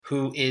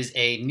who is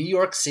a New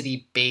York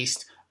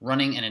City-based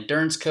running and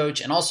endurance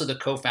coach and also the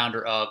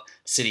co-founder of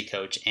City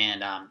Coach.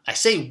 And I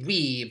say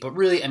we, but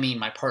really I mean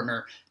my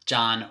partner,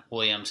 John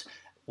Williams,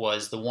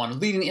 was the one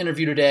leading the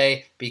interview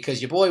today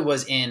because your boy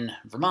was in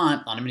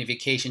Vermont on a mini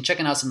vacation,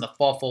 checking out some of the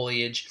fall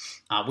foliage,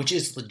 which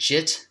is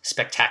legit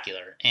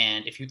spectacular.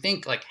 And if you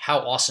think like how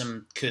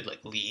awesome could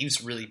like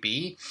leaves really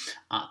be,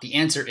 the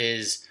answer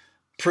is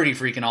pretty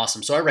freaking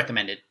awesome. So I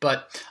recommend it.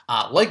 But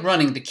like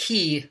running, the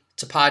key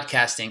to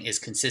podcasting is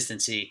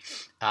consistency,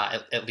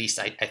 at least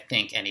I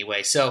think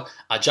anyway. So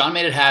John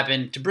made it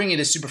happen to bring you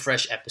this super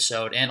fresh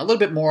episode and a little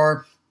bit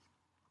more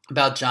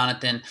about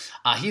Jonathan.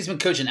 He's been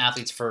coaching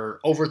athletes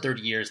for over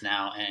 30 years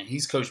now, and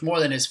he's coached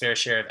more than his fair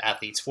share of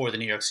athletes for the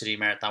New York City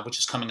Marathon, which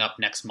is coming up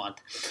next month.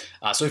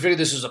 So we figured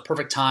this was a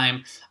perfect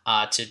time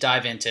to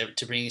dive into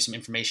to bring you some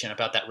information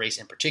about that race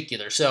in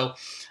particular. So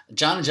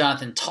John and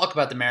Jonathan talk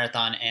about the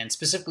marathon and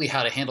specifically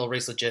how to handle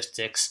race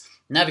logistics,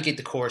 navigate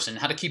the course, and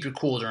how to keep your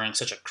cool during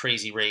such a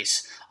crazy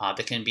race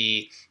that can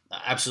be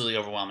absolutely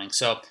overwhelming.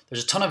 So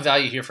there's a ton of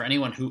value here for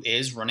anyone who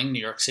is running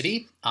New York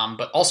City,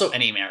 but also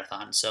any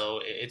marathon. So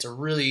it's a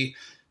really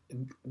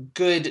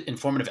good,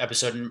 informative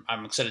episode, and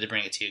I'm excited to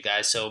bring it to you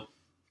guys. So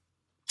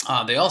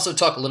they also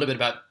talk a little bit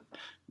about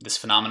this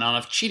phenomenon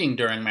of cheating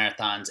during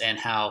marathons and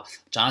how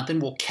Jonathan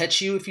will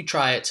catch you if you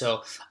try it,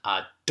 so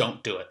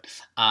don't do it.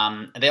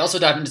 And they also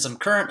dive into some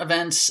current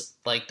events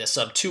like the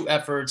Sub-2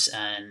 efforts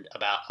and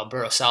about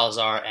Alberto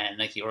Salazar and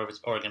Nike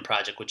Oregon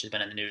Project, which has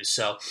been in the news.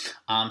 So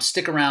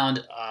stick around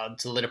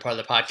to the later part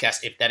of the podcast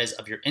if that is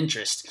of your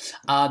interest.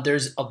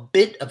 There's a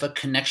bit of a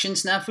connection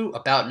snafu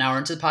about an hour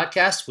into the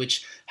podcast,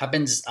 which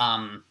happens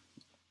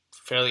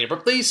fairly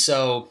abruptly,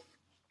 so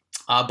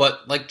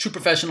but like true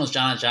professionals,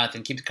 John and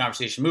Jonathan keep the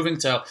conversation moving,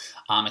 so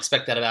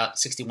expect that about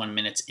 61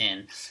 minutes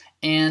in.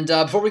 And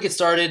before we get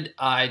started,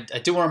 I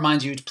do want to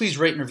remind you to please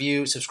rate and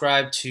review,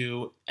 subscribe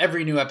to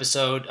every new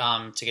episode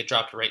to get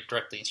dropped right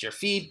directly into your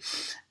feed.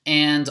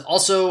 And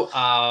also,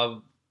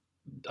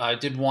 I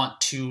did want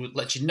to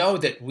let you know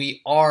that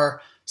we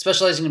are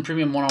specializing in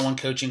premium one-on-one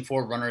coaching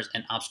for runners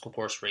and obstacle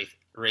course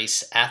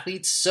race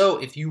athletes. So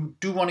if you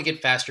do want to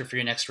get faster for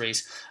your next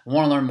race and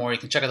want to learn more, you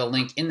can check out the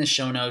link in the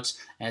show notes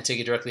and take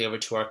you directly over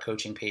to our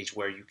coaching page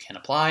where you can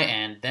apply.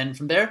 And then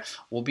from there,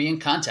 we'll be in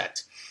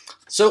contact.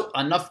 So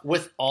enough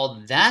with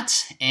all that.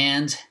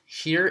 And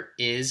here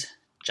is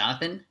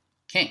Jonathan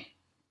King.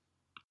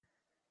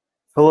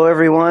 Hello,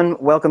 everyone.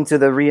 Welcome to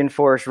the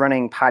Reinforced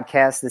Running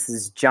Podcast. This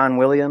is John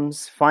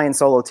Williams, flying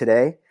solo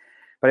today.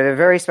 But I have a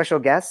very special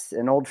guest,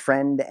 an old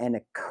friend and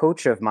a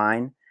coach of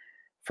mine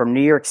from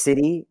New York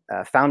City,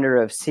 founder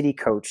of City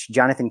Coach,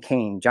 Jonathan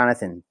Kane.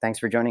 Jonathan, thanks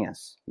for joining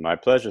us. My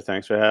pleasure.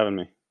 Thanks for having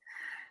me.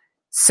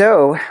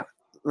 So,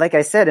 like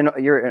I said,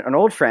 you're an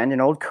old friend,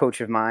 an old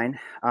coach of mine.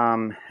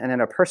 And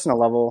at a personal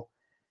level,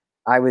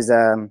 I was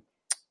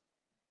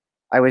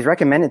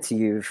recommended to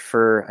you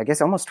for, I guess,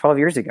 almost 12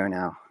 years ago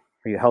now,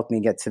 where you helped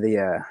me get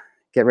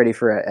ready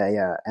for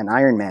an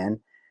Ironman.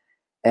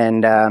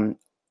 And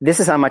this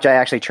is how much I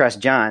actually trust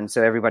John,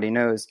 so everybody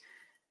knows.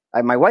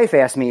 My wife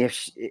asked me if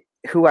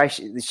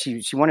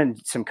she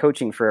wanted some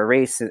coaching for a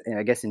race,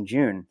 I guess in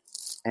June,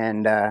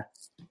 and I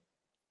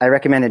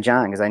recommended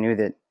John because I knew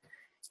that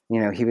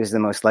he was the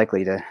most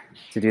likely to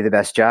do the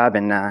best job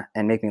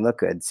and make me look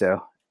good. So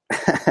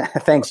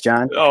thanks,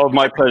 John. Oh,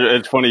 my pleasure.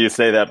 It's funny you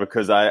say that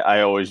because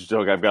I always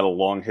joke I've got a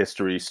long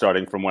history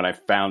starting from when I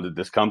founded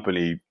this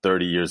company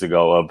 30 years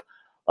ago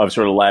of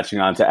sort of latching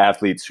on to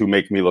athletes who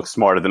make me look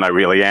smarter than I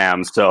really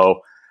am.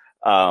 So.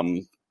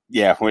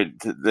 Yeah,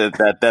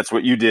 that's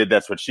what you did.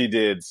 That's what she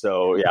did.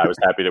 So yeah, I was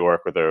happy to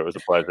work with her. It was a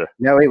pleasure.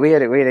 No, we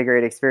had a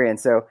great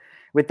experience. So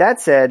with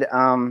that said,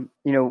 I'm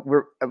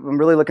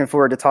really looking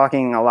forward to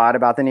talking a lot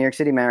about the New York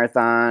City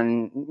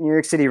Marathon, New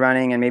York City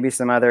running, and maybe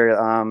some other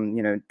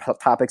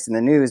topics in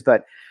the news.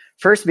 But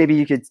first, maybe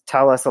you could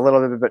tell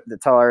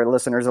our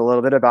listeners a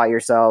little bit about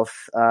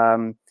yourself,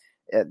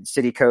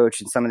 City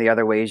Coach, and some of the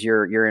other ways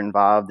you're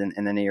involved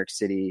in the New York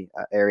City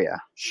area.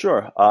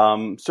 Sure.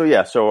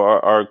 So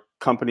our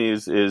company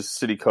is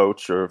City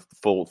Coach, or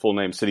full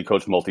name City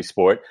Coach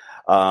Multisport.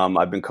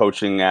 I've been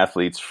coaching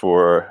athletes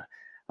for,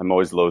 I'm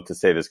always loath to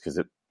say this because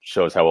it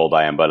shows how old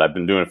I am, but I've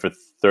been doing it for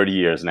 30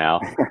 years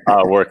now,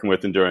 working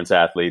with endurance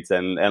athletes,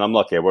 and I'm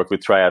lucky. I work with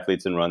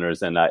triathletes and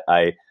runners, and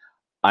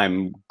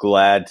I'm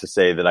glad to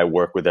say that I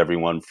work with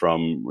everyone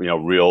from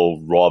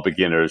real raw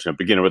beginners,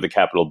 beginner with a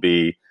capital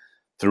B,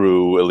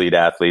 through elite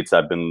athletes.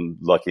 I've been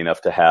lucky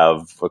enough to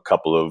have a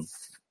couple of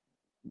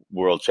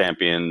world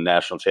champion,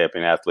 national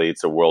champion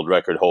athletes, a world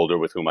record holder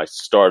with whom I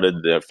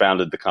founded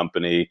the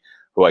company,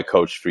 who I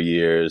coached for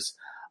years.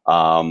 So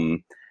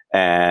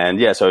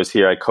I was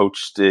here. I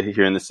coached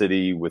here in the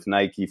city with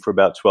Nike for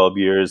about 12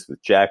 years,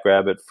 with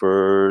Jackrabbit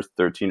for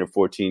 13 or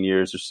 14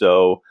 years or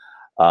so.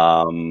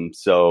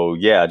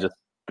 Just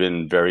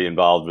been very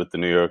involved with the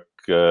New York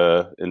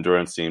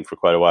endurance scene for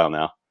quite a while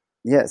now.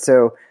 Yeah.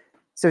 So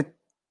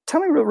tell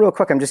me real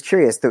quick. I'm just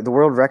curious. The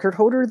world record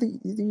holder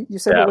you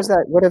said, what was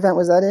that? What event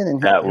was that in? And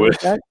that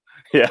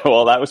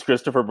was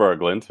Christopher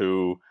Berglund,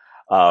 who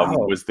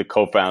was the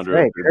co-founder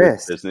right, of the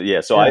Chris. business.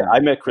 Yeah, so Yeah. I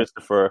met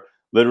Christopher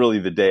literally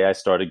the day I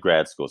started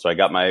grad school. So I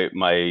got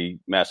my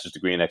master's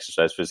degree in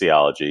exercise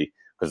physiology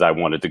because I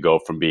wanted to go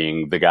from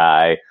being the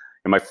guy.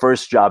 And my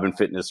first job in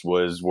fitness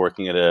was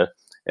working in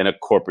a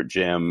corporate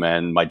gym,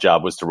 and my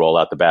job was to roll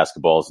out the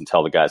basketballs and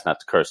tell the guys not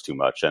to curse too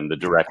much. And the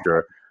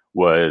director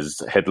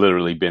had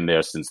literally been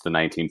there since the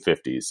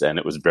 1950s, and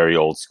it was very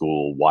old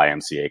school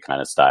YMCA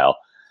kind of style.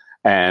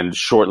 And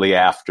shortly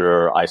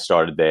after I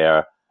started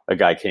there, a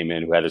guy came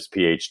in who had his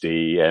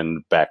PhD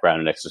and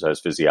background in exercise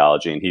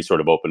physiology, and he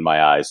sort of opened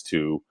my eyes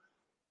to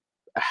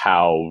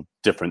how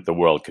different the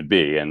world could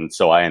be. And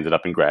so I ended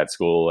up in grad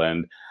school,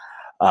 and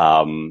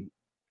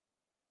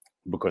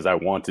because I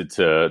wanted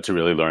to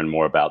really learn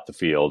more about the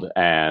field.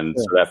 And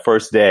so that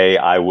first day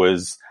I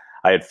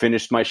had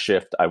finished my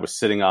shift. I was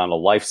sitting on a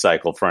life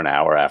cycle for an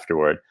hour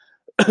afterward,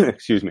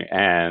 excuse me.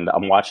 And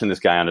I'm watching this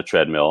guy on a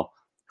treadmill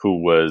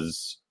who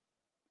was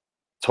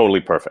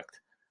totally perfect.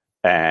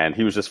 And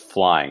he was just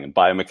flying, and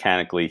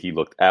biomechanically he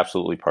looked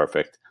absolutely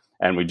perfect.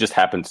 And we just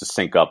happened to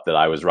sync up that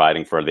I was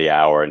riding for the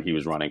hour and he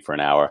was running for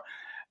an hour.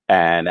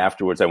 And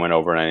afterwards I went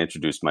over and I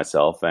introduced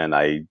myself, and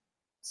I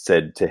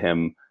said to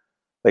him,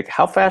 like,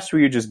 how fast were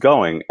you just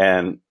going?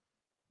 And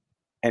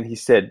he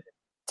said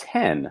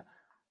 10.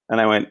 And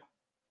I went,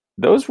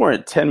 those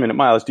weren't 10-minute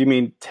miles. Do you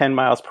mean 10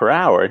 miles per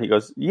hour? And he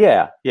goes,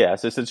 yeah.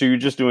 So I said, so you're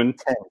just doing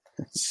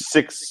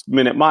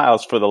 6-minute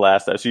miles for the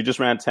last hour. So you just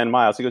ran 10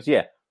 miles. He goes,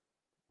 yeah.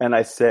 And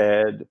I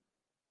said,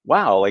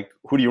 wow, like,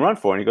 who do you run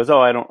for? And he goes,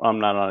 I'm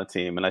not on a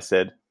team. And I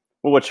said,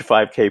 well, what's your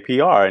 5K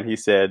PR? And he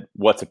said,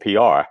 what's a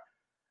PR?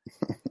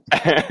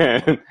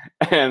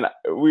 and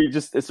we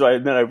just,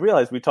 then I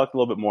realized, we talked a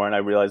little bit more, and I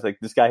realized, like,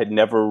 this guy had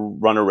never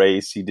run a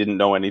race. He didn't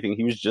know anything.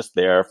 He was just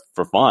there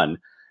for fun.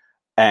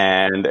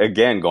 And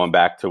again, going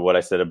back to what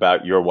I said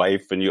about your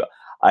wife and you,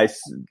 I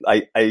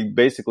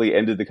basically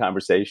ended the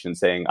conversation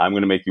saying, I'm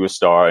going to make you a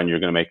star and you're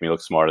going to make me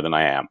look smarter than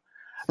I am.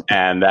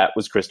 And that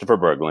was Christopher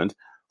Berglund,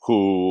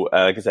 who,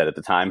 like I said, at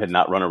the time had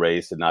not run a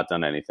race, had not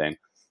done anything.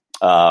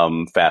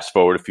 Fast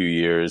forward a few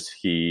years,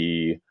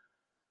 he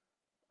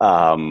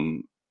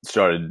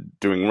started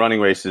doing running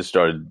races,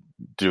 started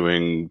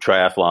doing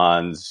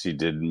triathlons. He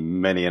did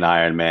many an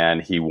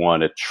Ironman. He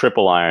won a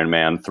triple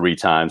Ironman 3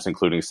 times,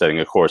 including setting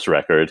a course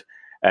record.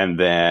 And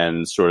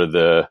then sort of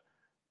the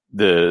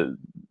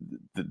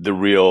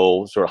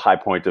real sort of high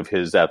point of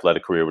his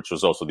athletic career, which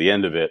was also the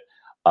end of it,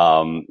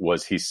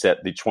 was he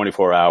set the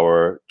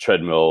 24-hour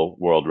treadmill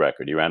world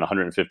record. He ran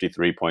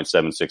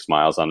 153.76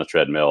 miles on a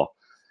treadmill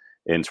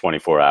in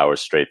 24 hours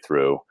straight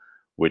through,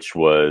 which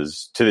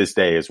was, to this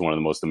day, is one of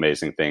the most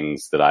amazing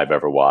things that I've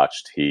ever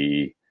watched.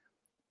 He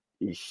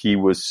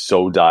was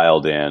so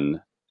dialed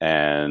in,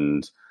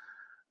 and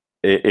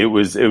it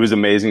was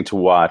amazing to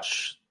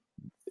watch.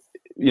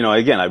 You know,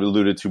 again, I've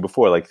alluded to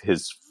before, like,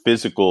 his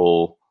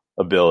physical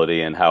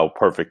ability and how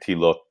perfect he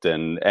looked,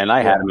 and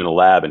I had him in a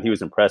lab, and he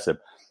was impressive.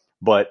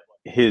 But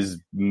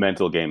his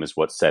mental game is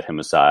what set him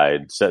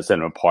aside, set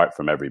him apart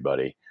from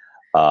everybody.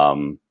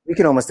 We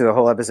could almost do a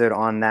whole episode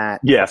on that.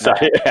 Yes, I'm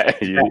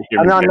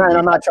not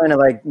trying to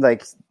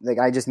like.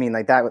 I just mean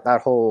like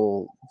that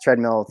whole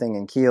treadmill thing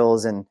in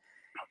Keels, and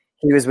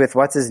he was with,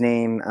 what's his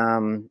name?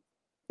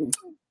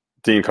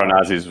 Dean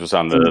Karnazes was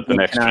on the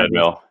next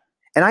treadmill.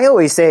 And I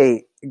always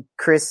say,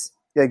 Chris,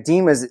 like,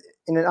 Dean was,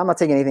 and I'm not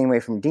taking anything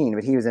away from Dean,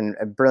 but he was he was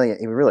a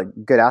really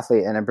good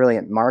athlete and a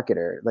brilliant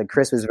marketer. Like,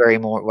 Chris was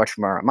much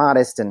more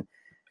modest,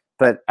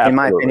 but absolutely, in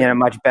my opinion, a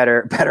much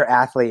better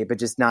athlete,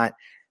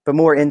 but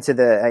more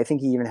into I think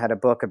he even had a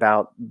book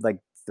about, like,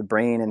 the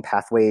brain and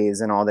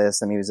pathways and all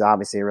this. I mean, he was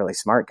obviously a really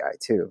smart guy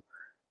too.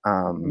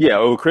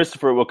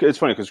 Christopher, it's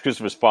funny because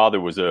Christopher's father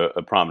was a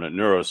prominent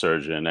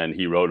neurosurgeon, and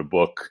he wrote a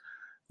book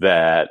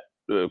that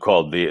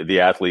called The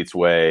Athlete's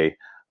Way,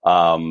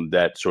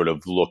 that sort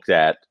of looked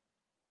at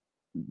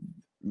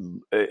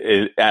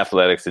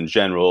athletics in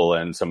general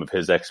and some of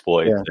his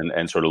exploits,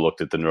 and sort of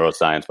looked at the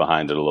neuroscience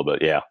behind it a little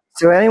bit. Yeah.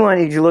 So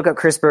did you look up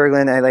Chris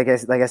Berglund?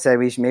 Like I said,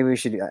 we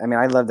should. I mean,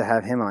 I'd love to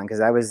have him on, because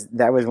that was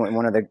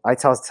one of the. I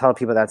tell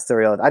people that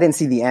story. I didn't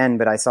see the end,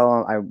 but I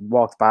saw him. I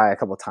walked by a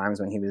couple of times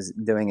when he was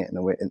doing it in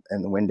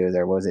the window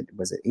there. Was it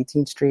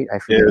 18th Street? I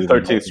forget. Yeah,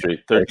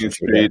 13th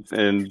Street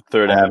and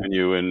 3rd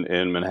Avenue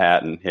in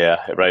Manhattan. Yeah,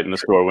 right in the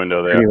store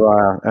window there.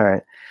 Wow. All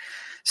right.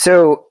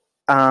 So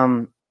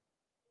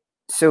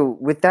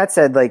with that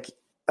said, like,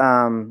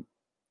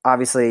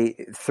 obviously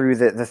through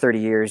the 30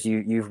 years,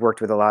 you've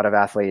worked with a lot of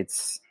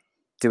athletes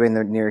doing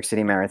the New York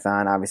City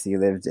Marathon. Obviously you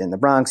lived in the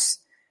Bronx,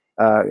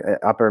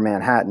 upper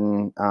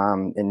Manhattan,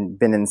 and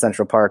been in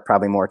Central Park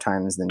probably more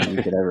times than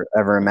you could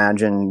ever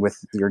imagine, with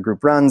your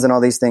group runs and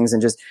all these things,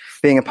 and just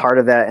being a part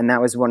of that. And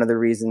that was one of the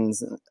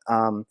reasons,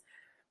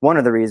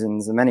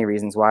 many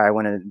reasons why I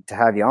wanted to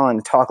have you on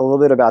to talk a little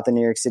bit about the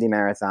New York City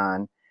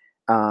Marathon.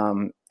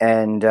 And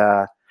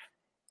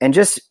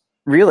just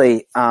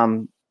really,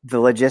 from the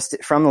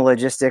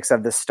logistics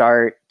of the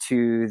start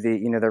to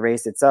the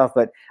race itself.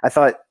 But I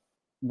thought,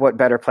 what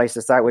better place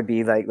to start would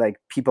be like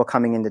people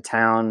coming into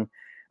town,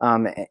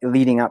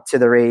 leading up to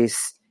the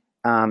race,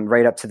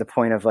 right up to the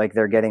point of like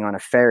they're getting on a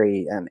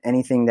ferry.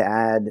 Anything to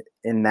add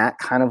in that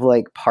kind of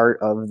like part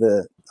of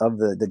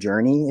the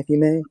journey, if you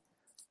may?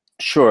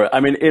 Sure. I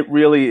mean, it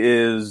really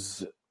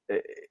is.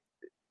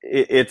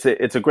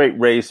 It's a great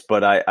race,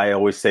 but I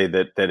always say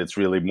that it's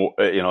really more,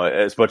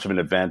 as much of an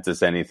event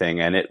as anything,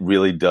 and it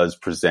really does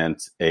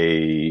present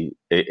a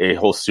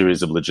whole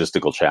series of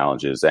logistical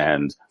challenges.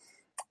 And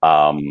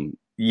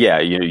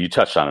you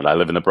touched on it. I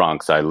live in the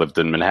Bronx. I lived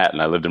in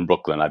Manhattan. I lived in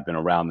Brooklyn. I've been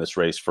around this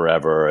race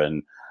forever,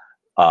 and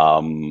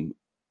I'm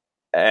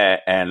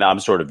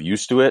sort of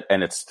used to it,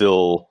 and it's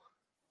still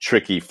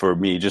tricky for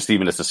me, just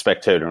even as a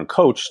spectator and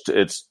coach,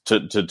 it's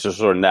to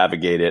sort of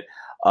navigate it.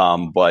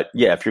 But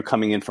yeah, if you're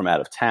coming in from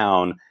out of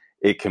town,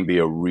 it can be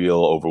a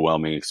real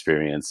overwhelming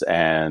experience.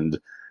 And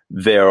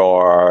there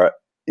are,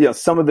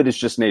 some of it is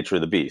just nature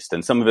of the beast.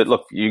 And some of it,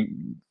 look,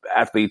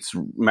 athletes,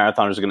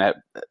 marathoners are going to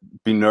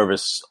be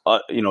nervous,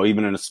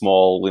 even in a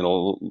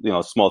small,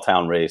 small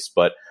town race.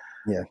 But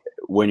yeah,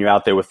 when you're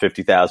out there with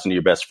 50,000 of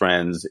your best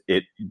friends,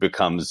 it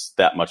becomes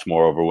that much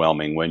more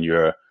overwhelming. When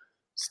you're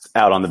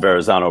out on the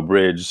Verrazano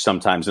Bridge,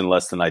 sometimes in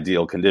less than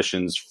ideal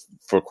conditions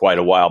for quite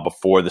a while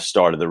before the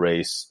start of the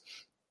race,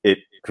 it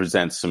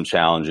presents some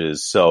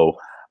challenges. So,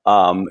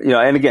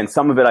 and again,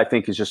 some of it I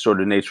think is just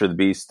sort of nature of the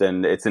beast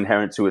and it's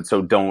inherent to it.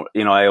 So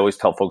I always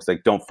tell folks,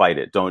 like, don't fight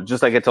it.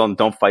 Just like I tell them,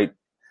 don't fight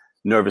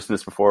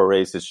nervousness before a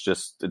race.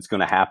 It's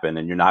going to happen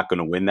and you're not going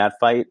to win that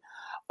fight.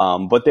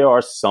 But there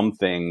are some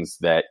things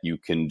that you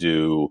can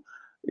do,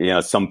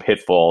 some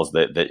pitfalls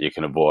that you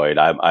can avoid.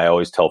 I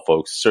always tell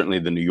folks, certainly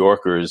the New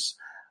Yorkers,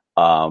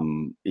 I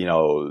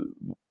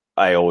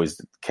always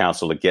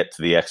counsel to get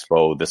to the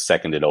expo the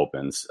second it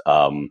opens.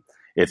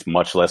 It's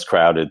much less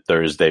crowded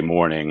Thursday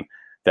morning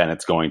than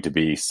it's going to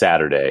be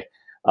Saturday,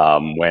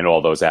 when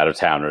all those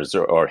out-of-towners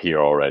are here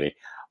already.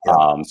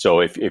 Yeah. So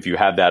if you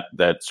have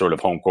that sort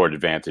of home court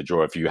advantage,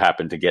 or if you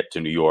happen to get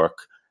to New York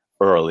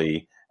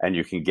early and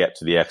you can get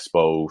to the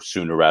expo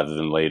sooner rather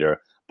than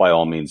later, by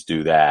all means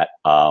do that.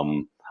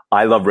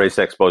 I love race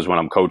expos when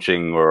I'm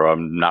coaching or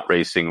I'm not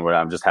racing, or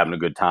I'm just having a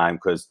good time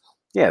because,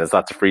 there's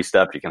lots of free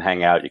stuff. You can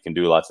hang out. You can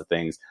do lots of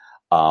things.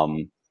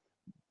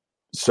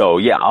 So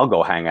I'll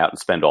go hang out and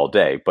spend all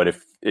day. But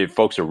if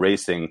folks are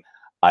racing,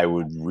 I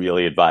would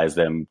really advise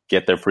them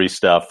get their free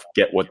stuff,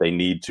 get what they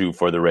need to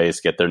for the race,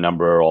 get their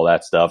number, all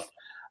that stuff.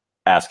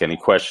 Ask any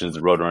questions.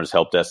 The Roadrunners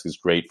Help Desk is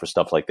great for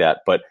stuff like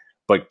that. But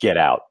get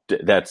out.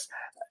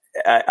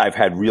 I've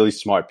had really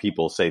smart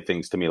people say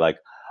things to me like,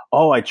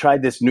 "Oh, I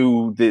tried this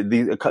new.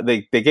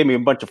 They gave me a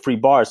bunch of free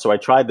bars, so I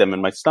tried them,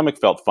 and my stomach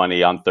felt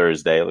funny on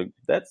Thursday." Like,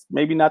 that's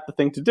maybe not the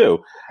thing to do.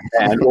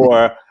 And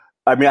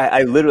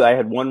I literally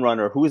had one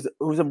runner who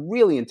was a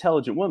really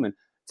intelligent woman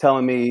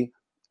telling me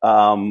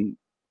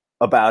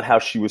about how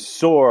she was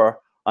sore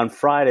on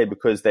Friday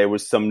because there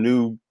was some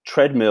new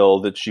treadmill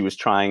that she was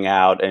trying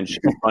out, and she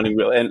was running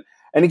real.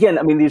 And again,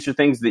 I mean, these are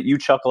things that you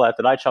chuckle at,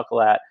 that I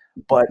chuckle at,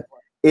 but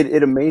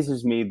it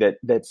amazes me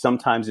that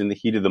sometimes in the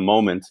heat of the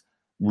moment,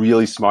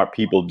 really smart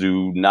people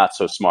do not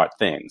so smart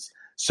things.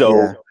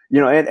 So,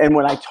 and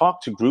when I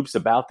talk to groups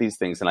about these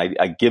things and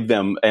I give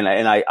them, and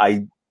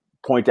I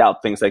point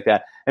out things like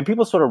that, and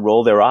people sort of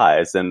roll their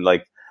eyes and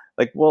like,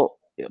 well,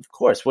 of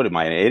course, what am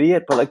I, an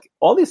idiot? But like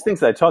all these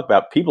things that I talk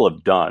about, people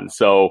have done.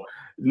 So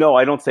no,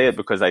 I don't say it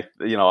because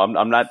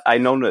I'm not, I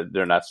know that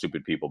they're not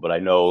stupid people, but I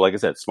know, like I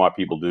said, smart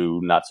people do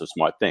not so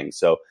smart things.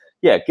 So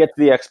get to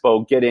the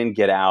expo, get in,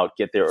 get out,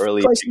 get there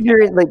early.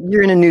 You're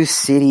in a new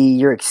city,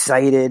 you're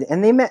excited,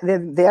 and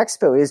the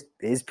expo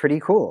is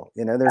pretty cool.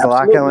 There's Absolutely. A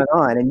lot going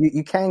on, and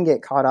you can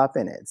get caught up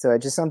in it. So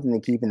it's just something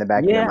to keep in the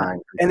back of your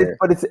mind. And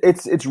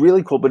it's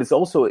really cool, but it's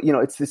also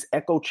it's this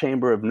echo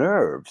chamber of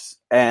nerves,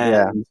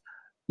 and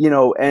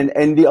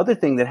and the other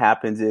thing that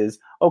happens is,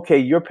 okay,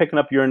 you're picking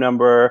up your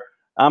number,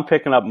 I'm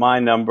picking up my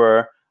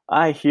number.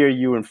 I hear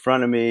you in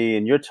front of me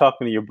and you're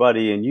talking to your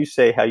buddy and you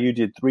say how you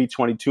did 3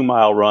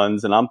 22-mile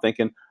runs. And I'm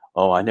thinking,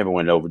 oh, I never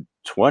went over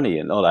 20.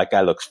 And oh, that guy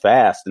looks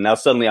fast. And now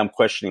suddenly I'm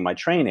questioning my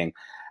training.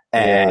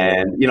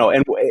 And,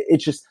 and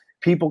it's just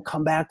people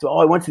come back to, oh,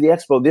 I went to the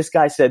expo. This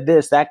guy said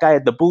this, that guy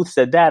at the booth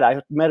said that.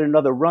 I met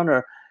another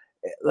runner.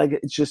 Like,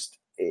 it's just,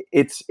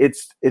 it's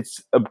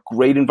a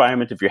great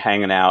environment if you're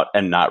hanging out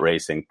and not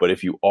racing. But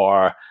if you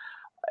are,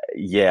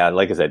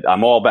 like I said,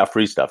 I'm all about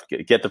free stuff.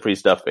 Get the free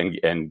stuff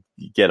and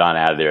get on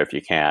out of there if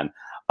you can.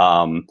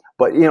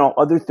 But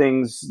other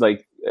things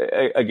like,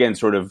 again,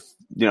 sort of,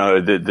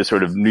 the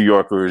sort of New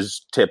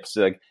Yorkers tips,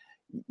 like,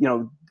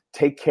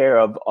 take care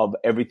of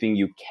everything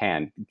you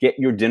can. Get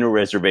your dinner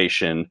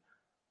reservation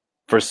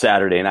for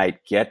Saturday night.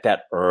 Get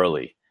that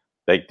early.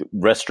 Like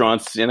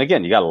restaurants, and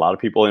again, you got a lot of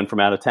people in from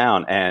out of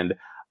town, and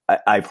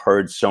I've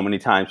heard so many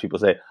times people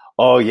say,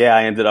 oh yeah,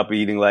 I ended up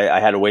eating late. I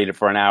had to wait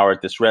for an hour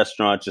at this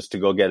restaurant just to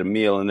go get a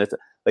meal. And it's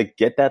like,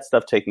 get that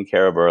stuff taken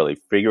care of early.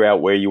 Figure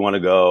out where you want to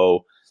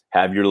go.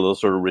 Have your little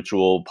sort of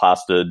ritual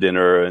pasta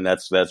dinner, and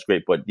that's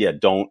great. But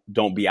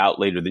don't be out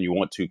later than you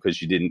want to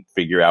because you didn't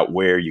figure out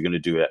where you're going to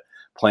do it.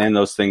 Plan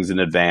those things in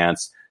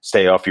advance.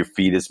 Stay off your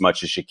feet as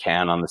much as you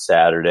can on the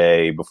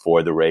Saturday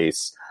before the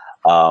race.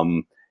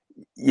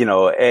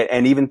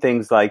 and even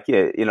things like,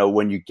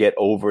 when you get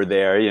over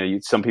there,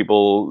 some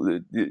people,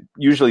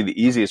 usually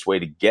the easiest way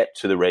to get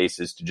to the race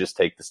is to just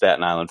take the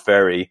Staten Island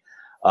ferry,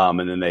 and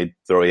then they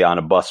throw you on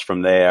a bus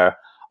from there.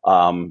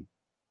 But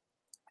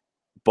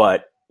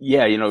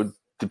yeah,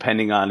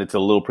 depending on, it's a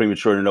little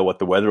premature to know what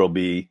the weather will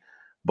be,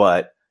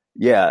 but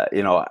yeah,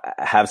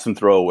 have some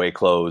throwaway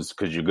clothes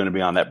because you're going to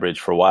be on that bridge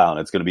for a while and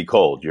it's going to be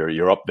cold.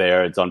 You're up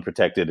there, it's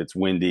unprotected, it's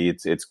windy,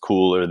 it's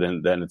cooler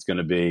than it's going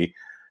to be.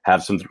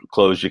 Have some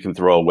clothes you can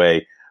throw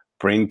away.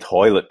 Bring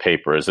toilet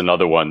paper is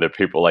another one that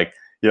people like.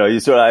 I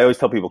always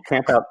tell people,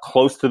 camp out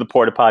close to the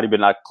porta potty, but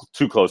not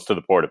too close to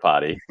the porta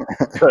potty,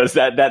 because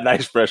that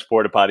nice fresh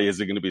porta potty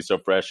isn't going to be so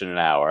fresh in an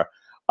hour.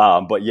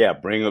 But yeah,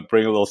 bring a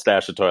little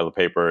stash of toilet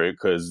paper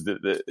because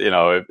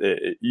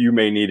you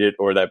may need it,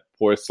 or that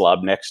poor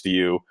slob next to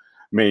you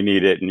may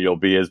need it, and you'll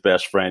be his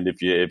best friend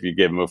if you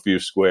give him a few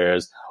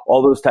squares.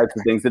 All those types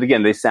of things that,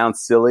 again, they sound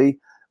silly,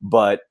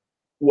 but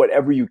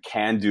whatever you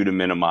can do to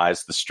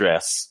minimize the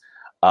stress,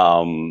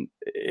 it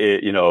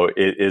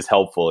is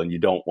helpful. And you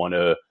don't want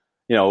to,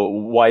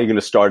 why are you going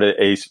to start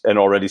an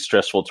already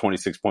stressful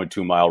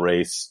 26.2 mile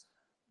race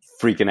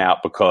freaking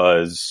out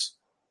because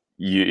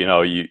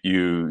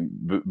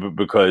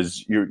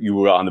because you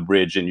were on the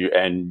bridge and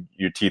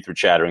your teeth were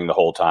chattering the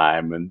whole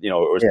time, and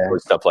or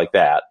stuff like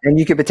that. And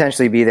you could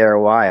potentially be there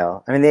a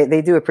while. I mean,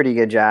 they do a pretty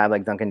good job.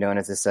 Like Dunkin'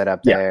 Donuts is set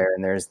up there,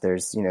 and there's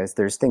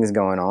things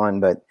going on,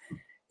 but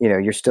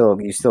you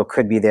still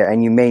could be there,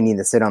 and you may need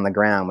to sit on the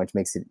ground, which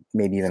makes it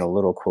maybe even a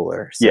little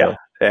cooler. So.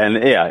 And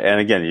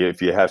again,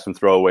 if you have some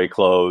throwaway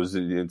clothes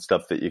and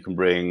stuff that you can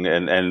bring,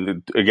 and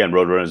again,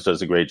 Roadrunners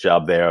does a great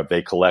job there.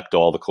 They collect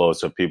all the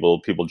clothes, so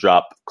people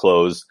drop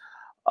clothes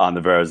on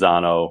the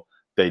Verrazano,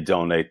 they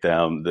donate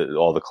them.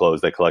 All the clothes,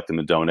 they collect them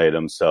and donate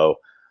them. So,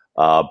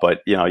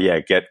 but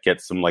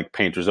get some like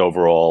painter's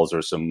overalls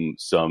or some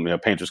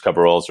painter's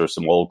coveralls or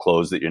some old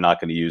clothes that you're not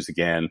going to use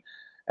again.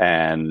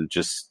 And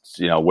just,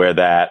 wear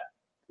that,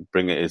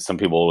 bring it. Some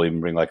people will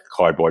even bring like a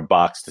cardboard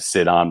box to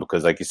sit on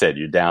because, like you said,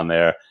 you're down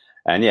there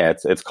and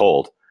it's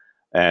cold.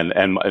 And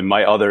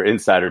my other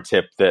insider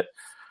tip that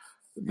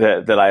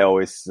I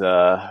always,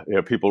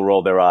 people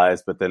roll their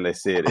eyes, but then they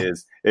see it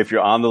is, if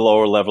you're on the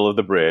lower level of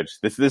the bridge,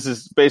 this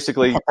is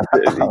basically,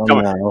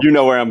 you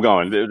know where I'm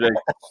going.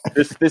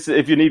 This,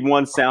 if you need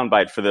one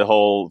soundbite for the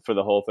whole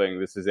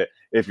thing, this is it.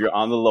 If you're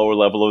on the lower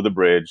level of the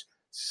bridge,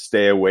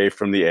 stay away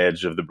from the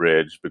edge of the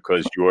bridge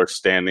because you're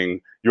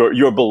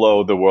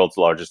below the world's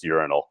largest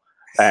urinal.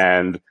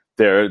 And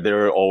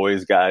there are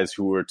always guys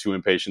who are too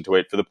impatient to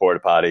wait for the porta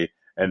potty,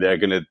 and they're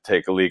going to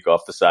take a leak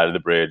off the side of the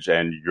bridge,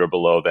 and you're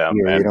below them.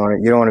 Yeah, you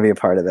don't want to be a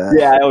part of that.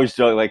 Yeah, I always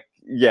joke,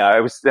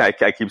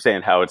 I keep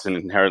saying how it's an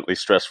inherently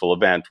stressful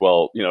event.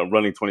 Well,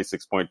 running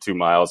 26.2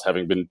 miles,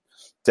 having been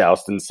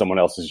doused in someone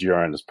else's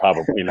urine is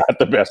probably not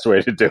the best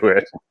way to do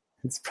it.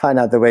 It's probably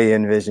not the way you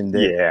envisioned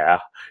it. Yeah,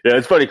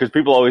 it's funny because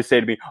people always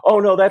say to me, "Oh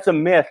no, that's a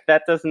myth.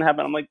 That doesn't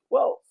happen." I'm like,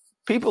 well,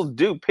 people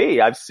do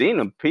pee. I've seen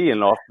them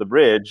peeing off the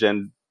bridge,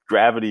 and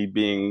gravity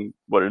being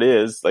what it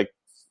is, like.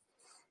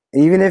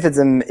 Even if it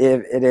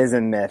is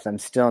a myth, I'm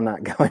still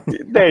not going.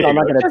 I'm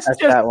not going to test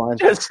that one.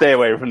 Just stay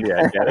away from the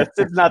edge. Yeah,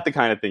 it's not the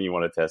kind of thing you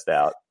want to test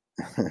out.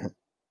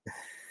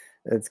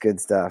 That's good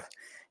stuff.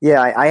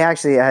 Yeah, I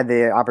actually had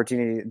the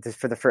opportunity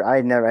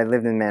I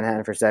lived in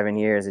Manhattan for 7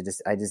 years.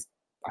 I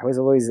was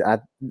always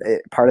at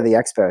part of the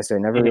expo, so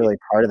never really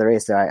part of the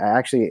race. So I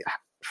actually,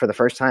 for the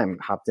first time,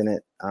 hopped in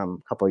it a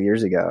couple of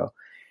years ago,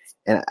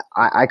 and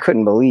I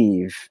couldn't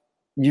believe.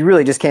 You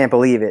really just can't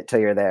believe it till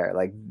you're there.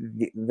 Like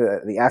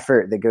the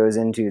effort that goes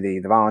into the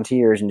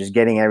volunteers and just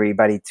getting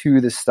everybody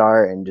to the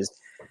start and just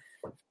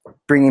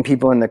bringing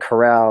people in the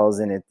corrals,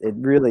 and it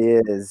really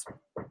is.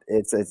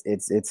 It's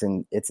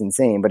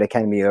insane, but it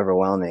can be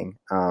overwhelming.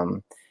 I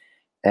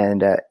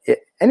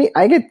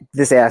get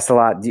this asked a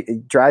lot.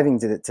 Driving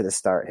to the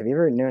start, have you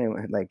ever known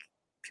anyone, like,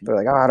 people are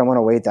like, "Oh, I don't want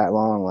to wait that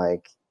long."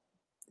 Like,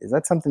 is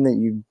that something that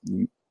you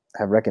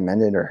have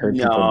recommended or heard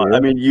people do? I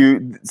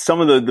mean, some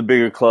of the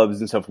bigger clubs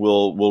and stuff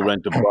will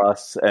rent a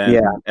bus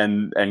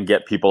and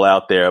get people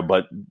out there,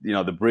 but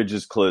the bridge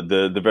is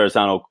the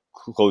Verrazano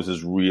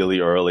closes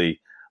really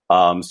early,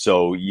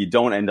 so you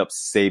don't end up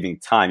saving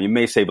time. You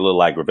may save a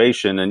little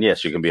aggravation, and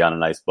yes, you can be on a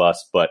nice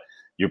bus, but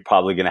you're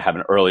probably going to have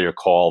an earlier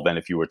call than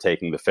if you were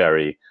taking the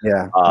ferry.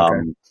 Yeah.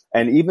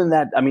 And even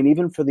that, I mean,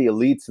 even for the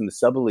elites and the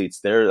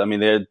sub-elites,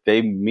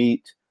 they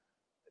meet.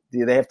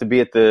 They have to be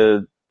at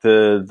the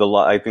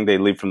I think they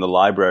leave from the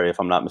library, if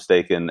I'm not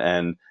mistaken,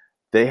 and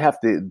they have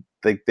to.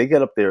 They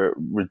get up there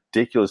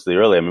ridiculously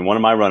early. I mean, one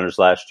of my runners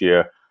last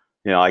year,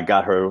 I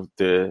got her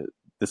the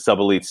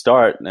sub-elite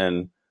start,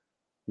 and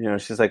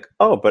she's like,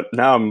 "Oh, but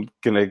now I'm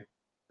gonna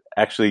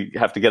actually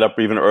have to get up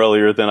even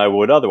earlier than I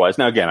would otherwise."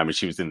 Now, again, I mean,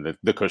 she was in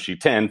the cushy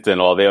tent and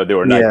all. They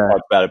were nice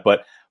talks about it,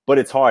 but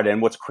it's hard.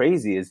 And what's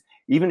crazy is,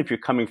 even if you're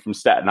coming from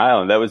Staten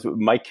Island, that was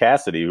Mike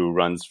Cassidy, who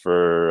runs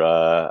for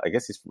I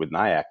guess he's with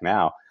Nyack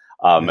now.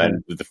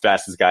 And the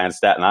fastest guy on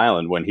Staten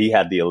Island when he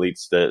had the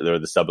elites, or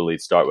the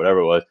sub-elite start, whatever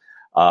it was.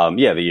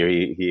 The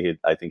year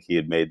I think he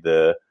had made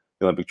the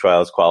the Olympic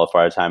trials,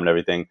 qualifier time and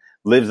everything,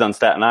 lives on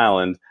Staten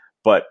Island,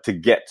 but to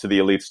get to the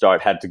elite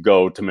start had to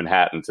go to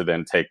Manhattan to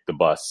then take the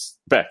bus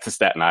back to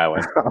Staten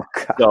Island. Oh,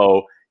 God.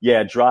 So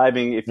yeah,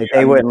 driving,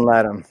 They wouldn't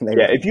let them.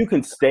 If you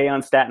can stay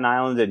on Staten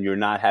Island and you're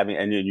not having,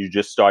 and you're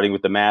just starting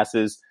with the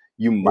masses,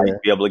 you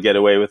might be able to get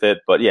away with it.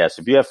 But yes,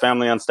 if you have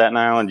family on Staten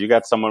Island, you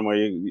got someone where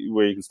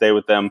you can stay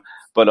with them.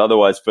 But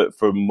otherwise,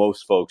 for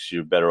most folks,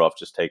 you're better off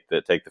just take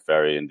the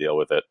ferry and deal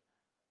with it.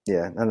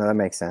 Yeah, no, that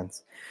makes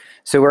sense.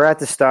 So we're at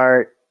the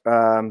start.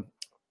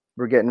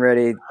 We're getting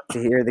ready to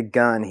hear the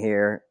gun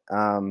here.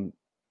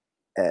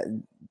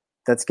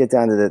 Let's get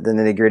down to the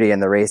nitty gritty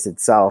and the race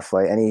itself.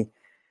 Like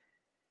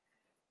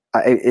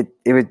it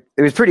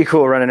was pretty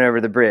cool running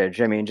over the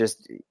bridge. I mean,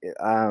 just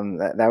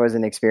that was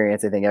an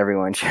experience I think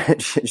everyone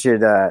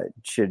should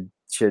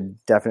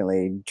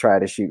definitely try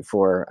to shoot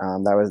for.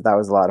 That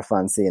was a lot of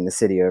fun seeing the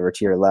city over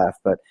to your left.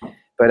 But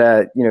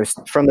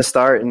from the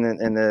start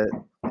and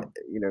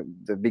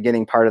the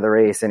beginning part of the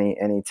race,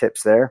 any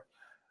tips there?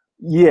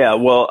 Yeah,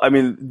 well, I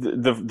mean,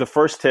 the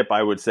first tip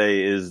I would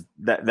say is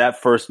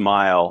that first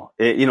mile.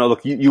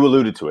 Look, you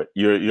alluded to it.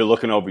 You're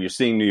looking over. You're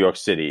seeing New York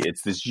City.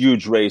 It's this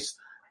huge race.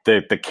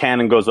 The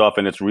cannon goes off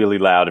and it's really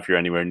loud if you're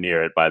anywhere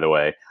near it, by the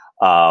way.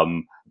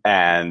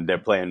 And they're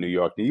playing New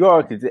York, and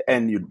your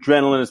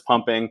adrenaline is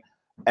pumping,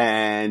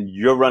 and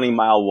you're running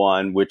mile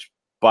 1, which,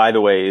 by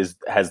the way,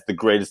 has the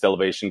greatest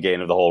elevation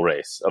gain of the whole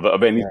race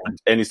of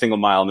any single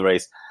mile in the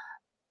race.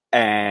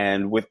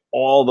 And with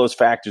all those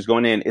factors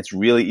going in, it's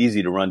really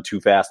easy to run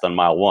too fast on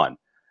mile 1.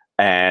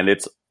 And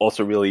it's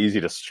also really easy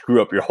to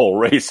screw up your whole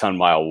race on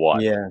mile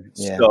 1. Yeah.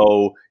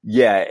 So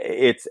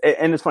it's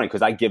funny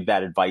because I give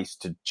that advice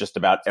to just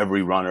about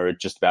every runner at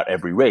just about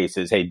every race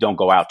is, hey, don't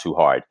go out too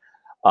hard.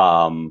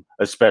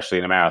 Especially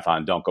in a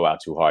marathon, don't go out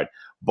too hard.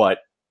 But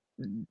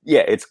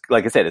yeah, it's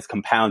like I said, it's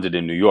compounded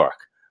in New York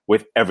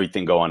with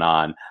everything going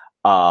on.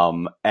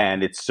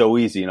 And it's so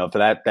easy, for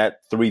that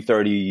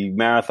 3:30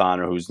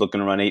 marathoner who's looking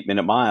to run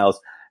 8-minute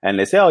miles, and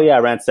they say, oh yeah, I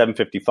ran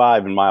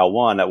 7:55 in mile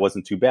 1. That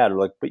wasn't too bad. We're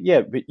like, but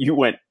you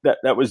went,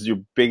 that was your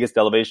biggest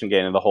elevation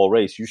gain in the whole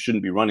race. You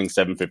shouldn't be running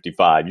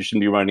 7:55. You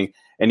shouldn't be running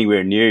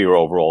anywhere near your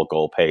overall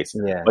goal pace.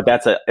 Yeah. But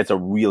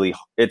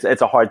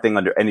it's a hard thing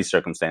under any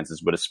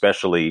circumstances, but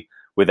especially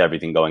with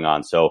everything going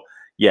on. So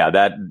yeah,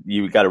 that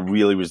you got to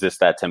really resist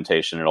that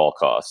temptation at all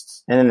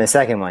costs. And then the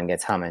second one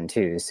gets humming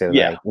too. So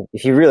like,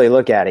 if you really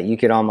look at it, you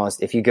could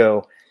almost, if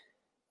you're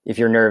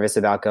nervous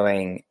about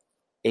going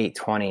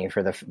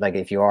 8:20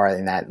 if you are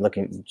in that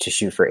looking to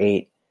shoot for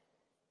 8,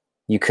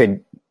 you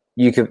could,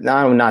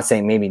 I'm not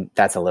saying maybe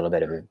that's a little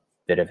bit of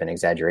an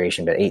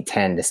exaggeration, but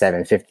 8:10 to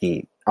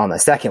 7:50 on the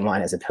second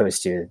one as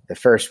opposed to the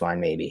first one,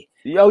 maybe.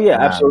 Oh yeah,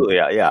 absolutely.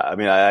 Yeah. I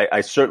mean,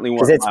 I certainly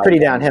want, because it's pretty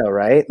downhill,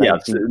 right?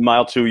 Like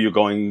mile 2, you're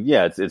going,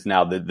 it's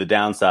now the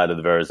downside of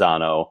the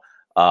Verrazano.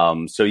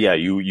 So yeah,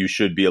 you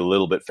should be a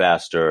little bit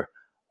faster,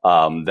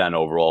 than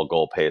overall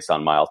goal pace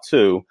on mile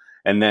 2.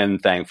 And then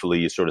thankfully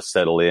you sort of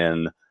settle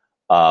in.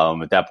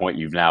 At that point,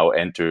 you've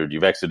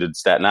exited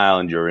Staten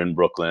Island, you're in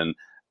Brooklyn.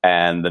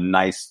 And the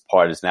nice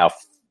part is now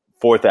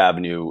 4th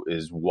Avenue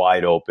is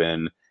wide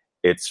open.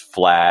 It's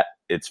flat,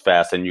 it's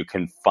fast, and you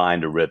can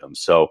find a rhythm.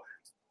 So,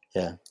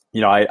 yeah,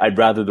 I'd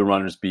rather the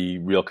runners be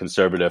real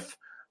conservative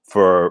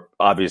for,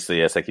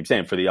 obviously, as I keep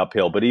saying, for the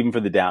uphill, but even for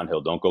the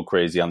downhill. Don't go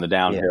crazy on the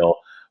downhill.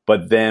 Yeah.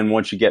 But then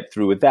once you get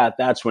through with that,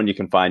 that's when you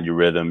can find your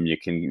rhythm. You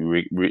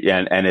can,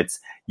 and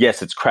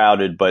it's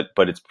crowded, but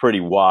it's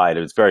pretty wide.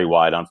 It's very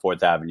wide on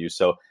 4th Avenue.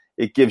 So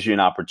it gives you an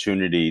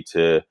opportunity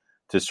to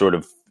sort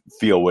of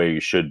feel where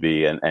you should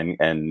be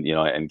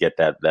and get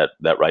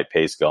that right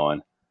pace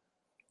going.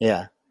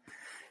 Yeah.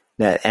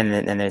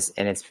 And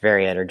it's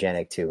very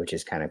energetic too, which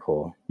is kind of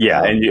cool.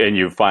 Yeah, and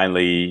you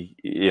finally,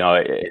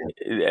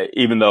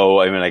 even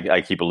though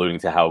I keep alluding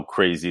to how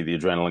crazy the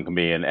adrenaline can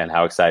be and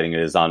how exciting it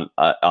is on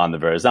the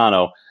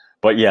Verrazano,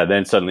 but yeah,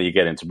 then suddenly you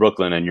get into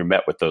Brooklyn and you're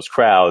met with those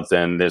crowds,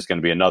 and there's going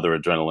to be another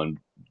adrenaline,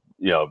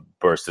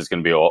 burst. There's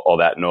going to be all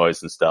that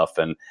noise and stuff,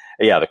 and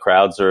yeah, the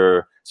crowds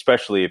are,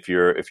 especially if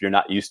you're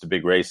not used to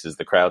big races,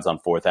 the crowds on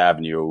 4th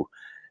Avenue,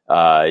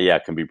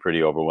 can be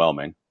pretty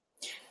overwhelming.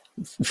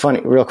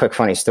 Real quick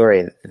funny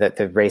story, that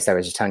the race I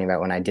was just telling you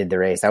about, when I did the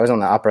race, I was on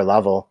the upper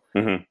level.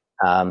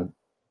 Mm-hmm.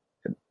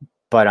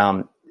 But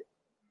I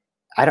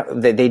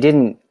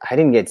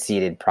didn't get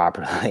seated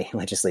properly.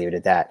 Let's just leave it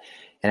at that.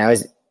 And I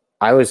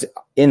was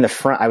in the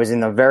front. I was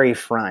in the very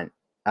front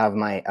of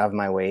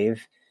my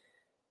wave,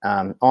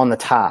 on the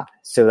top.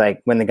 So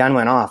like when the gun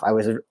went off, I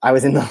was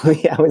in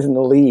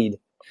the lead,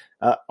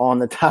 on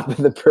the top of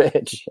the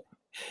bridge.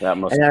 That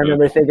must. And I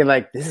remember thinking,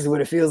 like, this is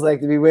what it feels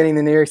like to be winning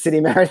the New York City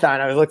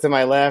Marathon. I looked to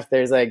my left,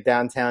 there's like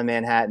downtown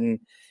Manhattan,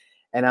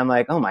 and I'm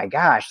like, oh my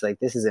gosh, like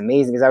this is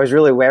amazing. Because I was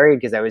really worried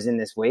because I was in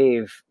this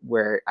wave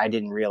where I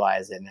didn't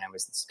realize it, and I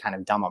was kind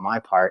of dumb on my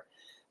part.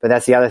 But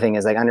that's the other thing,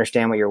 is like,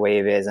 understand what your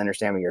wave is,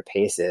 understand what your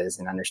pace is,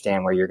 and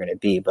understand where you're going to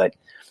be. But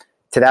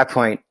to that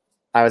point,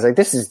 I was like,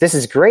 this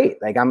is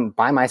great. Like, I'm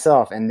by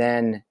myself. And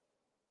then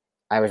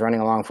I was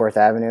running along 4th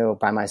Avenue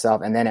by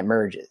myself, and then it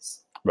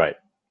merges. Right.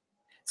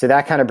 So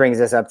that kind of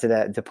brings us up to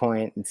the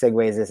point and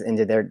segues us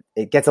into there.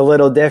 It gets a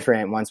little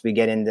different once we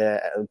get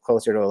into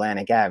closer to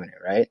Atlantic Avenue,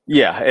 right?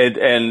 Yeah,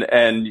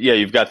 and yeah,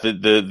 you've got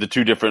the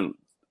two different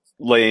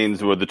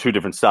lanes or the two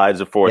different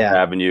sides of Fourth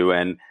Avenue,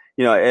 and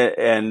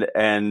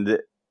and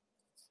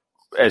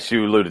as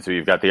you alluded to,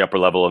 you've got the upper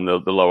level and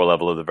the lower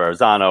level of the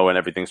Verrazano, and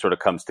everything sort of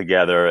comes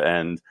together.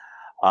 And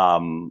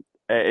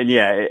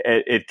yeah,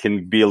 it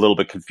can be a little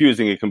bit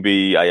confusing. It can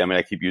be, I mean,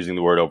 I keep using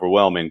the word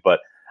overwhelming, but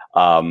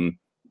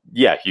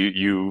yeah,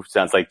 you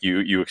sounds like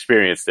you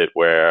experienced it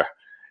where,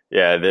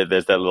 yeah,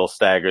 there's that little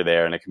stagger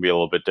there, and it can be a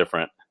little bit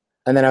different.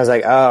 And then I was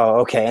like, oh,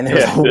 okay. And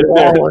there's a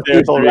wall of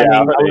people running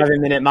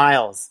 11-minute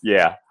miles.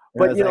 Yeah.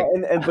 But,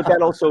 but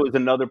that also is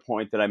another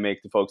point that I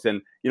make to folks.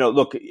 And,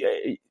 look,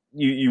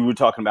 you were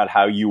talking about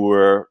how you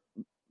were,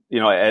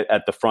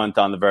 at the front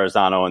on the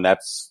Verrazano, and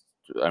that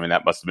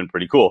must have been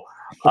pretty cool.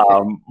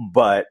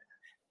 But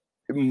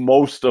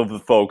most of the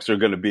folks are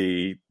going to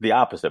be the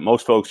opposite.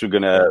 Most folks are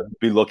going to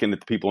be looking at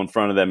the people in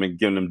front of them and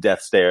giving them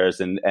death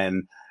stares. And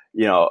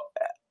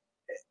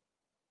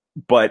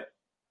but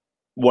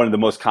one of the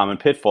most common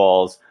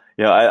pitfalls,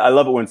 I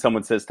love it when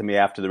someone says to me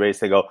after the race,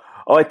 they go,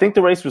 "Oh, I think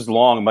the race was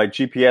long. My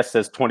GPS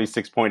says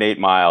 26.8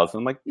 miles."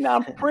 I'm like, "No,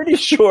 I'm pretty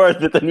sure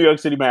that the New York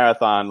City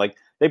Marathon, like,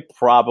 they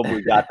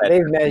probably got that.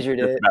 They've measured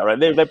it. Right.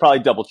 They probably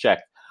double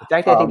checked. In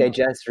fact, I think they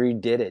just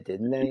redid it,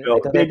 didn't they?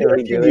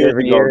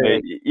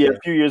 A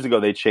few years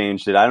ago they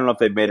changed it. I don't know if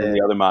they've made any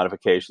other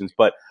modifications,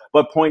 but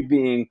point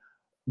being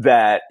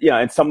that,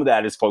 and some of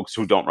that is folks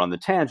who don't run the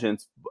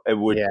tangents,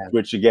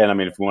 which again, I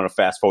mean, if we want to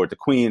fast forward to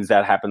Queens,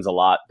 that happens a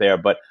lot there.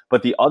 But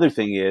the other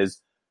thing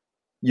is,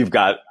 you've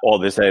got all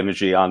this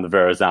energy on the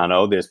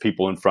Verrazano. There's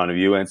people in front of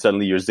you, and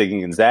suddenly you're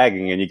zigging and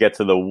zagging, and you get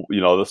to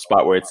the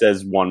spot where it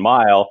says 1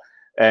 mile,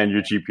 and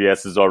your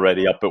GPS is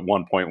already up at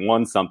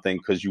 1.1 something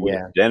because you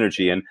wasted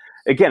energy. And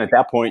again, at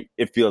that point,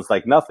 it feels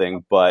like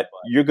nothing, but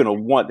you're going to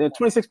want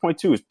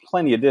 26.2 is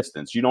plenty of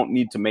distance. You don't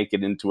need to make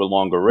it into a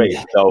longer race.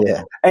 So,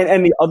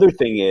 and the other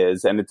thing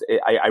is, and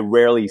I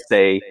rarely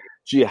say,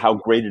 gee, how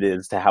great it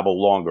is to have a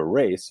longer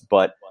race,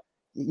 but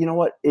you know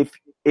what?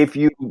 If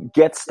you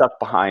get stuck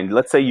behind,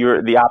 let's say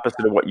you're the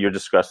opposite of what you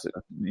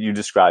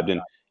described,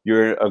 and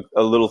you're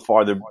a little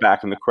farther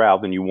back in the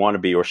crowd than you want to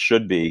be or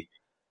should be,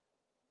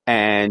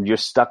 and you're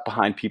stuck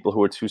behind people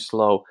who are too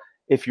slow.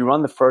 If you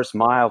run the first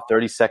mile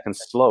 30 seconds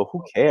slow,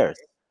 who cares?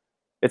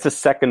 It's a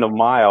second a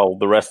mile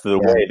the rest of the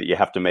way that you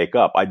have to make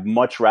up. I'd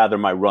much rather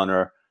my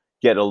runner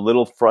get a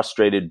little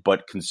frustrated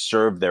but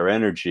conserve their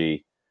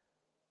energy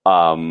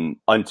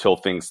until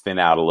things thin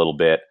out a little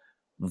bit,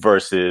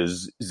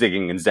 versus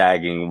zigging and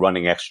zagging,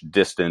 running extra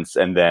distance,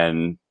 and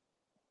then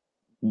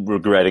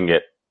regretting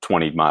it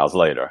 20 miles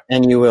later.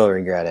 And you will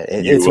regret it.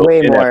 It's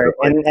way more.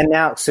 And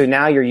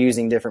now you're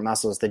using different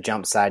muscles to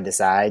jump side to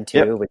side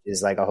too, which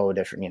is like a whole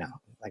different,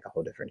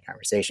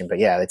 conversation. But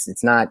yeah,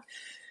 it's not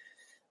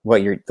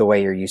the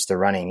way you're used to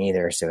running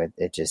either. So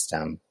it just,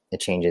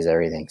 it changes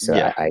everything. So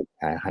I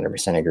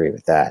 100% agree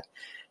with that.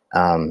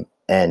 And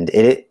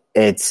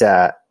it's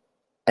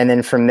and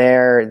then from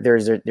there,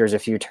 there's a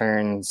few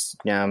turns.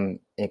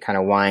 It kind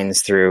of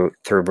winds through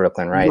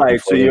Brooklyn, right? Right.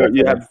 So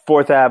you have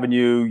Fourth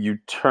Avenue. You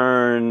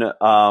turn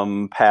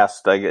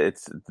past.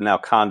 It's now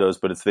condos,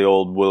 but it's the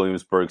old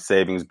Williamsburg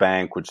Savings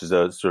Bank, which is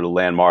a sort of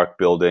landmark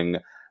building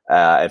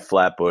at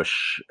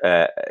Flatbush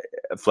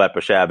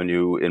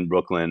Avenue in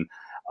Brooklyn.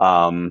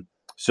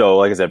 So,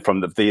 like I said,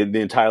 from the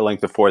entire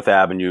length of Fourth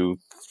Avenue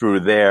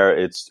through there,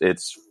 it's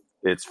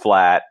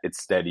flat.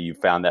 It's steady. You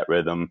found that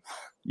rhythm.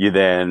 You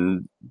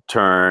then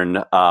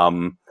turn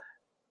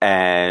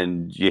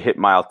and you hit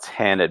mile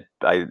 10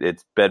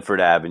 it's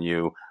Bedford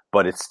Avenue,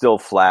 but it's still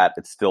flat.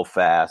 It's still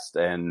fast.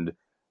 And,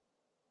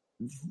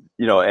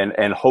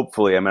 and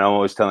hopefully, I mean, I'm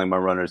always telling my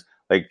runners,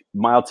 like,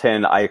 mile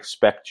 10, I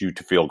expect you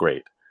to feel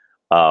great.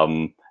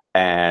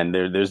 And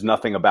there's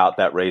nothing about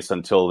that race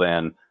until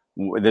then.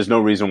 There's no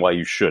reason why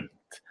you shouldn't.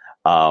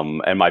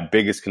 And my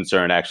biggest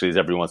concern actually is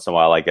every once in a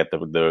while I get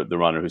the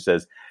runner who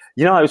says,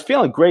 I was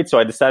feeling great, so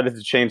I decided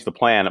to change the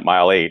plan at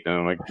mile 8. And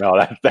I'm like,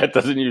 no, that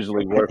doesn't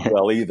usually work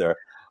well either.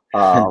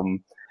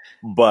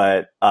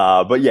 But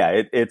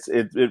yeah,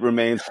 it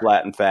remains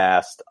flat and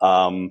fast.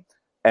 And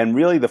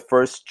really the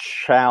first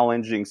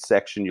challenging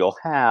section you'll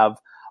have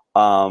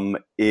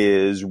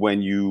is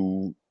when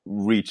you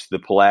reach the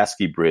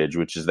Pulaski Bridge,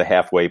 which is the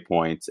halfway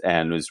point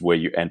and is where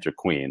you enter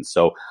Queens.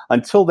 So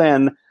until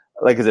then,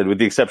 like I said, with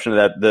the exception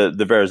of that,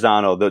 the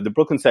Verrazano, the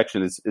Brooklyn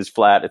section is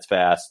flat, it's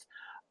fast.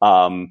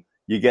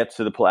 You get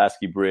to the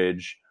Pulaski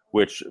Bridge,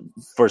 which,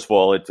 first of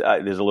all,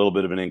 there's a little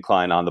bit of an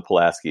incline on the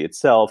Pulaski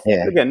itself.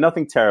 Yeah. Again,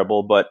 nothing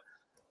terrible, but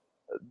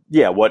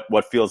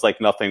what feels like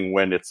nothing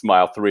when it's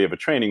mile 3 of a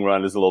training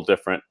run is a little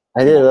different.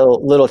 I did a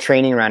little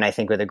training run, I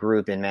think, with a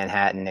group in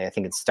Manhattan. I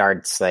think it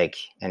starts and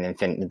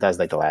it does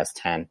like the last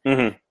 10.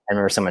 Mm-hmm. I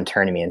remember someone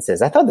turning to me and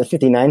says, "I thought the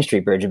 59th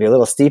Street Bridge would be a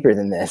little steeper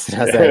than this."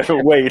 And I was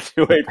like, wait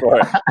for it.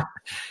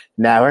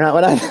 No, we're not.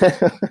 We're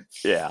not.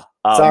 Yeah.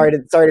 Sorry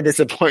to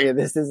disappoint you.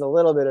 This is a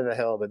little bit of a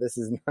hill, but this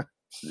is not.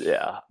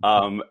 Yeah.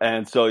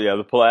 And so, yeah,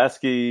 the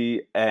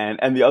Pulaski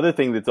and the other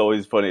thing that's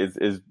always funny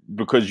is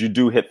because you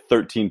do hit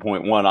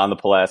 13.1 on the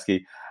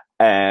Pulaski.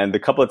 And the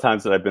couple of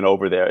times that I've been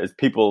over there is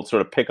people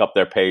sort of pick up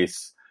their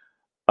pace,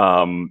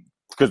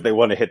 because they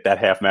want to hit that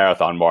half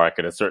marathon mark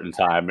at a certain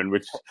time, and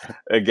which,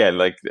 again,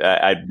 like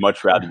I'd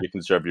much rather you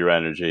conserve your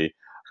energy.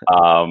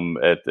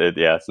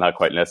 It's not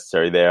quite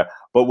necessary there.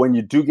 But when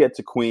you do get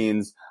to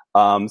Queens,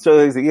 so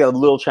there's a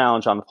little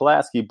challenge on the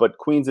Pulaski, but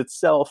Queens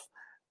itself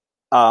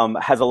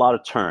has a lot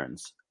of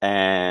turns.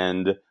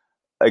 And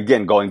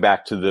again, going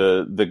back to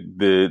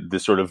the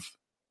sort of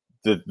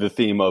the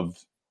theme of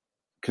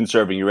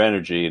conserving your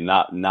energy and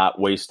not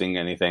wasting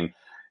anything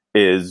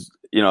is,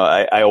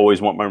 I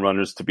always want my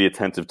runners to be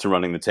attentive to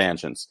running the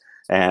tangents.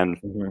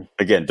 And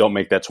again, don't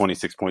make that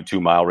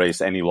 26.2 mile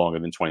race any longer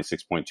than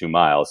 26.2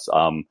 miles.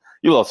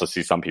 You'll also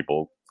see some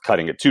people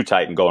cutting it too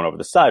tight and going over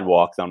the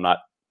sidewalks. I'm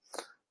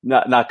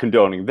not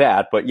condoning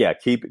that, but yeah,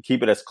 keep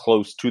it as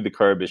close to the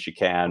curb as you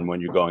can when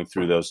you're going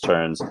through those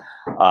turns.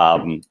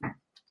 And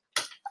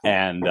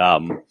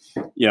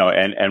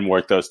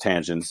work those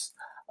tangents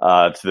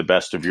to the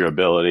best of your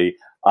ability.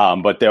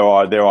 But there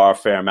are a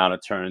fair amount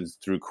of turns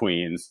through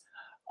Queens.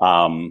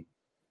 And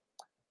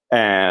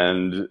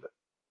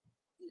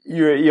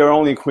you're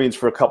only in Queens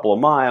for a couple of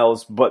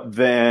miles, but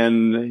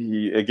then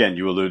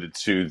you alluded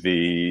to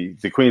the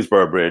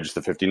Queensboro Bridge,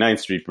 the 59th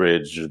Street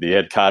Bridge, or the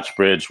Ed Koch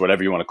Bridge,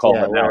 whatever you want to call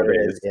it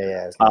nowadays.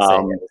 I was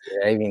gonna say,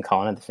 I even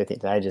calling it the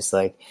 50th. I just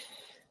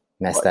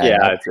messed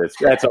that up.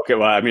 That's okay.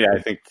 Well, I mean, I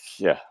think,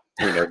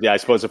 I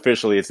suppose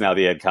officially it's now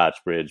the Ed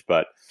Koch Bridge,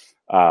 but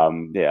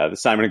the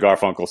Simon and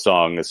Garfunkel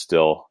song is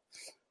still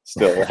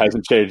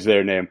hasn't changed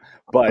their name.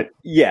 But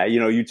yeah,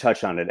 you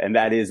touch on it, and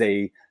that is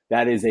a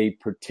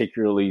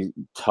particularly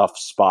tough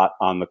spot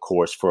on the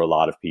course for a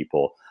lot of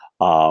people,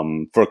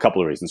 for a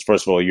couple of reasons.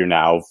 First of all, you're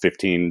now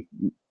 15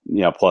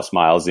 plus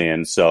miles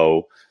in,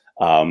 so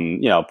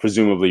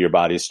presumably your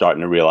body is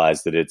starting to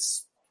realize that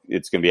it's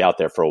going to be out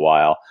there for a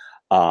while,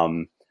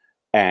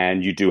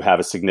 and you do have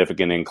a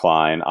significant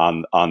incline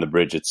on the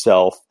bridge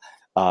itself.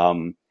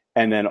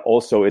 And then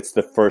also, it's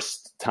the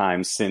first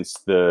time since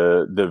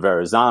the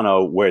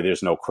Verrazano where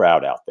there's no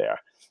crowd out there.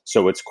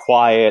 So it's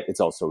quiet.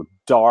 It's also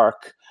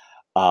dark.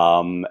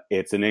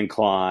 It's an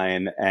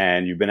incline,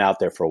 and you've been out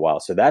there for a while.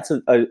 So that's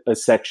a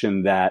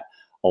section that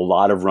a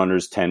lot of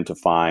runners tend to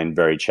find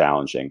very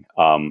challenging.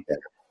 And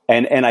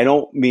I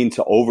don't mean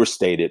to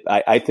overstate it.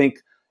 I think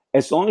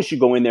as long as you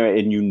go in there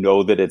and you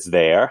know that it's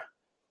there,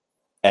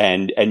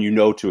 and you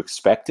know to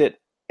expect it,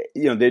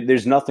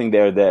 there's nothing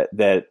there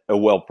that a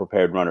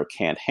well-prepared runner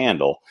can't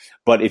handle.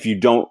 But if you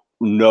don't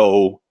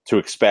know to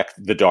expect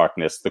the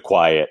darkness, the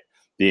quiet,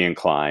 the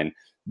incline,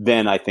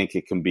 then I think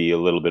it can be a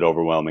little bit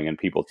overwhelming, and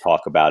people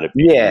talk about it.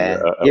 Yeah,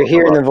 you're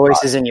hearing the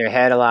voices in your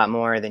head a lot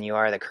more than you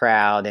are the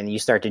crowd, and you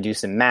start to do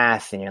some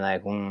math, and you're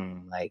like,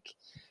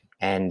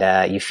 and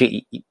you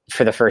feel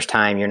for the first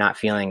time you're not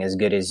feeling as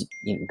good as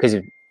because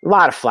a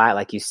lot of flat,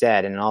 like you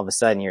said, and all of a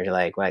sudden you're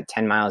like,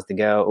 10 miles to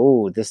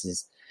go.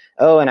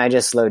 And I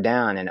just slowed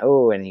down,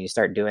 and you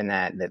start doing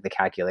the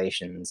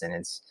calculations, and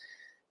it's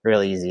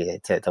really easy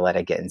to let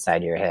it get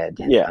inside your head.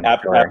 Yeah,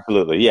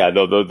 absolutely. Yeah,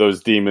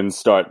 those demons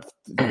start,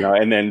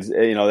 and then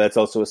that's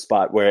also a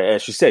spot where,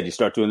 as you said, you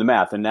start doing the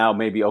math, and now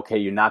maybe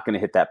you're not going to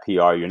hit that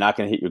PR, you're not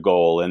going to hit your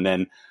goal, and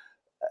then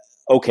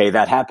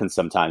that happens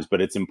sometimes,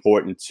 but it's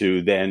important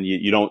to then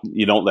you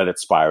don't let it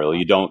spiral.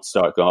 You don't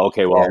start going,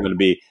 I'm going to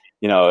be,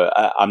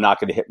 I'm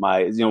not going to hit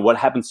my. What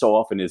happens so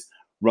often is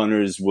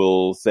runners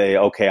will say,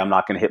 I'm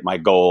not going to hit my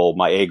goal,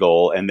 my A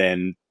goal, and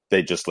then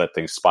they just let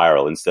things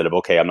spiral instead of,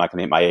 I'm not going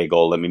to hit my A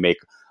goal. Let me make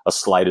a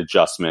slight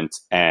adjustment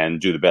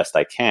and do the best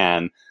I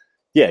can.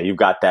 Yeah, you've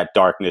got that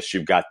darkness.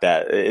 You've got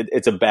that.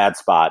 It's a bad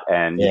spot,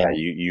 and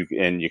you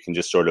can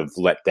just sort of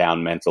let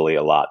down mentally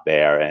a lot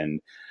there.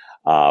 And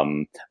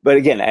but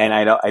again, and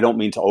I don't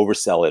mean to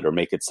oversell it or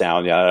make it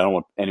sound. I don't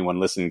want anyone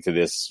listening to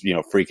this,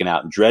 freaking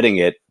out and dreading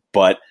it.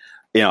 But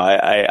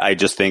I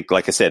just think,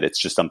 like I said,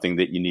 it's just something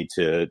that you need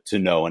to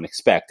know and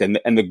expect. And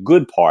the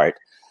good part,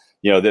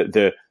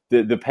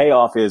 the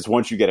payoff is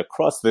once you get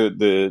across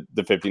the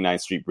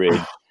 59th Street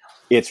Bridge,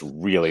 it's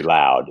really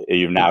loud.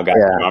 You've now got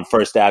on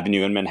First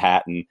Avenue in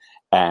Manhattan,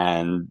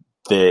 and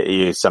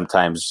you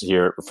sometimes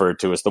hear referred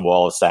to as the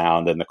Wall of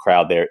Sound, and the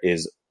crowd there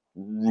is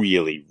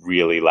really,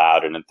 really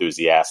loud and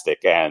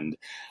enthusiastic, and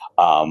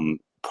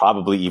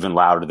probably even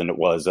louder than it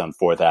was on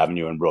 4th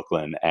Avenue in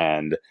Brooklyn.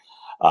 And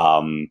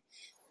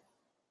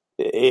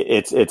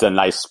it's a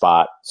nice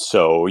spot.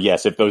 So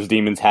yes, if those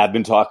demons have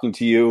been talking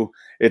to you,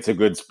 it's a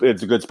good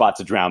spot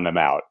to drown them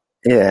out.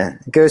 Yeah,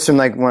 it goes from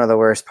one of the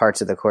worst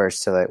parts of the course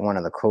to one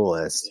of the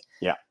coolest.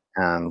 Yeah,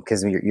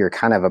 because you're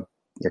kind of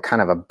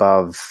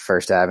above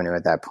First Avenue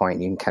at that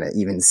point. You can kind of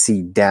even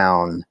see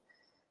down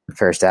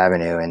First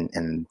Avenue,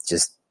 and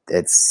just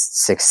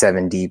it's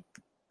 6-7 deep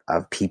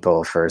of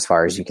people for as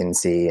far as you can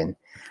see. And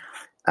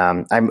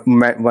I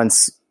met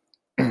once.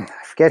 I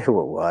forget who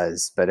it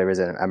was, but it was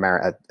an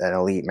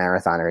elite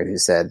marathoner who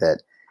said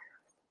that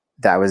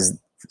that was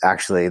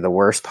actually the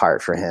worst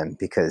part for him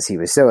because he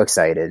was so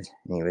excited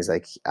and he was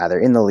like either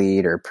in the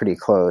lead or pretty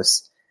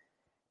close,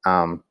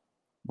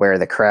 where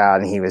the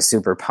crowd, and he was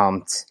super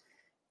pumped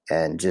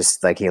and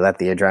just like he let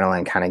the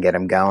adrenaline kind of get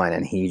him going,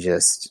 and he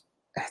just,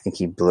 I think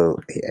he blew.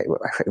 It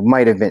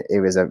might have been. It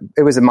was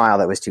a mile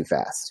that was too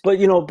fast, but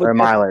or a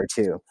mile or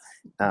two.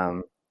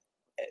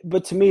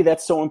 But to me,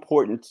 that's so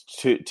important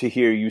to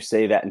hear you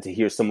say that and to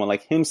hear someone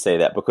like him say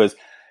that, because,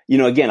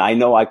 again, I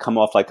know I come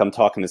off like I'm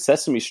talking to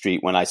Sesame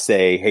Street when I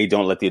say, hey,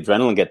 don't let the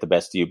adrenaline get the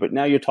best of you. But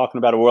now you're talking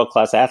about a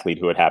world-class athlete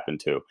who it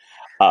happened to.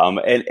 And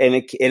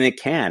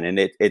it can, and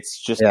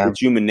it's just it's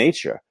human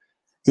nature.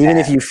 Even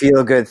if you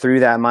feel good through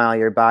that mile,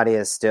 your body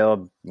is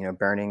still,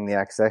 burning the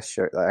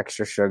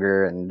extra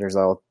sugar, and there's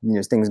all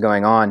things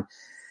going on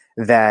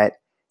that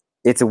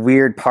it's a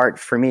weird part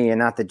for me. And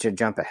not to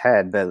jump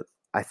ahead, but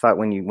I thought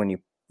when you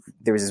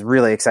there was this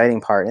really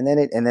exciting part, and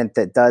then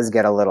that does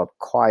get a little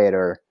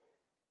quieter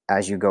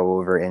as you go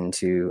over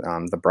into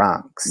the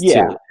Bronx.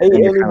 Yeah, too.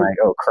 And you're kind of like,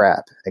 oh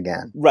crap,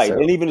 again. Right, so.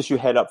 And even as you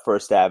head up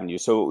First Avenue,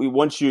 so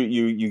once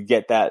you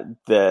get that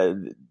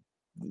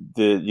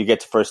you get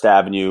to First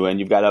Avenue, and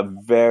you've got a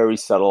very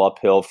subtle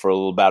uphill for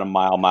about a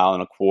mile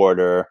and a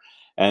quarter,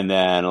 and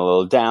then a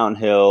little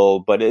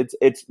downhill, but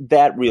it's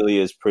that really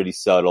is pretty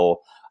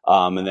subtle.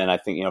 And then I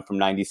think, from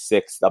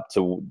 96th up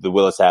to the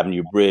Willis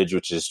Avenue Bridge,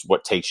 which is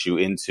what takes you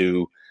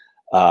into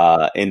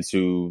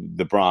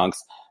the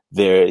Bronx,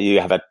 there you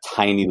have a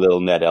tiny little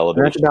net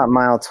elevation. That's about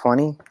mile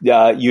 20.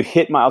 You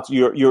hit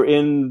you're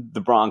in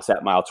the Bronx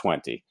at mile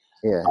 20.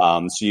 Yeah.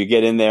 So you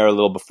get in there a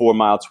little before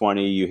mile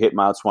 20, you hit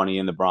mile 20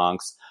 in the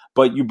Bronx,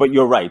 but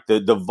you're right.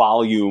 The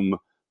volume,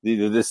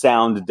 the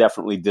sound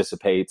definitely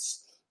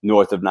dissipates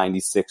north of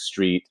 96th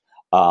Street,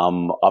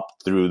 up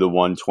through the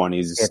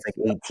 120s. It's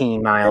like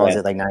 18 miles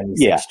at like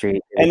 96th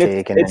Street. And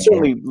it's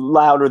certainly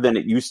louder than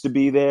it used to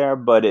be there,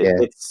 but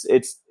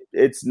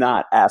it's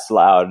not as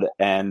loud.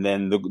 And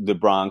then the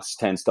Bronx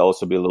tends to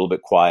also be a little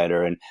bit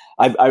quieter. And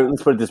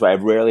let's put it this way.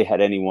 I've rarely had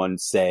anyone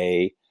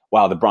say,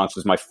 wow, the Bronx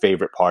was my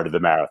favorite part of the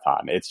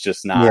marathon. It's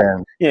just not,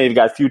 you've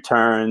got a few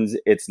turns.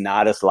 It's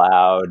not as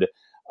loud.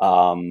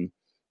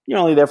 You're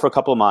only there for a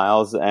couple of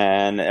miles.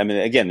 And I mean,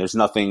 again, there's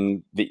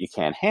nothing that you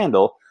can't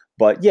handle.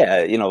 But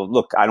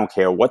look, I don't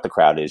care what the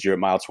crowd is. You're at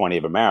mile 20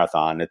 of a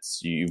marathon.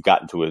 You've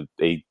gotten to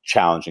a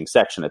challenging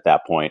section at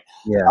that point.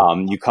 Yeah.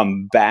 You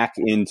come back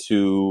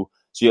into,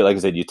 like I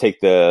said, you take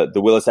the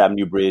Willis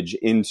Avenue Bridge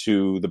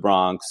into the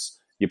Bronx.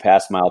 You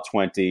pass mile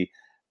 20.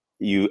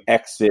 You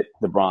exit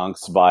the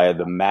Bronx via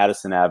the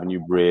Madison Avenue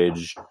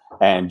Bridge,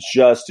 and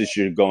just as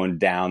you're going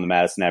down the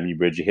Madison Avenue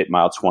Bridge, you hit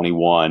mile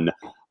 21,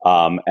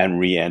 and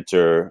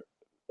re-enter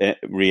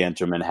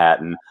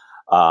Manhattan.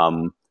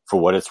 For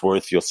what it's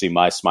worth, you'll see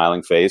my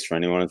smiling face. For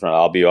anyone in front,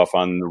 I'll be off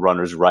on the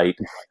runner's right,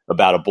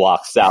 about a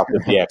block south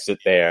of the exit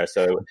there.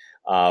 So,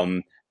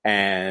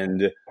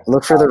 and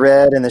look for the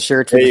red and the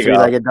shirt with the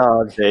three-legged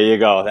dog. There you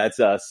go. That's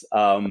us.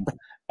 And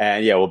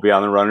we'll be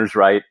on the runner's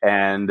right.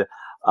 And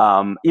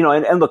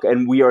and look,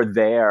 and we are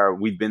there.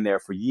 We've been there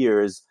for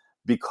years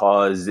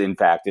because, in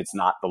fact, it's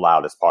not the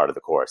loudest part of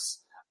the course.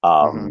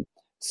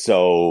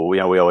 So, we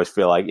always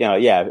feel like,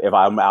 if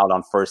I'm out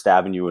on First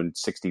Avenue and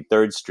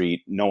 63rd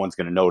Street, no one's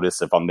going to notice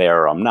if I'm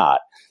there or I'm not.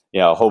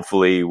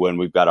 Hopefully when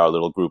we've got our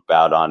little group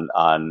out on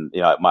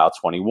at mile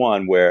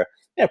 21, where,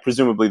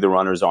 presumably the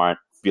runners aren't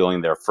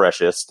feeling their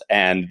freshest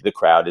and the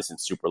crowd isn't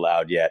super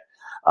loud yet.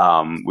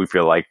 We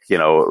feel like, we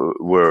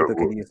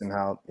could use some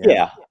help.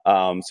 Yeah.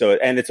 So,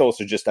 and it's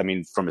also just,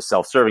 from a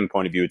self-serving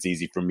point of view, it's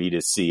easy for me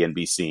to see and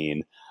be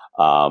seen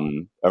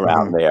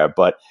around there.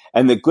 But,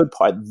 and the good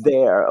part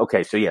there,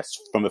 okay, so yes,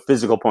 from a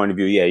physical point of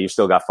view, you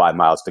still got 5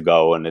 miles to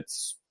go, and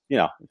it's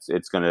not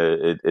going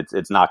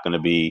to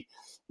be,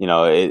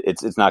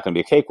 it's not going to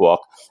be a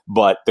cakewalk.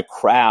 But the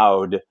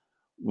crowd,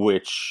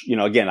 which,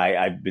 again,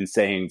 I've been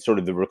saying sort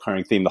of the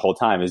recurring theme the whole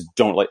time is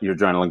don't let your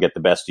adrenaline get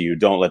the best of you.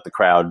 Don't let the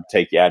crowd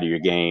take you out of your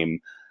game.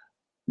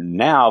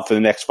 Now for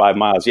the next 5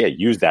 miles,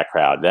 use that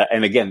crowd.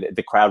 And again,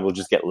 the crowd will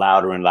just get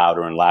louder and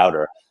louder and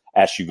louder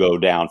as you go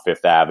down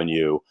Fifth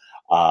Avenue.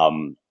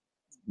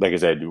 Like I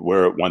said,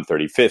 we're at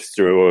 135th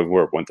through,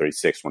 we're at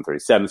 136th,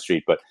 137th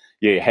Street, but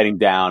you're heading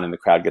down and the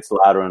crowd gets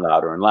louder and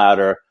louder and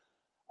louder.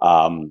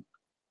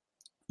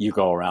 You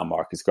go around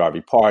Marcus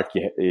Garvey Park,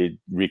 you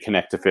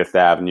reconnect to Fifth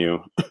Avenue,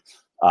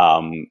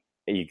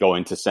 you go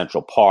into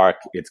Central Park,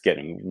 it's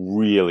getting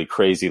really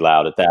crazy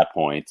loud at that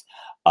point.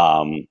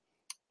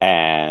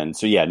 And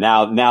so,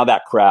 now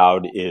that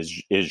crowd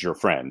is your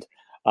friend.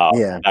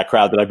 That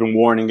crowd that I've been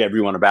warning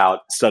everyone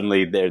about,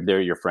 suddenly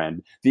they're your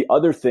friend. The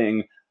other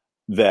thing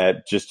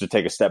that, just to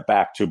take a step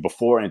back to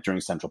before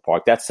entering Central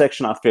Park, that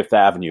section on Fifth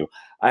Avenue,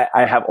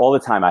 I have all the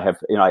time.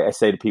 I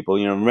say to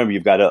people, remember,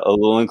 you've got a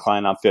little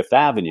incline on Fifth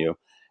Avenue,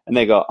 and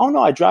they go, "Oh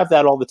no, I drive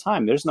that all the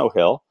time. There's no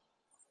hill."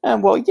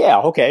 And well,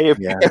 okay, if,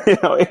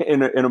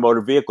 in a motor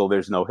vehicle,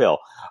 there's no hill.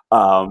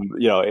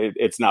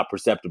 It's not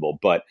perceptible,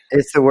 but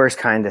it's the worst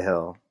kind of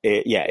hill.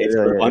 It's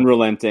really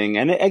unrelenting,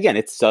 and again,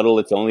 it's subtle.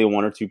 It's only a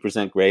 1 or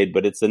 2% grade,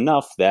 but it's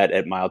enough that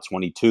at mile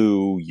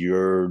 22,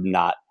 you're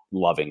not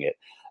loving it.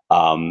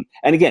 And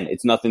again,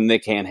 it's nothing they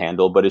can't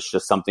handle, but it's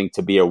just something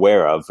to be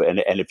aware of.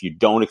 And if you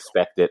don't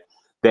expect it,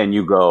 then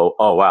you go,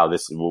 oh wow,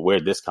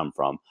 where'd this come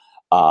from?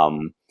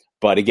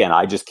 But again,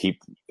 I just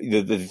keep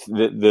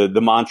the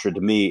mantra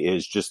to me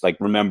is just like,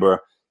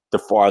 remember, the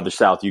farther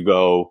south you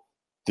go,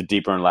 the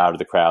deeper and louder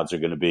the crowds are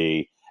going to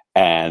be,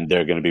 and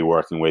they're going to be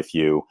working with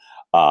you.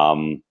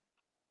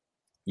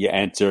 You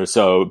enter,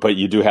 but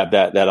you do have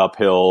that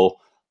uphill,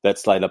 that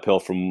slight uphill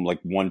from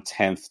like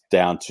 110th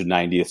down to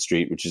 90th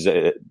Street, which is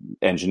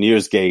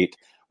Engineers Gate,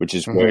 which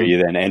is where you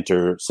then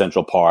enter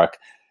Central Park.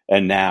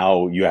 And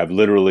now you have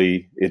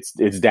literally,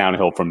 it's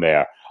downhill from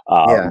there.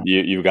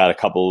 You've got a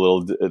couple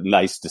of little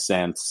nice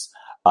descents.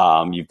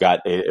 You've got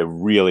a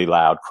really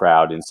loud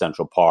crowd in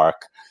Central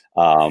Park.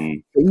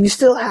 You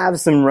still have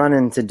some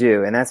running to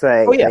do, and that's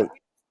why.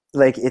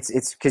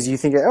 It's because you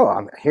think, oh,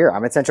 I'm here,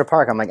 I'm at Central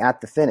Park, I'm like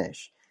at the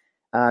finish.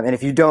 And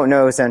if you don't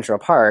know Central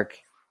Park,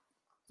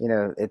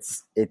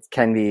 it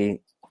can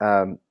be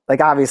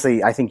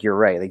obviously, I think you're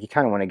right. Like, you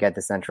kind of want to get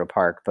to Central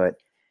Park, but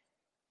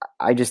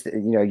I just,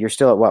 you're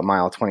still at what,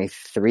 mile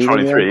 23?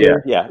 23,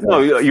 yeah. No,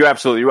 you're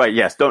absolutely right.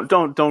 Yes,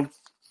 don't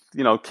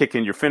kick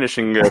in your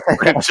finishing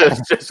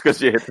just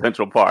because you hit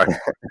Central Park.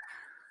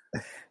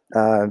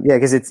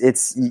 Because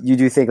it's you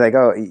do think like,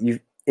 oh,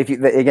 if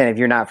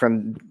you're not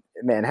from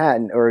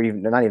Manhattan, or you're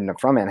not even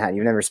from Manhattan,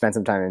 you've never spent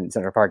some time in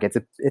Central Park.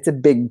 It's a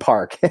big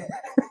park.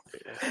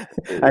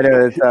 I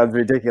know that sounds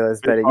ridiculous,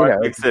 but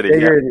it's city,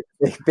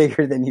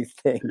 bigger than you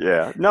think.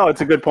 Yeah, no,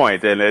 it's a good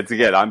point, and it's,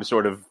 again, I'm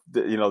sort of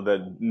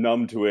the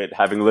numb to it,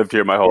 having lived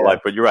here my whole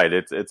life. But you're right,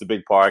 it's a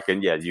big park,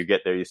 and you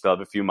get there, you still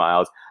have a few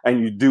miles,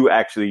 and you do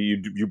actually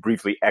you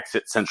briefly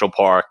exit Central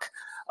Park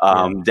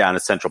down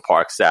at Central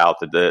Park South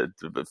at the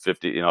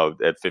 50,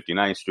 at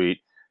 59th Street.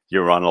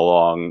 You run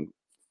along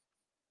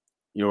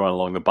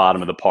the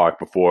bottom of the park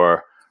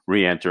before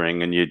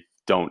re-entering, and you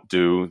don't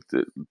do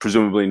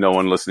presumably no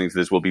one listening to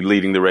this will be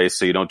leading the race,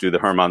 so you don't do the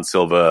Herman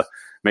Silva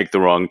make the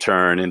wrong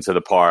turn into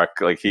the park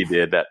like he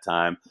did that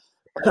time.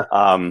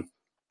 And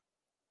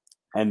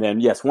then,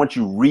 yes, once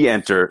you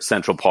re-enter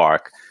Central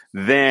Park,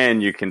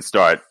 then you can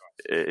start,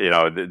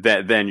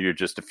 then you're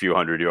just a few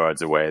hundred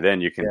yards away.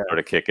 Then you can sort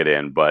of kick it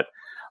in. But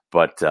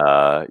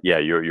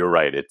you're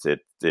right.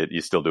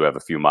 You still do have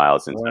a few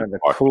miles in Central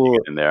Park to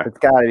get in there. It's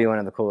got to be one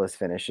of the coolest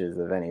finishes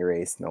of any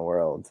race in the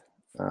world,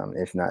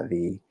 if not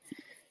the.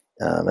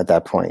 At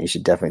that point, you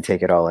should definitely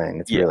take it all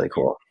in. It's really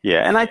cool.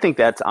 Yeah, and I think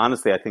that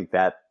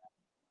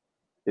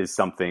is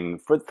something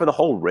for the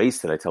whole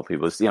race that I tell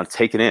people is,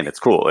 take it in. It's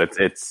cool. It's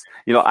I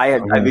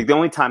think the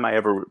only time I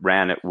ever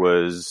ran it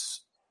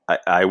was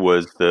I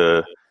was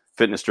the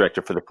fitness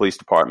director for the police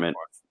department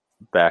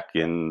back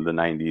in the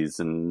 90s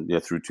and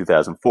through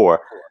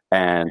 2004.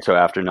 And so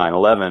after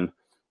 9/11,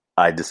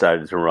 I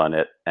decided to run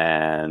it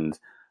and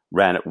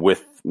ran it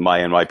with my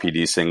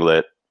NYPD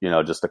singlet,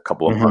 just a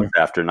couple of months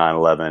after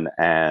 9/11.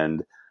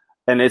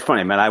 And it's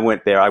funny, man, I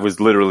went there, I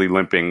was literally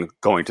limping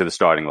going to the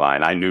starting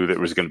line. I knew that it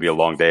was going to be a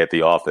long day at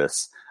the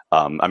office.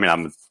 I'm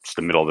just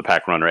a middle of the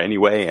pack runner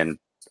anyway, and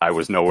I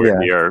was nowhere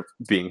near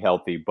being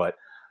healthy, but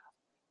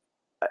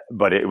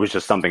it was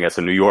just something as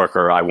a New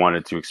Yorker I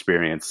wanted to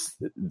experience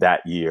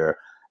that year.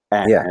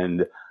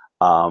 And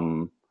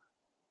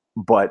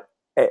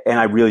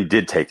I really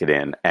did take it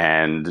in.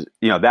 And,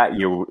 that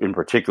year in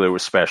particular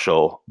was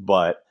special,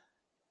 but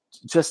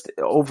just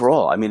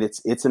overall,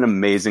 it's an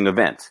amazing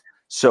event.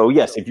 So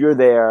yes, if you're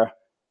there,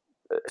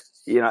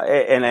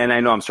 and I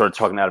know I'm sort of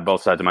talking out of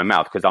both sides of my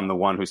mouth, because I'm the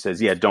one who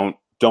says, don't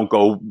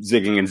go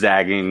zigging and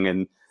zagging,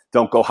 and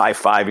don't go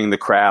high-fiving the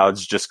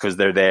crowds just because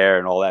they're there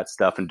and all that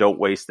stuff, and don't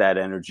waste that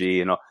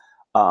energy.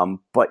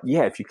 But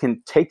yeah, if you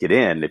can take it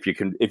in, if you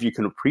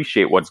can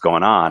appreciate what's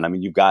going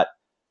on, you've got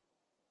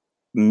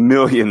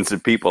millions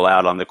of people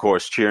out on the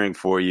course cheering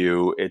for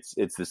you. It's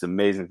this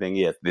amazing thing.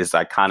 Yeah, this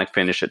iconic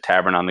finish at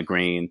Tavern on the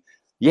Green.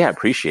 Yeah,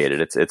 appreciate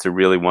it. It's a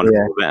really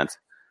wonderful event.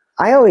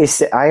 I always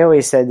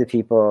said to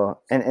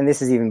people, and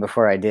this is even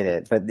before I did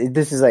it, but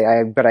this is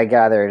I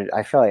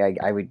felt like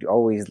I would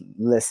always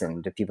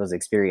listen to people's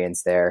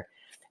experience there.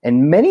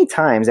 And many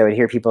times I would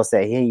hear people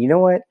say, hey, you know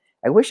what?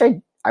 I wish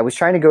I was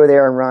trying to go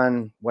there and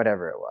run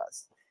whatever it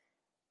was.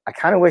 I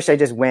kind of wish I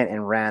just went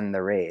and ran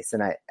the race.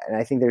 And I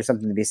think there's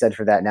something to be said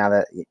for that now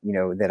that,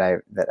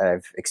 that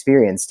I've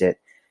experienced it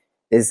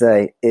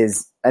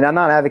and I'm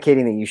not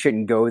advocating that you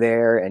shouldn't go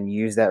there and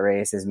use that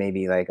race as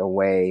maybe like a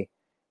way,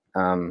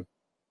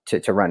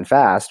 to run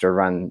fast or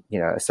run,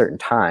 a certain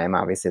time.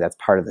 Obviously that's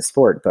part of the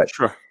sport, but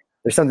sure.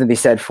 There's something to be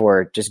said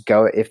for just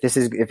go.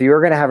 If you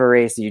were going to have a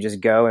race, you just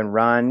go and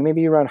run.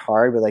 Maybe you run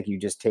hard, but like you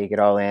just take it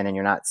all in, and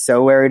you're not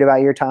so worried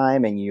about your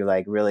time, and you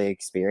like really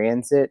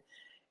experience it.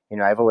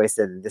 I've always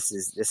said that this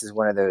is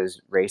one of those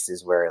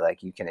races where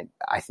like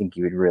I think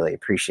you would really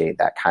appreciate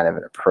that kind of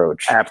an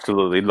approach.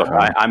 Absolutely. Look,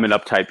 I'm an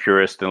uptight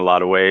purist in a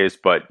lot of ways,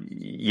 but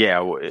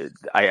yeah,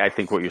 I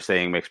think what you're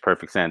saying makes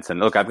perfect sense. And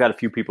look, I've got a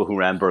few people who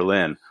ran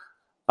Berlin,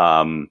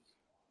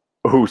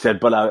 who said,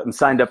 but I'm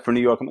signed up for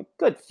New York. I'm like,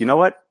 good. You know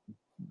what?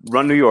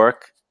 Run New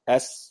York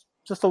as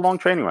just a long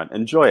training run.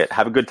 Enjoy it.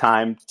 Have a good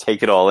time.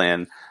 Take it all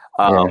in.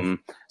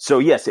 So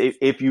yes,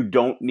 if you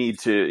don't need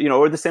to,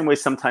 or the same way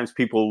sometimes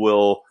people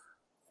will,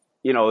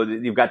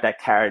 you've got that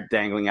carrot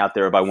dangling out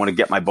there of I want to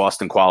get my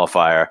Boston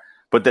qualifier,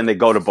 but then they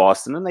go to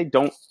Boston and they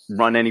don't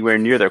run anywhere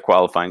near their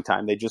qualifying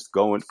time. They just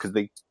go in because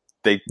they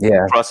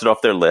cross it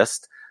off their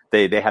list.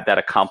 They have that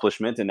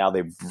accomplishment, and now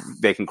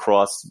they can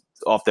cross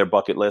off their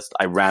bucket list.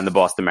 I ran the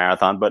Boston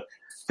Marathon, but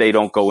they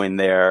don't go in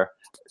there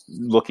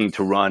looking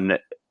to run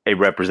a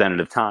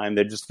representative time.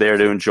 They're just there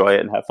to enjoy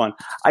it and have fun.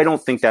 I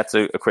don't think that's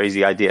a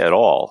crazy idea at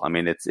all. I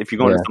mean, it's if you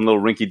go into some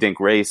little rinky-dink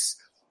race,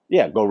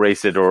 go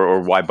race it,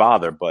 or why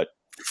bother? But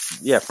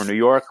for New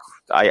York,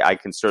 I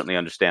can certainly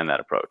understand that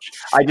approach.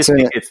 I just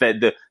think it's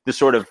that the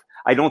sort of,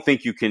 I don't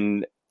think you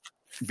can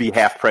be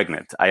half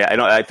pregnant.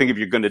 I think if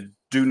you're going to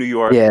do New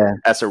York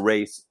as a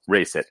race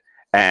it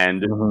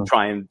and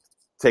try and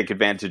take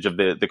advantage of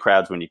the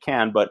crowds when you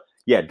can. But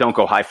don't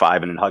go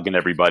high-fiving and hugging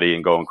everybody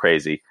and going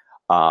crazy.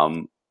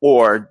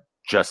 Or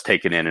just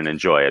take it in and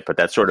enjoy it. But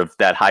that sort of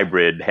that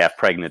hybrid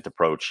half-pregnant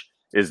approach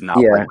is not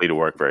likely to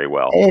work very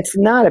well. It's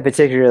not a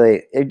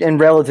particularly, and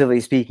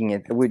relatively speaking,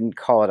 I wouldn't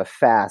call it a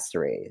fast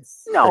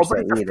race. No, but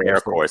it's a fair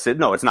course. It's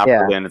not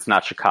Berlin, it's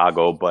not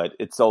Chicago, but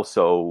it's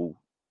also,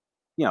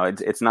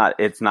 it's not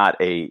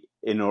an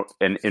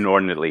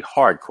inordinately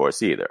hard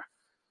course either.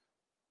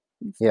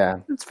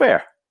 Yeah, it's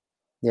fair.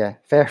 Yeah,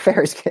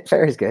 fair is good.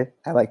 Fair is good.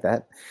 I like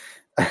that.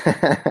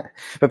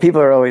 But people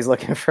are always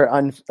looking for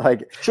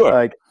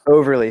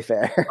overly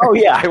fair. Oh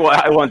yeah,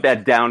 I want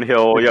that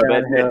downhill,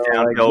 that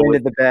downhill wind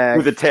at the back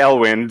with a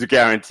tailwind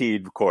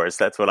guaranteed. Of course,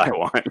 that's what I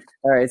want.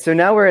 All right, so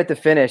now we're at the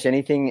finish.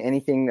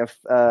 Anything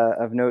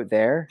of note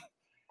there?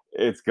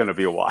 It's going to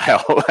be a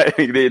while. I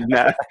think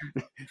I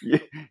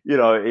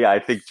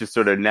think just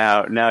sort of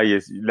now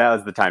is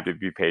the time to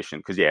be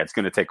patient because it's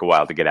going to take a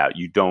while to get out.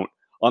 You don't.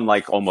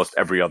 Unlike almost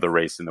every other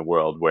race in the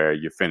world where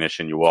you finish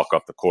and you walk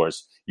off the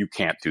course, you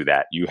can't do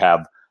that. You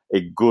have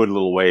a good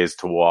little ways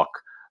to walk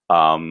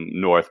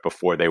north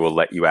before they will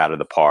let you out of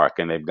the park.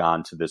 And they've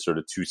gone to this sort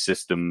of two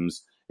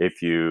systems.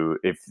 If you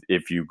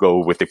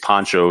go with the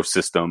poncho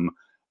system,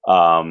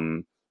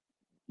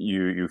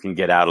 you can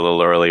get out a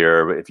little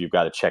earlier. If you've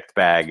got a checked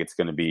bag, it's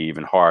going to be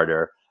even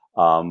harder.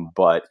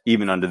 But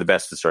even under the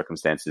best of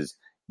circumstances,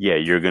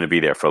 you're going to be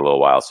there for a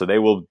little while. So they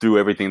will do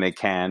everything they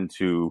can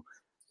to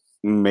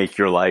make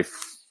your life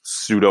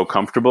pseudo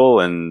comfortable,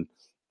 and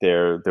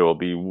there will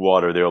be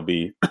water, there will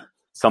be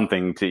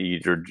something to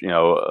eat, or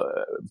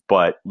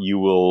but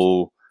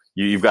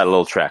you've got a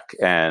little trek,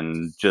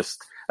 and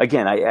just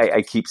again,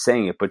 I keep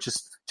saying it, but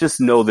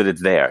just know that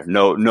it's there,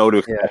 know to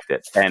expect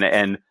it,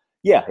 and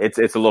it's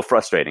a little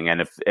frustrating, and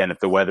if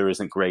the weather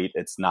isn't great,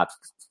 it's not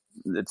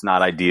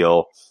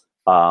ideal,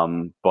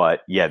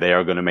 but they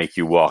are going to make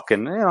you walk,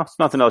 and if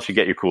nothing else, you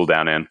get your cool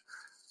down in.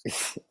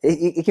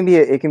 It can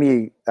be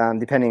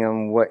depending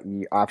on what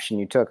option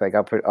you took, like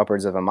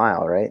upwards of a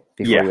mile, right?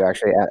 Before you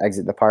actually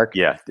exit the park.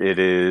 Yeah, it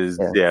is.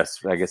 Yeah.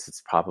 Yes, I guess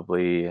it's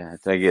probably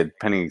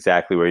depending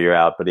exactly where you're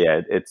out, but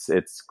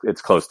it's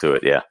close to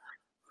it. Yeah.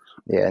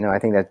 Yeah, no, I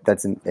think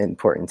that's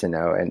important to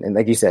know, and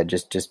like you said,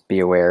 just be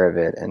aware of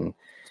it, and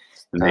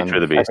the nature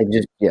of the beast. I think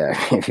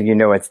if you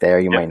know it's there,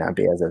 you might not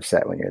be as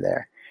upset when you're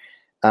there.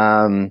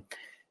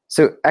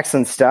 So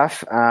excellent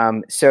stuff.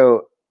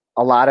 So.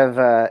 A lot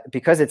of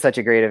because it's such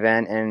a great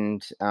event,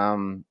 and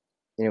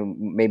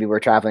maybe we're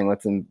traveling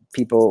with some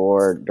people,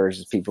 or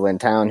there's people in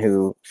town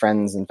who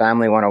friends and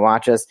family want to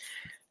watch us.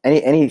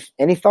 Any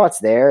thoughts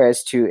there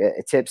as to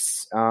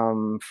tips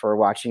for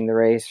watching the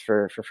race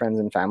for friends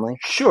and family?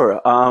 Sure.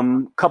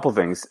 Couple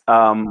things.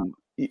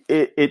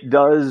 It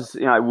does.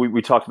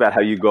 We talked about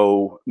how you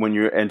go when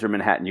you enter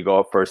Manhattan, you go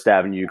up First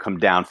Avenue, you come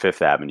down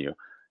Fifth Avenue.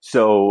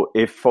 So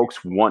if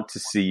folks want to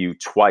see you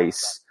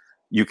twice,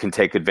 they can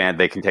take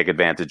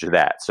advantage of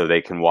that. So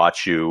they can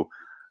watch you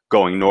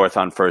going north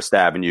on First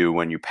Avenue.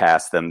 When you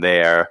pass them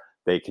there,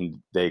 they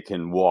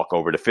can walk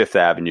over to Fifth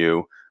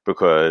Avenue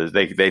because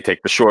they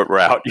take the short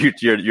route.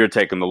 You're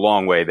taking the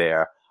long way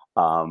there.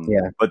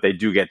 But they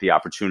do get the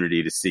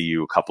opportunity to see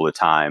you a couple of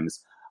times.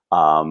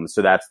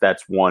 So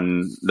that's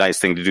one nice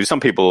thing to do. Some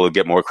people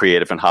get more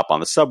creative and hop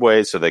on the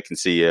subway so they can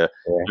see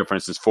for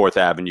instance, Fourth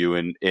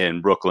Avenue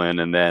in Brooklyn,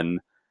 and then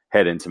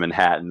head into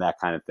Manhattan, that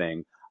kind of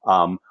thing.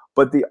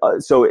 But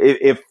so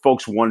if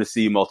folks want to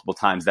see you multiple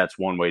times, that's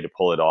one way to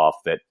pull it off.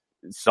 That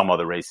some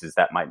other races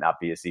that might not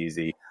be as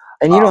easy.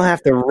 And you don't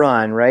have to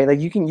run, right? Like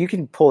you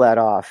can pull that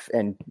off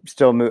and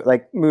still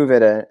move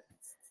at a.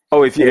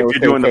 Oh, if you're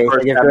doing the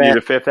First Avenue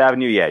to Fifth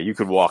Avenue, you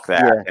could walk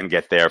that and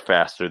get there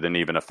faster than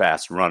even a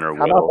fast runner will.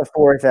 How about the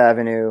Fourth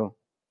Avenue?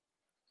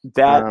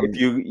 That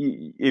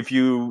if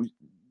you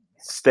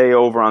stay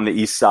over on the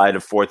east side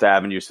of Fourth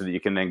Avenue so that you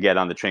can then get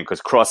on the train,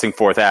 because crossing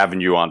Fourth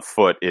Avenue on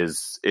foot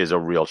is a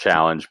real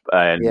challenge.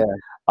 And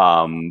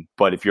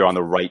but if you're on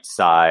the right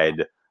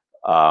side,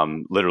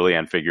 literally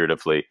and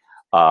figuratively,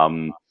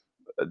 the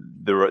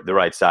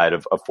right side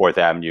of Fourth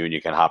Avenue, and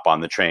you can hop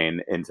on the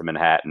train into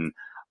Manhattan.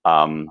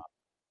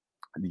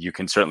 You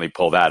can certainly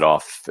pull that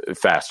off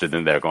faster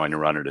than they're going to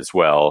run it as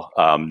well,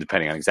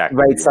 depending on exactly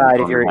right side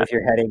if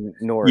you're heading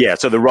north. Yeah,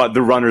 so the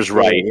runner's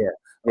right.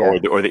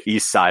 or the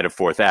east side of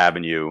 4th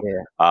Avenue.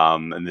 Yeah.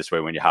 And this way,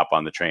 when you hop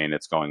on the train,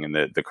 it's going in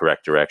the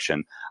correct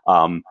direction.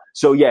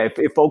 So yeah,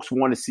 if folks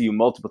want to see you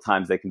multiple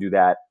times, they can do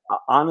that.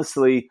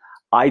 Honestly,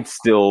 I'd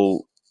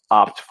still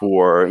opt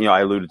for,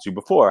 I alluded to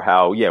before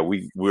how,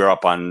 we're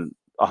up on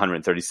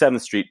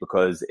 137th Street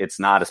because it's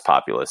not as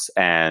populous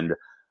and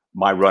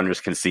my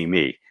runners can see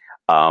me.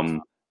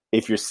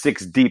 If you're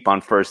 6 deep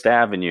on 1st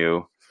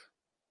Avenue,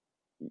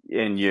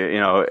 and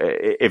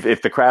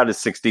if the crowd is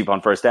 6 deep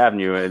on 1st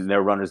Avenue and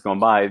their runners going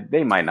by,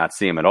 they might not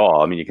see him at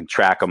all. I mean, you can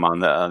track them on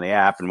the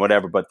app and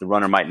whatever, but the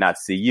runner might not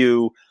see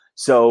you.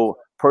 So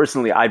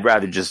personally, I'd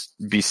rather just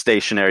be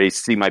stationary,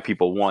 see my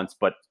people once,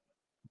 but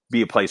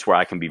be a place where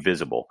I can be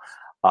visible.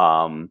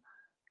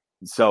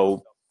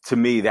 So to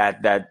me,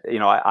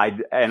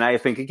 I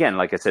think, again,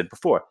 like I said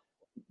before,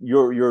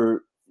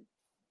 you're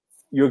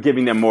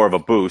giving them more of a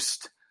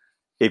boost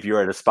if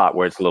you're at a spot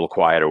where it's a little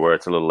quieter, where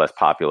it's a little less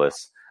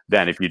populous,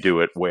 than if you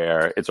do it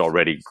where it's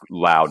already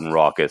loud and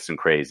raucous and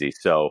crazy.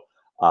 So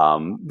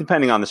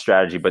depending on the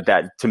strategy, but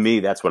that, to me,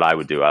 that's what I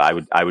would do.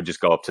 I would just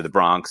go up to the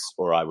Bronx,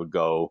 or I would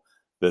go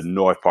the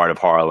north part of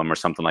Harlem or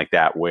something like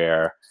that,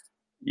 where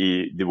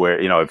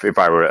if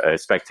I were a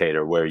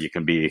spectator, where you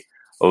can be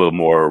a little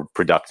more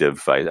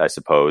productive, I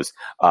suppose.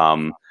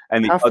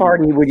 And how far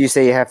would you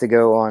say you have to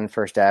go on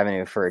 1st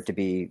Avenue for it to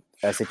be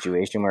a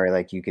situation where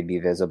like you could be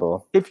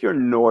visible? If you're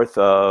north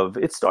of,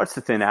 it starts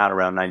to thin out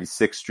around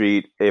 96th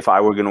Street. If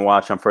I were going to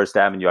watch on 1st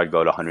Avenue, I'd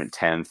go to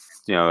 110th,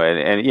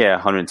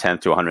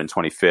 110th to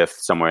 125th,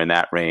 somewhere in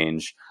that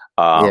range.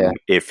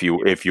 If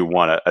you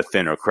want a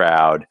thinner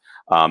crowd.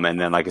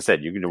 And then, like I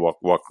said, you can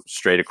walk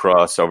straight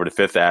across over to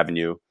 5th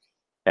Avenue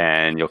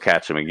and you'll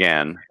catch them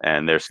again.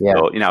 And there's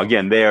still,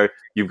 again, there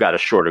you've got a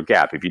shorter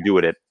gap. If you do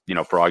it at,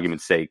 for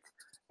argument's sake,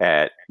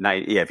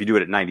 if you do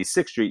it at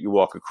 96th Street, you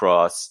walk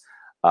across,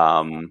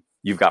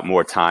 you've got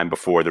more time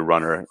before the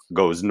runner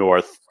goes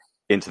north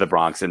into the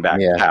Bronx and back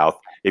south.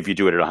 If you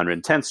do it at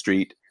 110th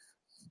Street,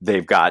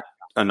 they've got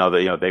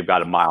they've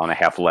got a mile and a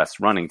half less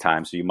running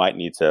time. So you might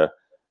need to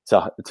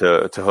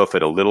hoof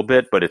it a little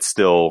bit, but it's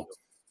still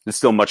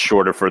much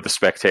shorter for the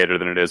spectator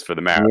than it is for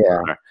the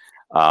marathoner.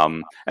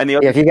 And the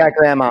other, if you got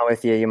grandma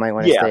with you, you might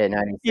want to stay at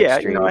 96th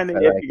Street. And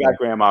if you got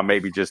grandma,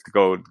 maybe just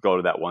go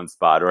to that one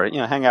spot, or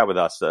hang out with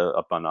us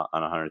up on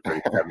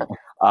 137.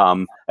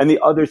 And the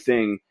other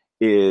thing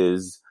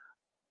is,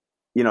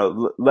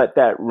 let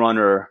that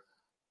runner.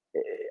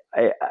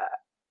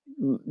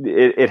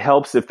 It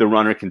helps if the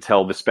runner can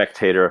tell the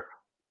spectator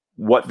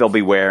what they'll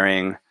be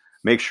wearing.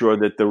 Make sure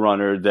that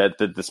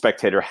the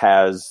spectator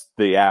has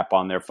the app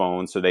on their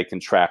phone so they can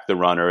track the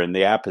runner. And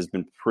the app has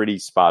been pretty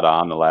spot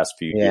on the last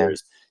few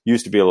years.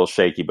 Used to be a little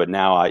shaky, but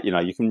now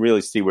you can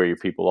really see where your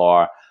people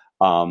are,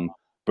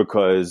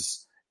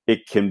 because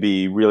it can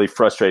be really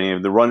frustrating.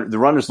 If the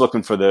runner's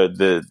looking for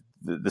the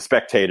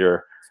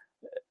spectator,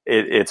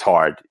 it's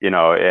hard,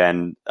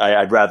 and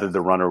I'd rather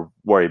the runner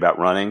worry about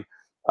running.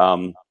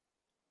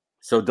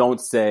 So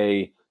don't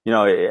say,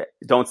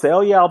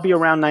 oh yeah, I'll be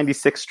around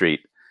 96th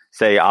Street.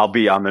 Say I'll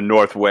be on the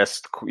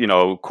northwest,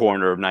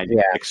 corner of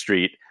 96th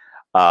Street.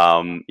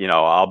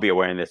 I'll be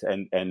wearing this,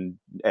 and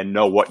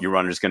know what your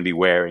runner's going to be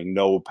wearing.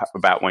 Know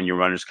about when your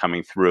runner's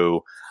coming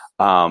through.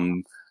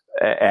 And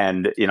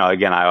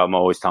again, I'm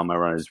always telling my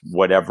runners,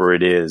 whatever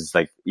it is,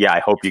 like, I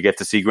hope you get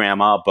to see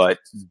grandma, but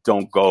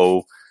don't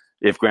go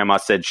if grandma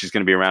said she's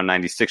going to be around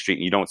 96th Street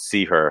and you don't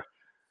see her.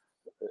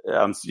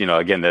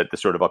 Again, the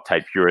sort of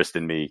uptight purist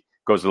in me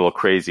goes a little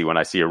crazy when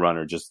I see a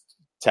runner just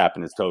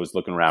tapping his toes,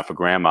 looking around for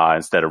grandma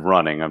instead of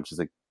running. I'm just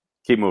like,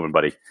 keep moving,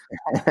 buddy.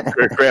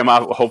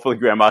 Hopefully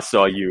grandma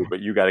saw you,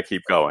 but you got to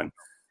keep going.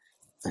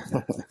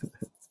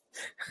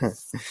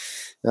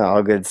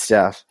 All good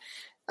stuff.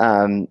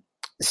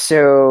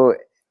 So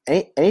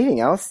anything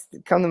else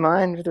come to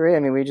mind with the race? I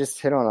mean, we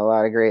just hit on a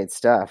lot of great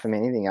stuff. I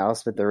mean, anything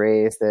else with the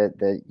race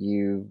that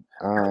you,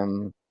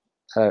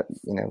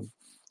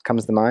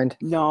 comes to mind?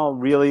 No,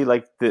 really.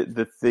 Like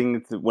the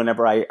thing that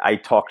whenever I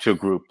talk to a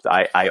group,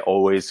 I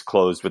always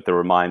close with the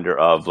reminder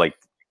of, like,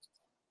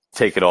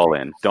 take it all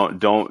in.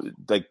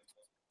 Don't like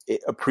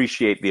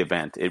appreciate the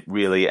event. It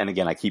really, and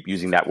again, I keep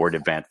using that word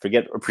event.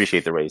 Forget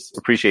appreciate the race.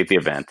 Appreciate the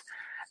event,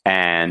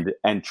 and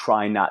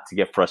try not to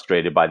get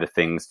frustrated by the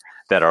things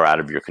that are out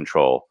of your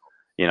control.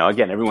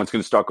 Again, everyone's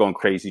going to start going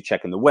crazy,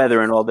 checking the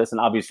weather and all this, and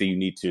obviously you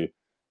need to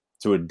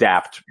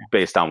adapt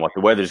based on what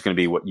the weather is going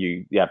to be. What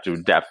you have to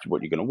adapt to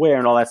what you're going to wear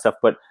and all that stuff.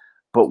 But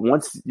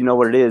once you know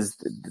what it is,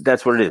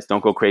 that's what it is.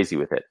 Don't go crazy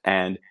with it.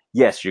 And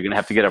yes, you're going to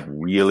have to get up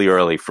really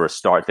early for a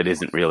start that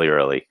isn't really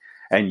early.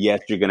 And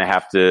yes, you're going to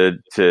have to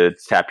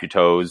tap your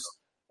toes,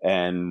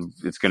 and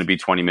it's going to be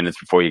 20 minutes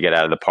before you get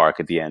out of the park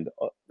at the end.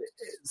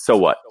 So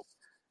what?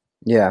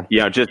 Yeah.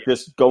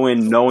 Just go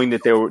in knowing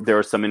that there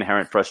are some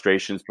inherent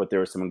frustrations, but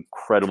there are some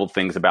incredible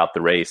things about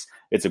the race.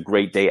 It's a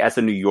great day. As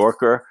a New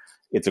Yorker,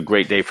 it's a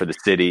great day for the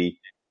city.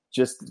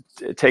 Just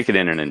take it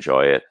in and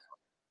enjoy it.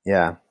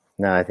 Yeah.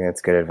 No, I think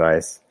that's good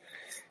advice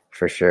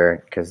for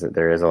sure, because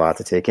there is a lot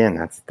to take in.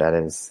 That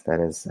is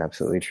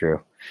absolutely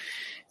true.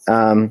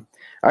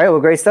 All right,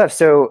 well, great stuff.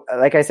 So,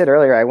 like I said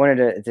earlier, I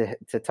wanted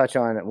to touch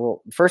on,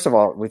 well, first of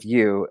all, with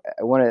you,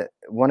 one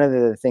of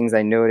the things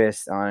I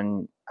noticed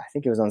on, I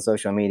think it was on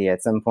social media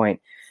at some point,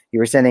 you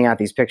were sending out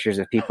these pictures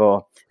of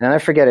people, and I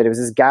forget it. It was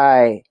this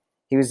guy.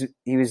 He was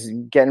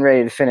getting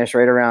ready to finish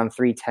right around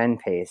 3:10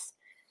 pace,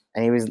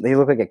 and he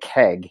looked like a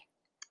keg,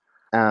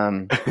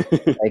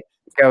 like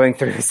going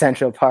through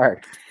Central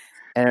Park,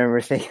 and I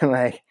remember thinking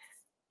like,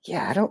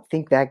 yeah, I don't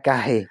think that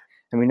guy.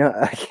 I mean, no,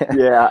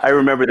 yeah, I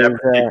remember that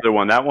particular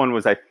one. That one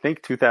was, I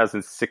think,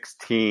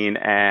 2016,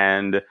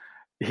 and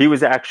he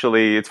was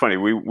actually. It's funny.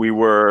 We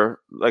were,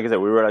 like I said,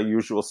 we were at our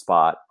usual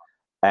spot,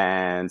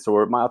 and so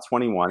we're at mile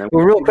 21. And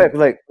well, real quick,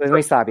 like, let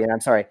me stop you, and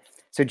I'm sorry.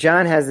 So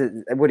John has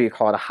what do you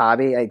call it? A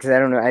hobby? Because I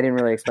don't know. I didn't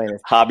really explain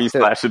this. Hobby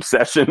 /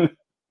 obsession.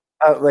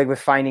 Like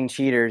with finding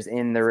cheaters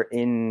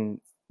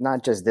in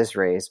not just this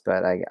race,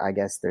 but I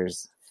guess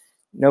there's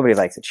nobody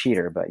likes a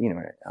cheater, but you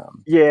know.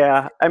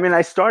 Yeah, I mean,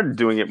 I started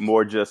doing it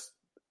more just.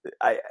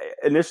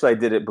 Initially I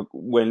did it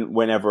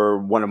whenever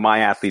one of my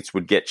athletes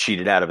would get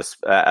cheated out of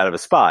a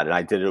spot, and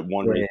I did it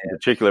one race in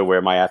particular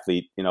where my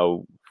athlete,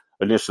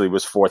 initially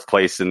was 4th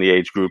place in the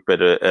age group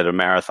at a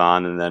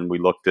marathon, and then we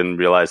looked and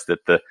realized that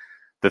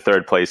the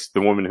third place,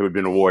 the woman who had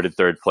been awarded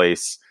 3rd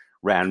place,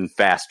 ran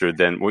faster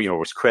than,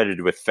 was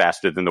credited with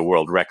faster than the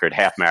world record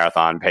half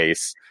marathon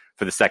pace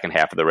for the second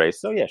half of the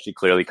race. So yeah, she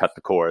clearly cut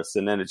the course,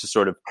 and then it just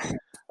sort of.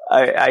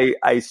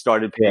 I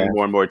started paying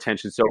more and more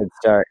attention. So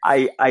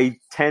I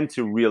tend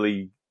to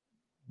really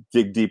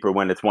dig deeper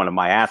when it's one of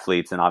my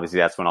athletes, and obviously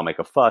that's when I'll make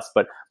a fuss.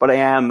 But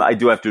I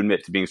do have to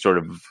admit to being sort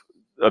of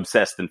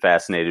obsessed and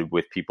fascinated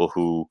with people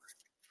who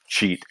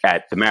cheat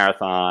at the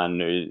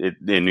marathon in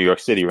New York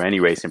City or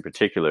any race in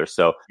particular.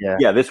 So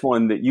yeah, this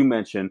one that you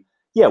mentioned,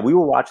 yeah, we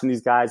were watching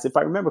these guys. If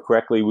I remember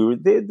correctly,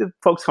 the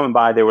folks coming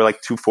by, they were like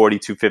 240,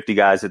 250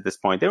 guys at this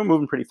point. They were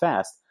moving pretty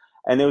fast,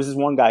 and there was this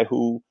one guy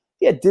who.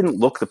 Yeah, didn't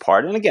look the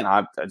part, and again,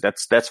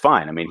 that's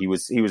fine. I mean, he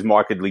was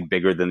markedly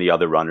bigger than the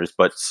other runners,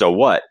 but so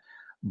what?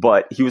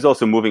 But he was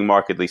also moving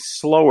markedly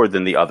slower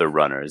than the other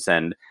runners,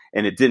 and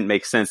it didn't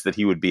make sense that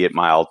he would be at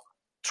mile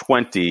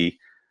 20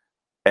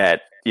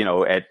 at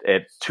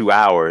 2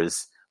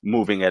 hours,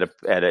 moving at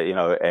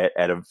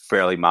a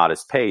fairly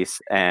modest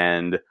pace,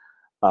 and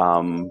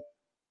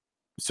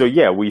so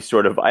yeah, we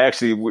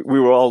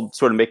were all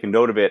sort of making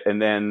note of it,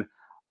 and then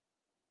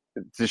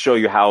to show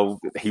you how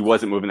he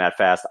wasn't moving that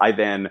fast, I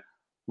then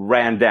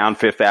ran down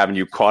Fifth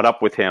Avenue, caught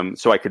up with him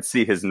so I could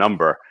see his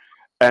number.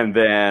 And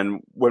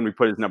then when we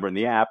put his number in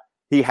the app,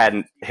 he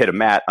hadn't hit a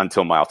mat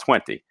until mile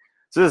 20.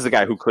 So this is a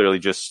guy who clearly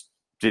just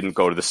didn't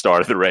go to the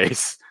start of the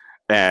race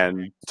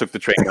and took the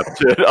train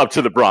up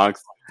to the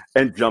Bronx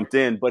and jumped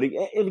in. But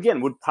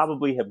again, would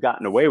probably have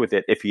gotten away with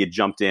it if he had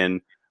jumped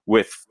in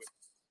with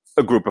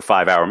a group of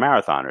 5-hour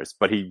marathoners,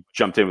 but he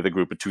jumped in with a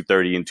group of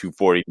 230 and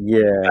 240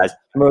 guys.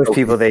 Most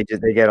people they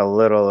get a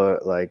little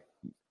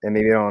and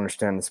maybe don't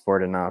understand the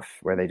sport enough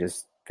where they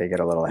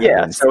get a little ahead.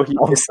 Yeah, so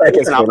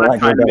I'm not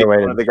trying to make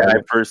fun of the guy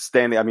for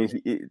standing. I mean,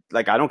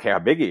 I don't care how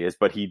big he is,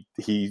 but he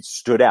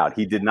stood out.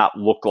 He did not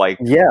look like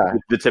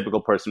the typical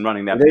person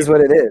running that. It is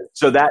what it is.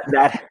 So that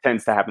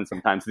tends to happen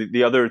sometimes.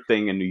 The other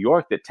thing in New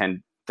York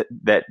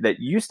that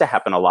used to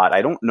happen a lot.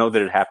 I don't know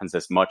that it happens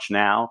as much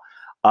now.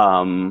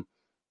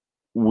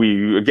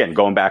 We, again,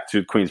 going back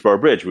to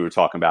Queensboro Bridge, we were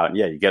talking about,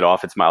 you get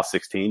off, it's mile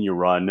 16, you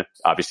run,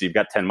 obviously you've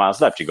got 10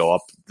 miles left. You go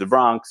up the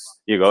Bronx,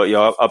 you go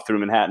up through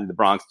Manhattan, the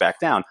Bronx, back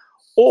down.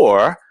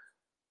 Or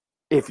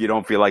if you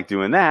don't feel like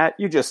doing that,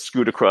 you just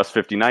scoot across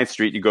 59th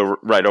Street, you go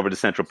right over to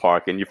Central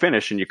Park and you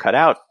finish and you cut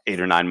out 8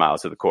 or 9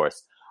 miles of the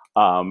course.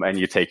 And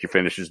you take your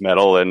finisher's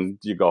medal and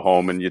you go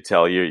home and you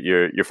tell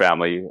your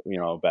family,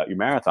 about your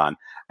marathon.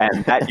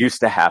 And that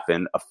used to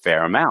happen a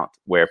fair amount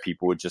where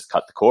people would just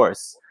cut the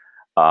course.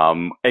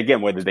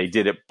 Again, whether they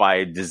did it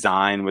by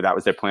design, where that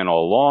was their plan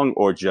all along,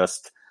 or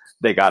just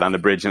they got on the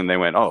bridge and they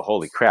went, oh,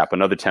 holy crap,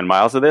 another 10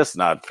 miles of this?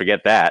 No,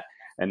 forget that.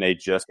 And they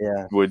just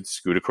would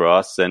scoot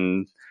across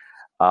and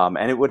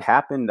it would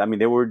happen. I mean,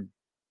 there were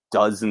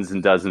dozens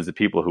and dozens of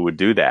people who would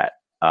do that.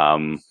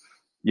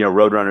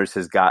 Roadrunners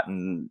has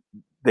gotten,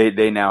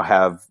 they now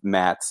have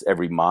mats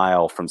every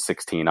mile from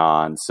 16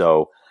 on.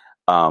 So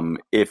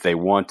if they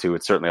want to,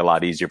 it's certainly a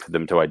lot easier for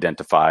them to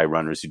identify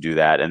runners who do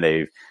that. And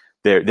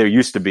there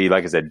used to be,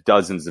 like I said,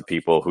 dozens of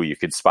people who you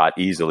could spot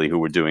easily who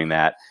were doing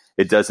that.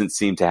 It doesn't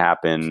seem to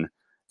happen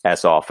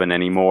as often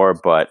anymore,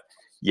 but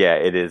yeah,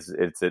 it's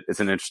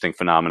an interesting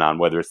phenomenon,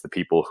 whether it's the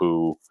people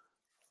who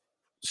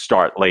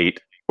start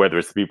late, whether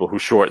it's the people who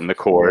shorten the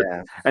course.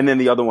 Yeah. And then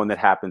the other one that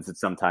happens that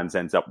sometimes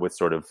ends up with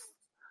sort of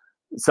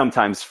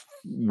sometimes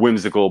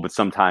whimsical, but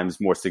sometimes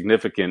more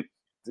significant,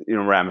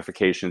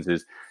 ramifications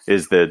is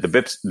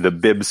the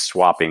bib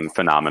swapping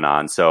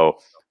phenomenon. So,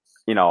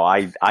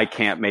 I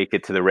can't make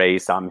it to the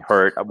race. I'm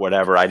hurt,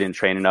 whatever. I didn't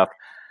train enough.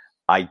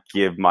 I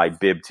give my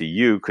bib to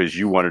you because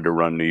you wanted to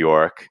run New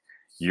York.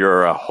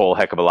 You're a whole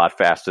heck of a lot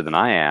faster than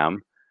I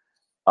am.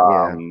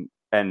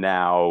 And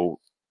now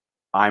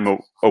I'm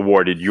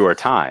awarded your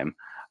time,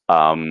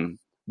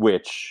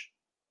 which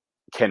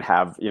can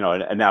have,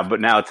 but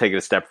now take it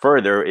a step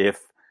further. If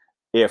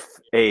if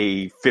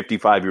a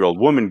 55-year-old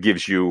woman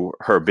gives you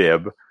her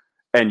bib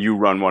and you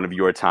run one of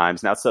your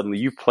times, now suddenly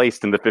you've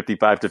placed in the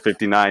 55 to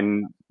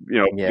 59,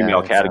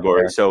 female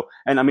category. So,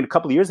 and I mean, a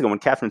couple of years ago when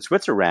Catherine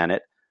Switzer ran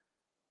it,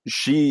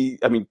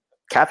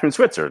 Catherine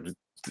Switzer,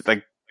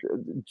 like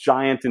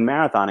giant in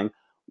marathoning,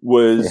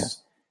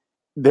 was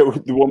the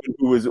woman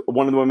who was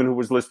one of the women who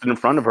was listed in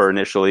front of her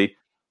initially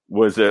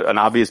was an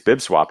obvious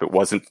bib swap. It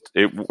wasn't.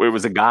 It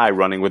was a guy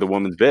running with a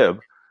woman's bib,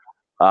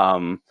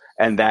 and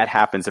that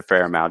happens a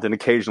fair amount. And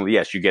occasionally,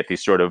 yes, you get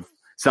these sort of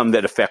some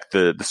that affect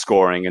the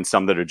scoring, and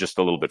some that are just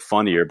a little bit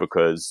funnier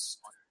because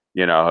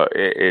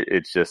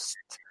it's just.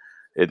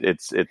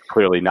 It's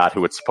clearly not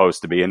who it's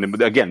supposed to be,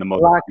 and again, the most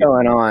a lot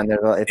going on.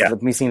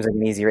 It seems like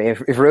an easier.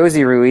 If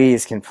Rosie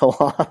Ruiz can pull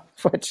off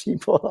what she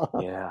pulled off,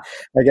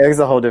 like it's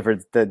a whole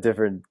different.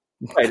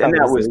 Right, and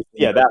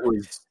that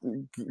was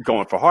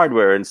going for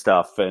hardware and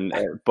stuff,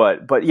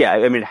 but yeah,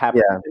 I mean, it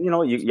happens.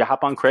 Yeah. You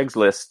hop on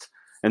Craigslist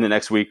in the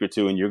next week or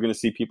two, and you're going to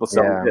see people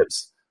selling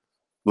bibs,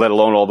 let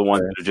alone all the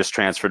ones that are just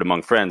transferred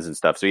among friends and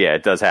stuff. So yeah,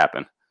 it does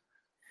happen.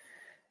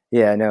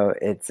 Yeah, no,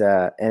 it's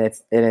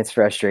it's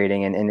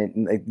frustrating,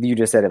 and like you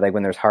just said it, like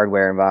when there's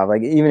hardware involved,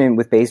 like even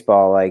with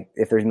baseball, like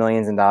if there's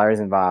millions of dollars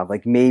involved,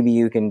 like maybe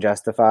you can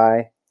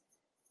justify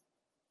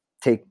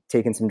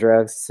taking some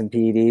drugs, some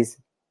PEDs.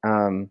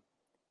 I'm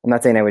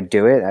not saying I would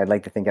do it. I'd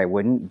like to think I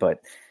wouldn't,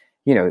 but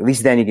at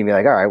least then you can be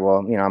like, all right,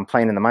 well, I'm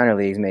playing in the minor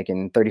leagues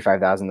making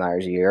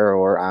 $35,000 a year,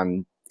 or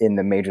I'm in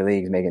the major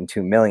leagues making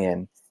 $2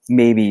 million.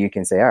 Maybe you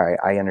can say, all right,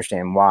 I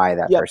understand why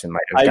that person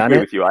might have done it. I agree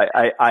with you.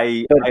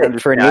 I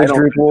understand. For an age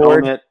group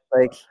award,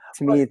 like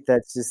to me,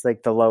 that's just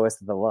like the lowest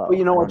of the low. Well,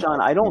 you know what,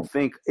 John? I don't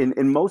think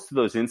in most of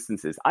those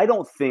instances, I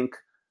don't think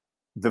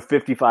the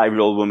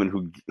 55-year-old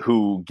woman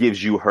who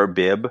gives you her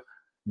bib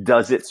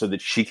does it so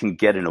that she can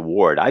get an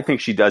award. I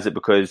think she does it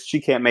because she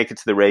can't make it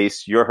to the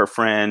race. You're her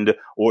friend,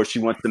 or she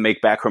wants to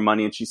make back her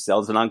money and she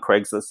sells it on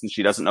Craigslist and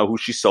she doesn't know who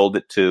she sold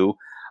it to.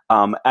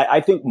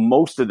 I think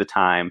most of the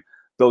time,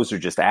 those are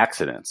just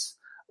accidents.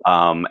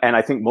 And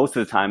I think most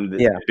of the time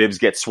the bibs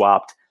get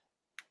swapped.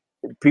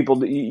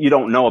 People, you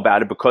don't know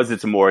about it because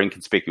it's a more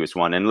inconspicuous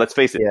one. And let's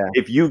face it,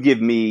 if you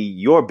give me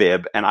your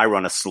bib and I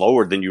run a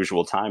slower than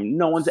usual time,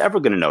 no one's ever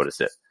going to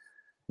notice it.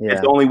 Yeah.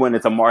 It's only when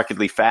it's a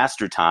markedly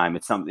faster time,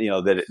 it's something,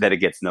 that it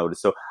gets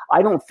noticed. So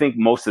I don't think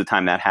most of the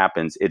time that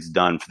happens, it's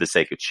done for the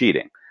sake of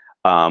cheating.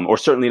 Or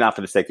certainly not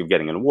for the sake of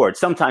getting an award.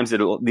 Sometimes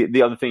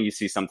the other thing you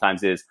see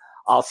sometimes is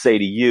I'll say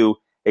to you,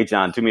 hey,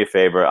 John, do me a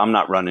favor. I'm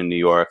not running New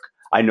York.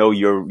 I know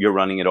you're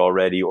running it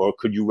already, or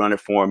could you run it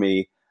for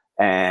me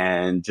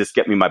and just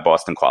get me my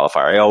Boston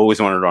qualifier? I always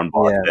wanted to run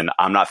Boston. Yeah.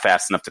 I'm not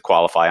fast enough to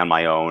qualify on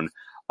my own.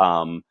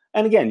 And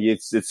again,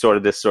 it's sort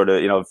of this sort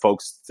of,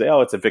 folks say,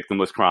 oh, it's a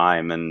victimless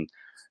crime. And,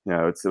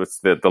 it's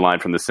the line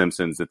from The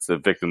Simpsons. It's a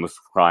victimless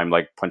crime,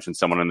 like punching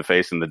someone in the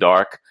face in the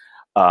dark.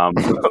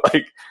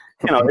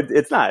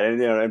 It's not,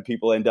 and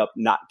people end up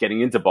not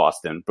getting into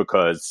Boston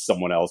because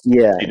someone else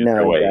cheated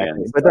their way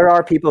in. But there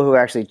are people who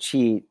actually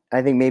cheat.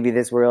 I think maybe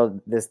this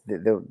world,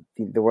 the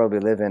world we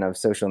live in of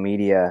social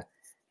media,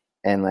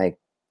 and like,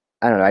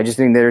 I don't know. I just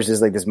think there's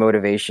just like this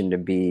motivation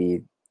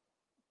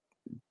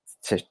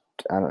to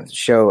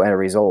show a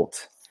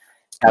result.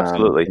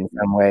 Absolutely, in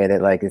some way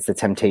that like it's the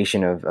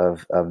temptation of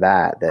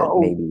that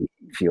maybe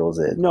fuels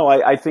it. No,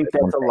 I think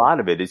that's a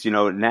lot of it. Is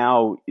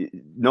now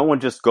no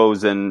one just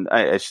goes and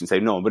I shouldn't say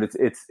no, but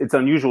it's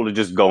unusual to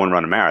just go and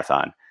run a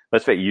marathon.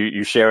 Let's say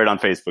you share it on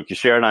Facebook, you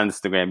share it on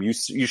Instagram,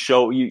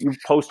 you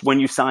post when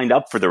you signed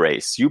up for the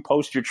race, you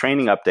post your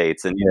training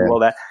updates and you do all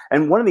that.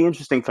 And one of the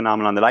interesting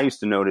phenomenon that I used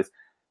to notice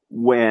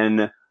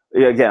when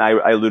again I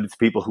alluded to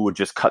people who would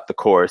just cut the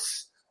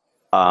course.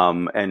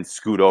 And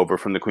scoot over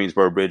from the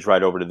Queensboro Bridge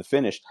right over to the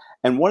finish.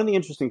 And one of the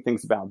interesting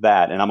things about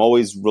that, and I'm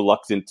always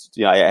reluctant,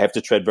 I have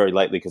to tread very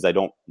lightly because I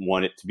don't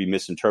want it to be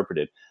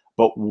misinterpreted.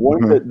 But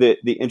one of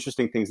the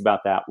interesting things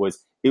about that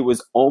was it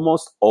was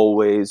almost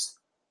always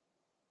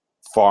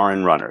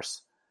foreign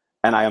runners.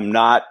 And I am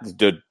not,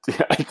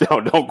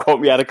 don't quote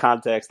me out of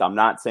context. I'm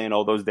not saying,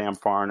 oh, those damn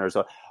foreigners.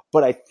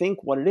 But I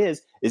think what it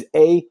is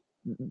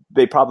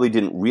they probably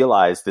didn't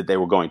realize that they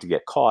were going to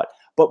get caught.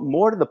 But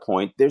more to the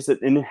point, there's an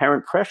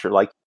inherent pressure.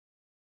 Like,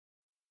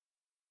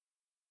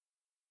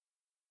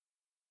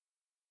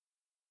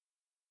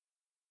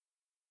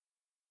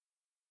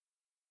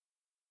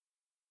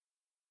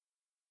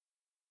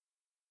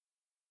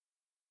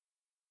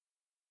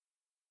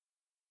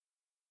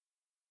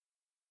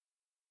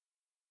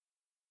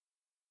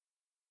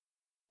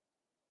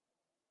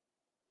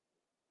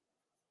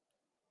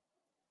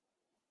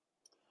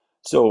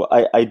 so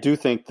I do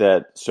think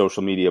that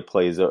social media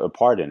plays a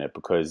part in it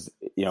because,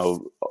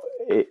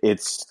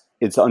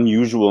 it's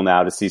unusual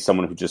now to see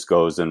someone who just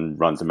goes and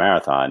runs a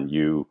marathon.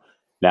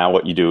 Now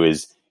what you do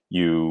is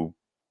you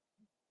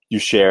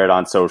share it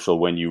on social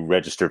when you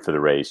register for the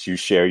race. You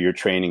share your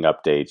training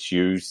updates.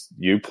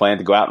 You plan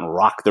to go out and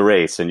rock the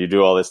race and you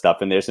do all this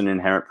stuff. And there's an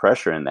inherent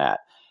pressure in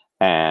that.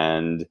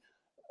 And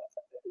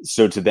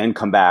so to then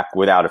come back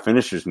without a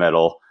finisher's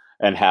medal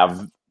and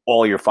have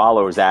all your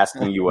followers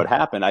asking you what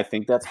happened, I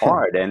think that's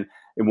hard. And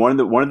and one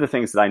of the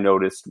things that I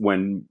noticed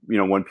when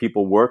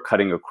people were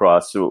cutting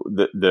across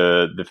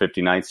the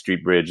 59th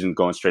Street Bridge and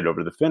going straight over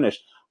to the finish,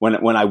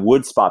 when I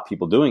would spot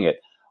people doing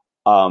it,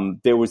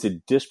 there was a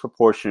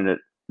disproportionate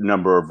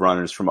number of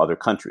runners from other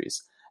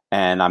countries.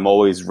 And I'm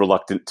always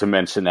reluctant to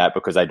mention that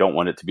because I don't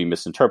want it to be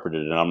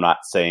misinterpreted. And I'm not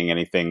saying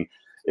anything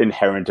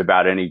inherent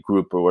about any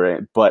group or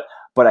whatever.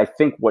 But I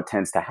think what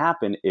tends to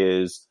happen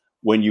is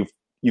when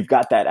you've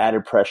got that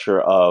added pressure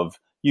of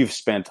you've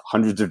spent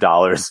hundreds of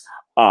dollars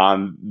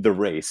on the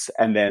race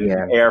and then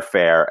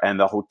airfare and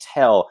the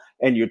hotel,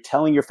 and you're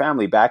telling your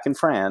family back in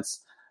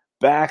France,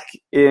 back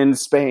in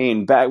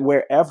Spain, back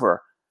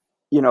wherever,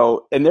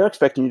 and they're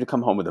expecting you to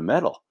come home with a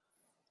medal.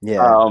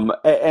 Yeah.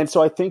 And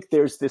so I think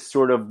there's this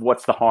sort of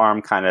what's the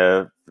harm kind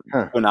of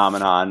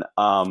phenomenon.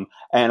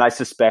 And I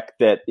suspect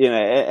that,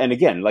 and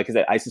again, like I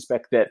said, I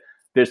suspect that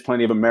there's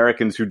plenty of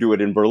Americans who do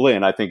it in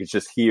Berlin. I think it's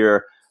just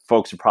here,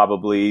 folks are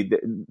probably,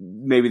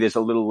 maybe there's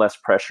a little less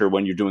pressure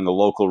when you're doing a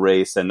local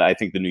race. And I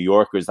think the New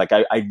Yorkers, like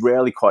I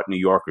rarely caught New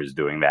Yorkers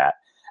doing that.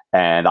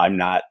 And I'm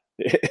not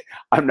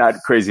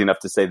crazy enough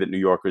to say that New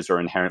Yorkers are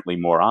inherently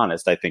more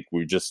honest. I think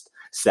we're just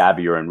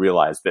savvier and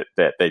realize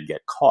that they'd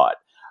get caught.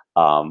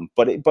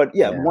 But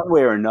yeah, one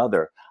way or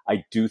another,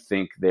 I do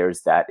think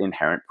there's that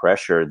inherent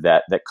pressure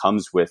that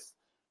comes with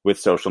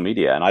social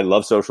media. And I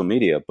love social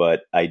media,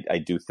 but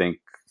I do think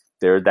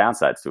there are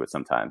downsides to it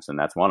sometimes. And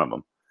that's one of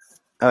them.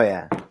 Oh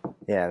yeah.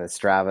 Yeah. The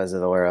Stravas of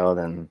the world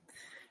and,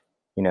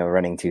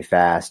 running too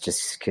fast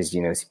just because,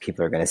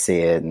 people are going to see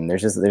it. And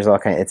there's all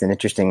it's an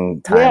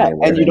interesting time. Yeah.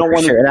 And you don't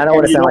want to, and I don't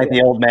want to sound like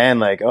the old man,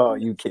 like, oh,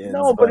 you kids.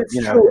 No, but it's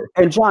true.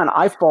 And John,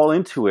 I fall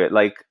into it.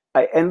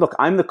 And look,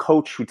 I'm the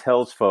coach who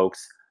tells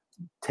folks,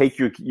 take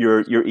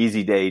your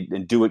easy day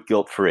and do it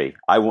guilt-free.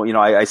 I want,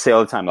 I say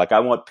all the time, like, I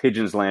want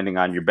pigeons landing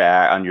on your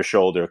back, on your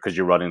shoulder because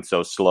you're running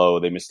so slow.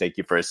 They mistake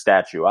you for a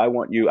statue. I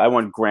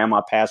want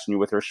grandma passing you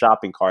with her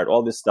shopping cart,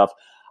 all this stuff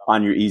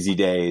on your easy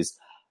days.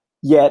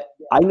 Yet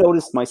I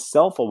noticed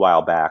myself a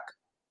while back,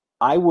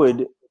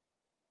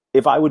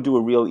 if I would do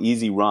a real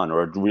easy run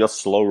or a real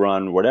slow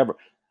run, whatever,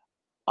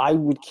 I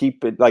would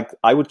keep the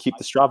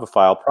Strava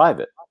file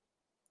private.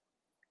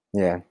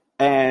 Yeah.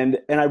 And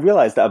I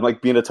realized that I'm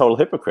like being a total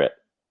hypocrite.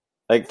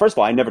 Like, first of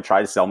all, I never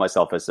try to sell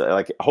myself as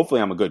hopefully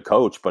I'm a good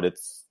coach, but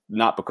it's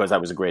not because I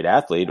was a great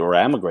athlete or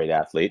am a great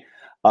athlete.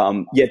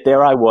 Yet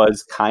there I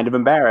was kind of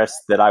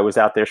embarrassed that I was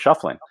out there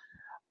shuffling.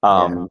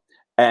 And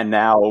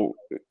now,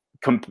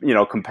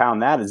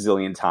 compound that a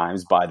zillion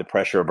times by the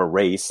pressure of a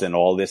race and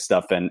all this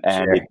stuff. And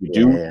if you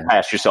do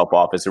pass yourself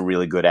off as a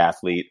really good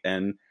athlete,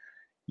 and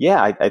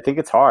I think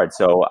it's hard.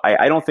 So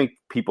I don't think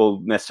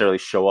people necessarily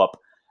show up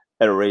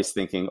at a race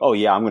thinking, oh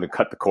yeah, I'm going to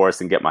cut the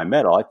course and get my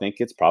medal. I think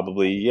it's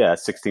probably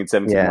 16,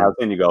 17 miles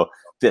in, you go,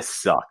 this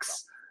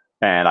sucks.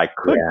 And I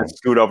could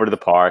scoot over to the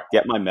park,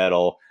 get my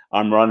medal.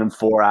 I'm running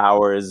 4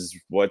 hours.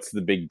 What's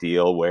the big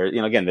deal? Where,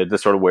 again, the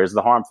sort of where's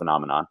the harm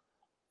phenomenon.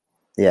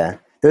 Yeah.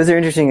 Those are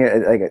interesting,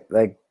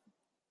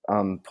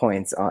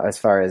 points as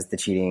far as the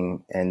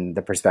cheating and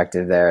the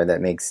perspective there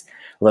that makes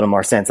a little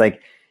more sense.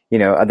 Like,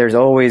 there's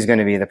always going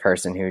to be the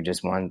person who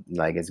just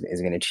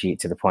is going to cheat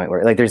to the point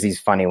where, like, there's these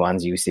funny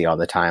ones you see all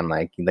the time,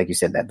 like you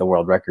said, that the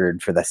world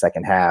record for the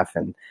second half,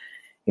 and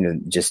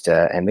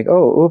and like,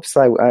 oh, oops,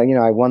 I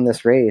won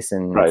this race,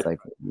 and it's like,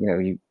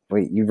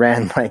 you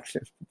ran like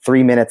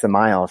 3 minutes a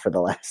mile for the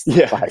last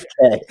 5K.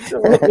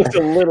 It's a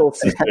little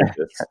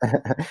suspicious.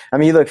 I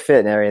mean, you look fit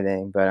and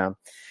everything, but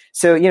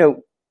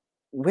so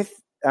with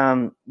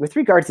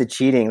regards to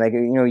cheating, like,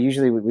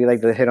 usually we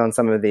like to hit on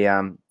some of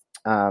the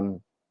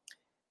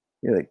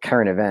the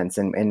current events,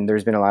 and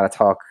there's been a lot of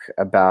talk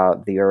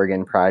about the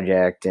Oregon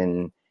project,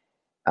 and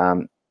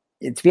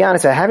to be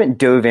honest, I haven't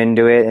dove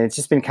into it, and it's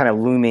just been kind of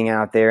looming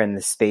out there in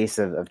the space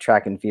of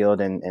track and field,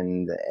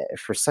 and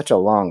for such a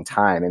long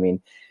time. I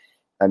mean,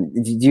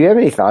 do you have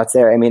any thoughts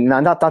there? I mean,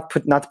 not to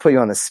put you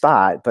on the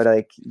spot, but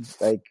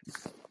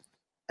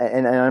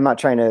and I'm not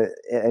trying to,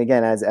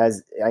 again,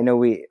 as I know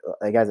we,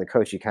 like, as a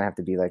coach, you kind of have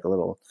to be like a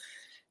little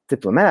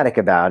diplomatic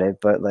about it,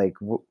 but like,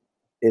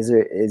 is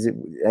it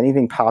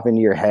anything pop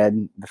into your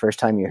head the first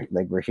time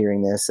we're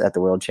hearing this at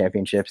the World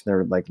Championships and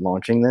they're like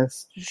launching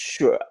this?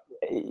 Sure.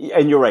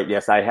 And you're right.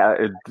 Yes, I have.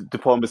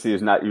 Diplomacy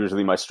is not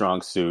usually my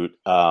strong suit.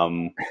 But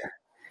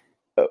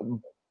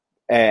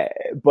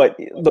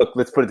look,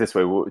 let's put it this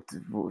way.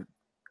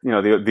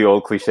 The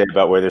old cliche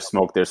about where there's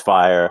smoke, there's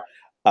fire.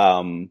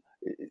 Let's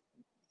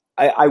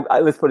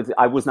put it.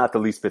 I was not the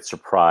least bit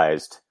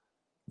surprised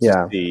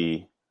to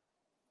see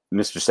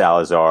Mr.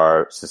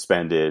 Salazar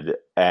suspended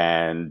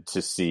and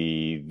to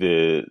see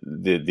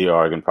the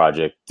Oregon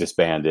project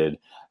disbanded.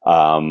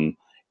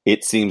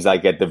 It seems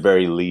like at the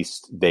very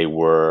least they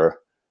were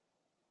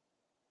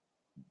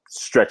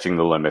stretching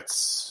the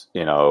limits,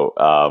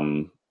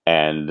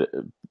 and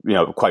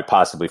quite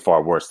possibly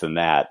far worse than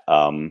that.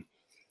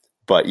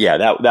 But yeah,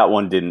 that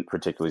one didn't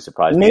particularly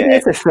surprise me. Maybe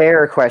it's a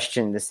fair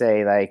question to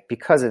say, like,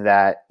 because of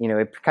that,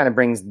 it kind of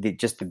brings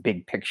just the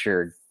big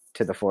picture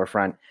to the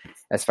forefront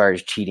as far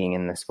as cheating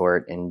in the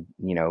sport, and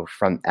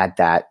from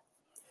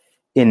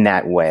in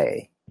that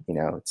way,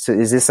 So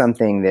is this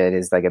something that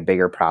is like a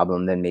bigger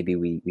problem than maybe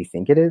we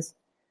think it is?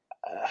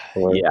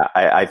 Yeah,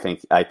 I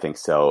think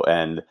so.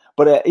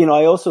 But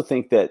I also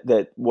think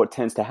that what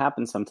tends to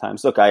happen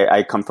sometimes. Look,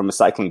 I come from a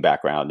cycling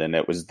background, and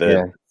it was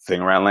the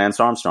thing around Lance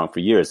Armstrong for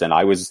years, and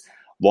I was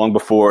long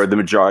before the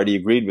majority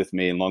agreed with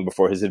me, and long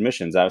before his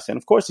admissions, I was saying,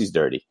 of course he's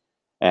dirty,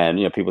 and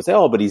people say,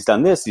 oh, but he's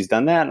done this, he's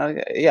done that. And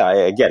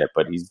I get it,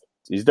 but he's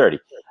dirty.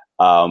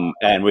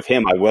 And with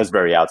him, I was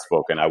very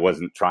outspoken. I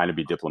wasn't trying to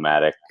be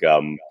diplomatic.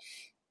 At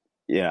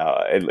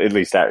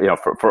least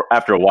for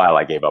after a while,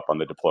 I gave up on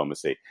the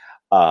diplomacy.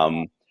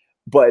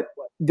 But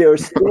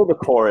there's still the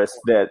chorus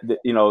that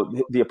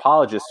the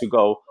apologists who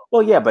go,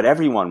 well, yeah, but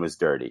everyone was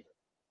dirty.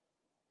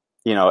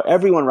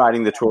 Everyone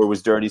riding the tour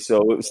was dirty, so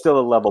it was still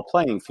a level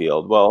playing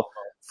field. Well,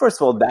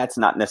 first of all, that's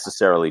not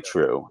necessarily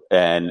true.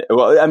 And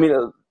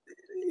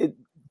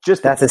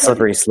that's a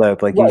slippery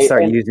slope. Like, you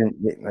start using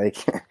like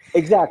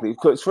exactly.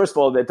 Because first of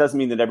all, that doesn't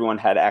mean that everyone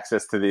had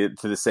access to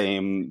the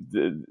same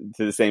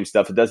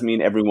stuff. It doesn't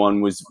mean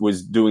everyone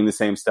was doing the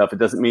same stuff. It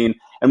doesn't mean,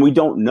 and we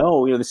don't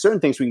know. There's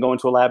certain things we can go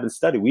into a lab and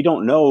study. We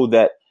don't know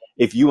that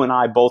if you and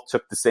I both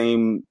took the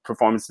same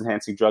performance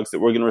enhancing drugs, that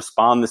we're going to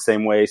respond the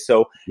same way.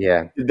 So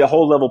the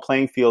whole level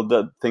playing field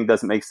thing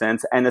doesn't make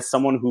sense. And as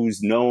someone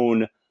who's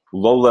known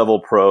low level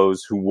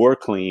pros who were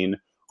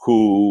clean,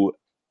 who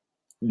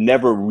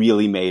never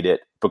really made it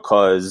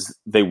because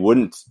they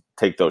wouldn't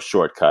take those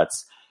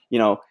shortcuts.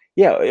 You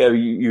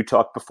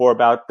talked before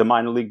about the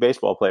minor league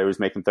baseball player who's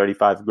making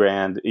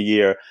 $35,000 a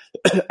year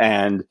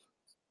and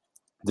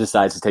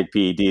decides to take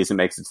PEDs and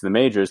makes it to the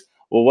majors.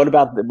 Well, what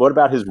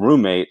about his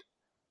roommate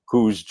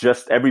who's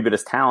just every bit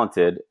as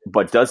talented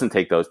but doesn't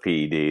take those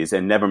PEDs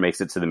and never makes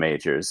it to the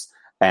majors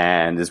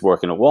and is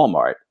working at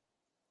Walmart?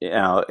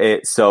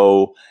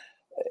 The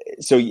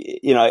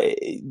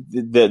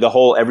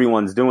whole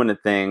everyone's doing it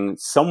thing,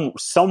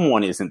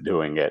 someone isn't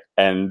doing it,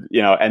 and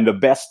the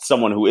best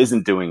someone who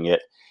isn't doing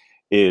it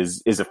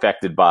is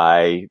affected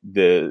by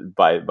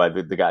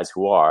the guys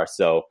who are.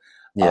 So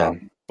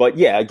but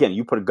yeah, again,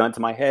 you put a gun to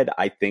my head,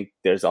 I think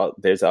there's a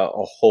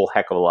whole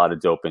heck of a lot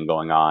of doping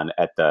going on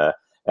at the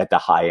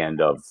high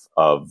end of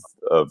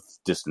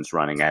distance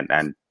running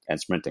and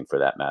sprinting, for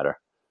that matter.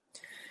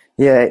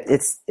 Yeah,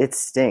 it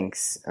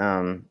stinks.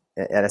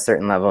 At a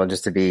certain level,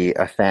 just to be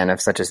a fan of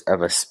such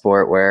a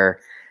sport where,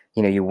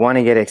 you want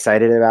to get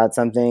excited about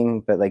something,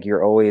 but like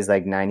you're always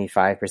like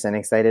 95%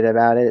 excited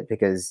about it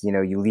because,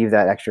 you leave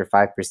that extra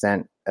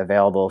 5%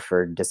 available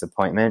for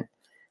disappointment.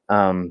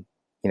 When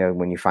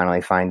you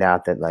finally find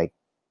out that, like,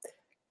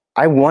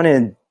 I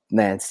wanted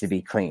Lance to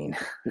be clean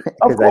because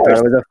I thought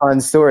it was a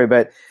fun story,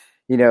 but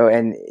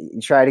and you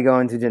try to go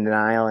into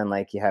denial, and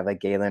like you have like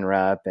Galen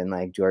Rupp and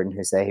like Jordan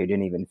Hussein who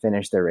didn't even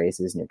finish their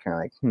races, and you're kind of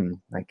like,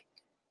 like,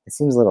 it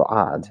seems a little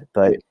odd,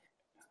 but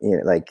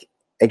like,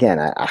 again,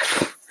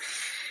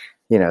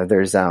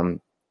 there's and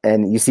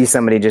you see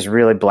somebody just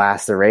really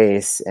blast the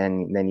race,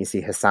 and then you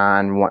see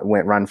Hassan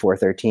went run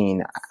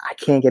 4:13. I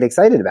can't get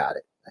excited about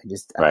it.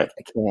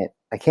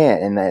 I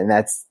can't, and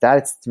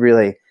that's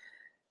really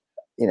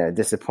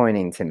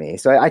disappointing to me.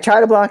 So I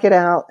try to block it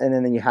out, and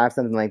then you have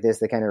something like this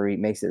that kind of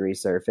makes it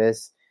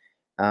resurface.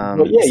 I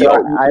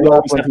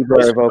love when people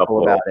are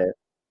vocal about it,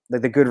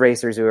 like the good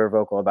racers who are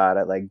vocal about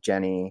it, like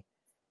Jenny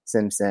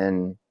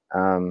Simpson,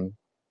 Kara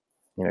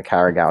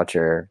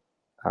Goucher.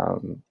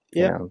 And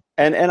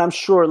I'm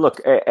sure.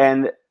 Look,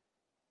 and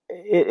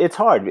it's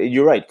hard.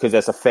 You're right, because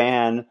as a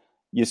fan,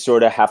 you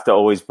sort of have to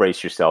always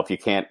brace yourself. You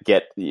can't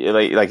get,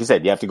 like you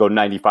said, you have to go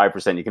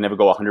 95%. You can never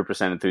go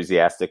 100%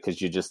 enthusiastic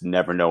because you just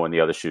never know when the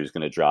other shoe is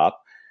going to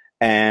drop.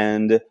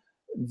 And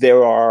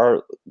there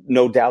are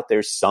no doubt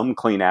there's some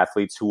clean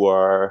athletes who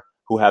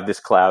have this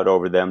cloud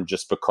over them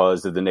just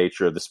because of the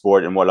nature of the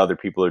sport and what other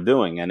people are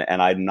doing. And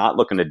I'm not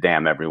looking to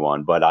damn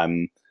everyone, but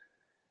I'm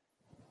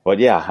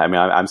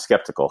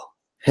skeptical.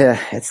 Yeah,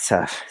 it's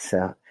tough.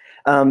 So,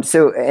 and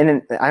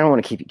I don't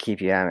want to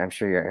keep you. I'm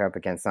sure you're up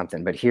against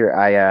something, but here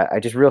I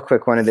just real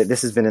quick wanted to,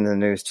 this has been in the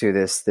news too.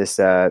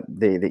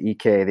 The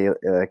EK,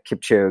 the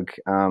Kipchoge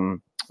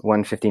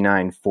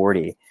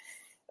 1:59:40.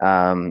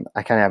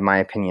 I kind of have my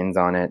opinions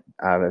on it.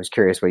 I was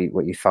curious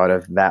what you thought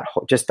of that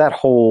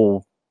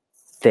whole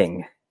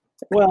thing.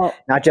 Well,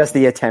 not just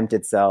the attempt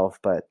itself,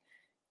 but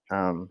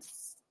I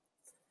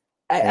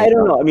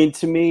don't know. I mean,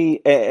 to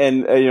me,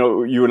 and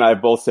you and I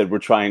both said we're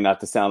trying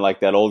not to sound like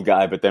that old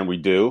guy, but then we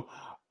do.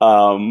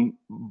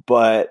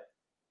 But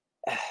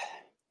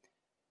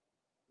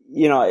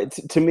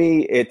to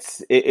me,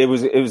 it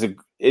was an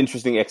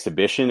interesting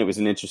exhibition. It was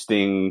an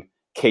interesting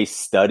case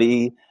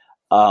study.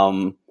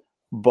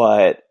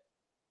 But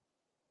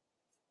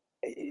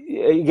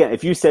again,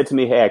 if you said to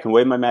me, "Hey, I can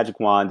wave my magic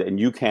wand and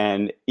you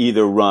can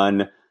either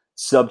run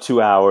sub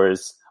 2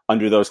 hours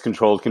under those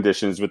controlled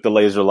conditions with the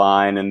laser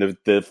line and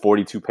the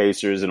 42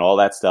 pacers and all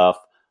that stuff,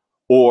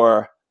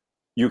 or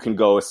you can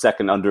go a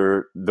second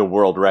under the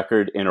world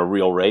record in a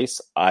real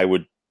race," I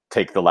would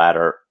take the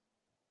latter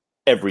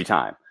every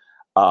time.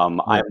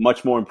 I'm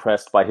much more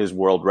impressed by his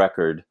world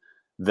record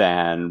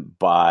than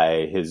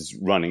by his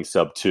running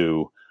sub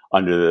 2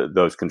 under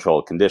those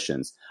controlled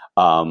conditions.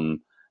 And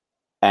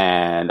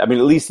I mean,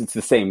 at least it's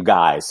the same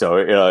guy.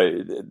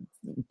 So,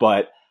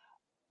 but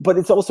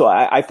it's also,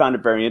 I found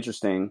it very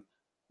interesting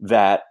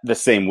that the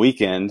same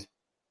weekend,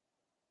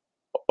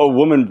 a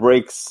woman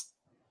breaks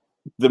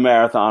the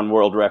marathon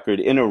world record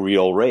in a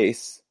real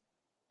race,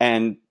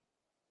 and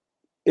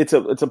it's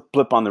a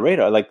blip on the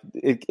radar. Like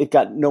it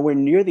got nowhere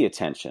near the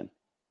attention.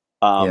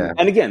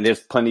 And again, there's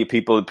plenty of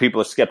people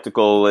are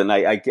skeptical, and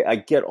I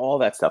get all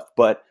that stuff,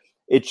 but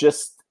it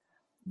just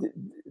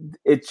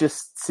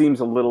seems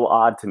a little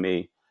odd to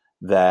me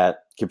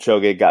that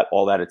Kipchoge got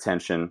all that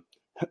attention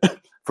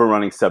for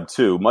running sub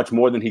 2, much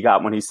more than he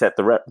got when he set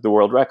the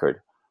world record,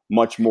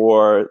 much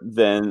more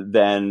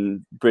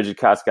than Brigid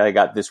Kosgei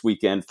got this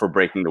weekend for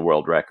breaking the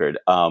world record.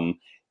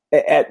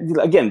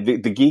 Again,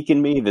 the geek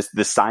in me,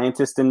 the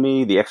scientist in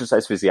me, the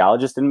exercise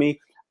physiologist in me,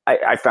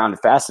 I found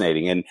it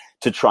fascinating, and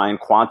to try and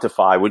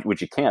quantify,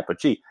 which you can't, but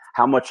gee,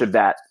 how much of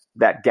that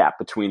gap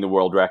between the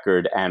world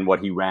record and what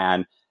he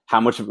ran, how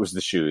much of it was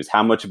the shoes,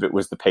 how much of it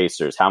was the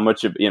pacers, how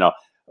much of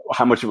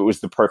it was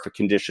the perfect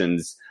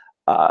conditions.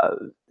 I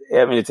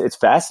mean, it's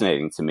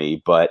fascinating to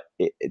me, but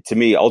to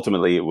me,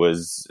 ultimately, it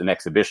was an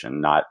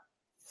exhibition,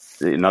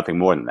 nothing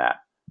more than that.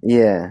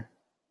 Yeah.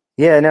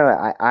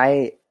 No,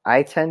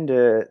 I tend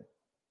to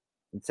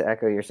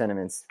echo your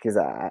sentiments, because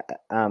I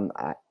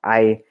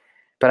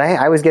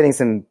was getting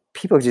some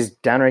people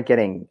just downright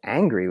getting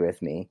angry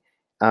with me,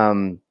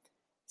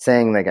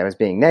 saying like I was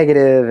being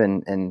negative,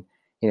 and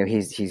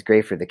he's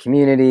great for the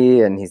community,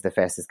 and he's the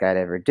fastest guy to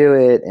ever do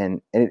it,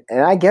 and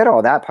I get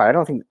all that part.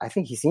 I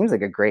think he seems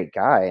like a great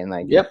guy, and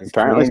like his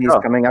community's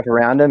coming up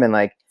around him, and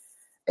like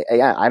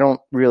I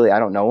don't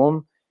know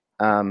him.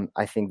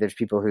 I think there's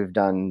people who've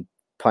done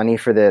plenty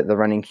for the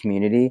running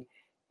community,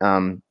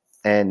 and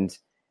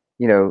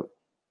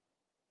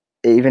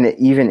even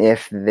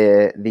if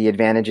the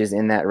advantages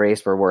in that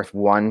race were worth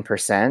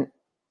 1%,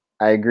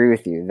 I agree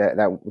with you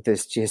that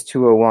this his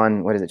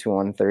 201, what is it,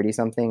 201.30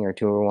 something, or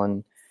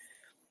 201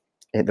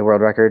 hit the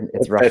world record.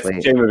 It's roughly,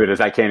 the shame of it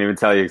is I can't even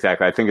tell you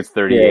exactly. I think it's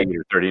 38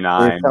 or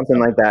 39, something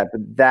like that.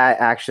 But that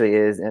actually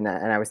is, and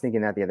I was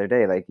thinking that the other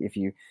day. Like if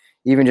you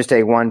even just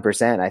take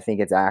 1%, I think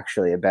it's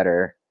actually a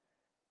better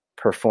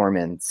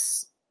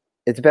performance.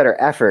 It's a better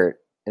effort.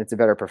 It's a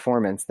better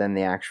performance than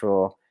the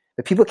actual.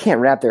 But people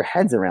can't wrap their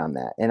heads around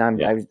that, and I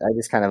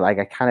just kind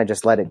of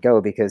just let it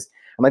go, because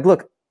I'm like,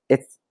 look,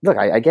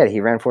 I get it. He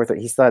ran fourth.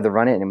 He still had to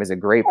run it, and it was a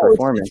great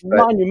performance. It's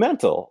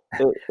monumental.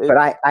 But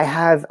I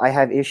have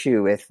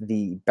issue with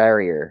the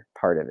barrier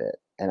part of it,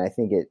 and I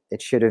think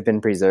it should have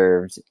been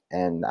preserved.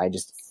 And I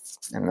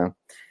don't know.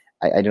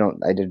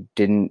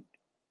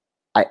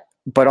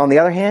 But on the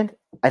other hand,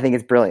 I think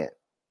it's brilliant.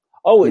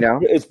 Oh,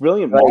 it's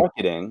brilliant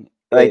marketing.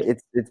 Like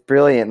it's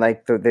brilliant.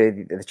 Like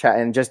the chat,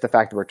 and just the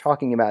fact that we're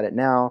talking about it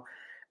now.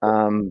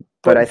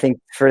 But I think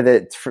for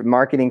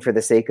marketing for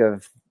the sake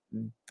of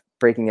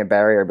breaking a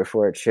barrier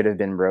before it should have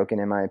been broken,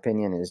 in my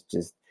opinion, is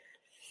just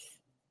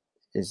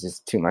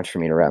too much for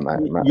me to wrap my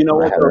head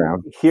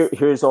around.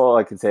 Here's all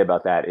I can say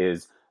about that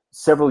is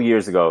several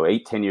years ago,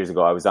 8-10 years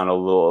ago, I was on a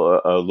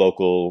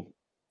local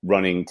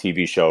running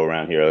TV show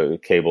around here, a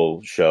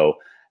cable show,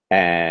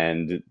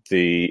 and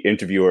the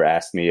interviewer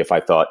asked me if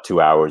I thought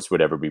 2 hours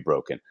would ever be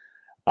broken.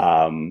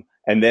 And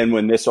then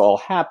when this all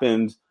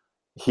happened,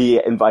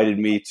 he invited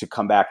me to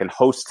come back and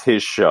host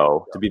his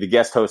show, to be the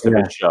guest host of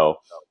his show.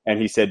 And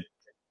he said,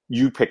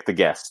 you pick the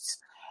guests.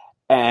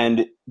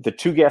 And the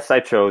two guests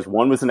I chose,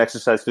 one was an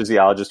exercise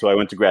physiologist who I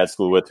went to grad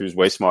school with, who's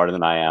way smarter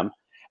than I am,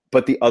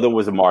 but the other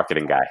was a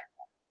marketing guy.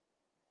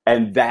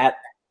 And that,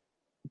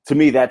 to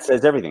me, that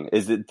says everything,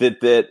 is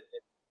that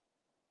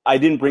I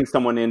didn't bring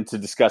someone in to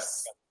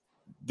discuss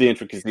the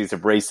intricacies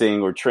of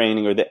racing or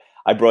training, or that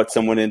I brought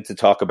someone in to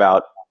talk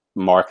about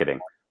marketing,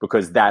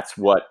 because that's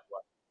what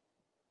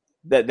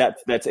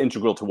that's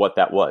integral to what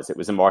that was. It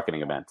was a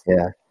marketing event.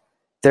 Yeah,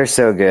 they're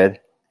so good.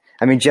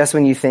 I mean, just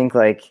when you think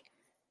like,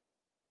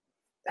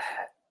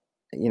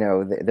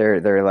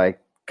 they're like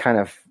kind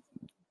of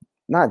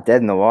not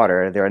dead in the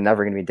water. They're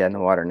never going to be dead in the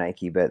water,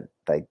 Nike, but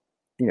like,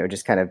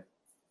 just kind of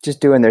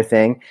just doing their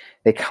thing.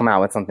 They come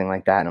out with something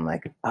like that, and I'm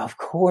like, of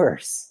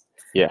course.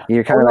 Yeah,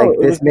 you're kind of like,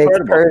 this makes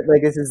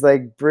like this is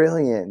like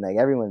brilliant. Like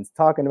everyone's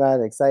talking about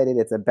it, excited.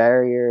 It's a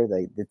barrier,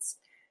 like it's,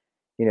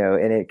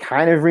 and it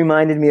kind of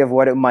reminded me of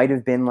what it might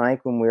have been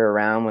like when we were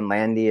around, when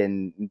Landy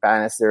and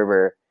Bannister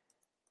were.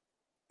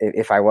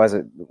 If I was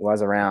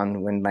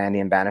around when Landy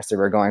and Bannister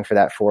were going for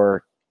that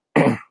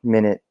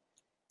 4-minute,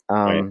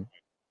 right.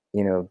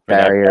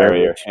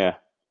 barrier. Yeah.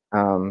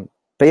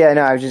 But yeah,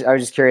 no, I was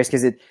just curious,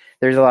 because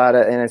there's a lot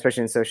of, and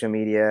especially in social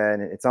media,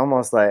 and it's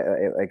almost like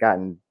it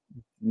gotten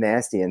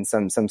nasty in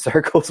some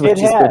circles, which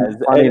has been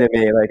funny to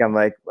me. Like I'm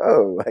like,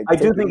 whoa. Like, I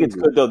do think it's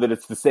good though that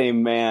it's the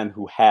same man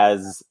who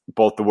has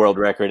both the world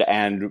record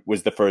and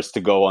was the first to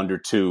go under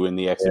 2 in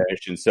the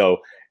exhibition. Yeah. So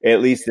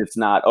at least it's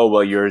not, oh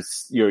well,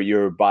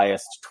 you're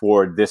biased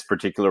toward this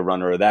particular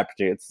runner or that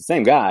particular. It's the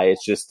same guy.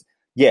 It's just,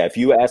 yeah. If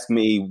you ask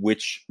me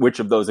which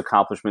of those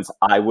accomplishments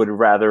I would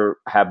rather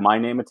have my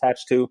name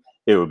attached to,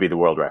 it would be the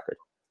world record.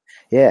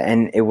 Yeah,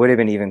 and it would have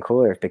been even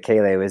cooler if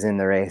Bekele was in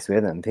the race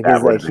with him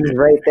because That he's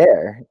right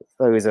there.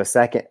 So it was a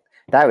second.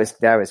 That was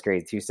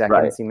great. 2 seconds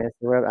Right. he missed.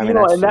 I mean,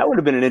 and that would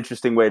have been an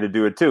interesting way to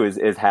do it too. Is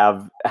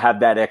have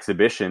that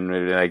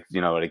exhibition, like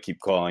I keep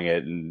calling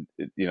it, and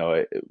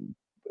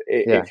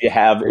if you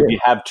have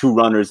two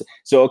runners,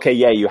 so okay,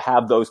 yeah, you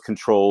have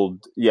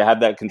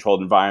that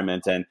controlled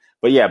environment,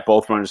 but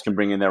both runners can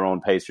bring in their own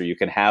pacer. You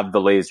can have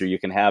the laser, you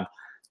can have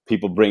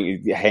people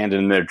hand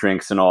in their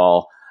drinks and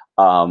all,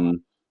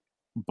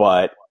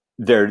 but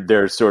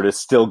they're sort of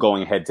still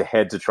going head to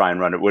head to try and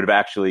run it.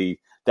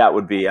 That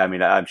would be, I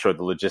mean, I'm sure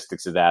the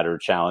logistics of that are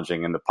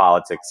challenging and the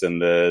politics and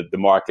the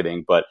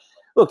marketing. But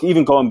look,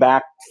 even going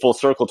back full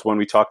circle to when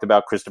we talked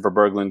about Christopher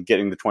Berglund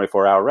getting the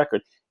 24-hour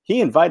record,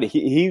 he met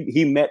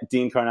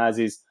Dean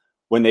Karnazes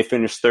when they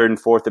finished 3rd and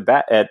 4th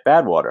at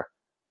Badwater.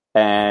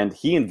 And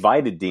he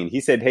invited Dean. He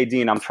said, "Hey,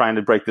 Dean, I'm trying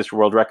to break this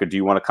world record. Do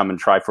you want to come and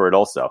try for it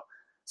also?"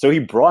 So he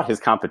brought his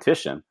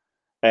competition.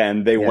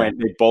 And they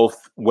both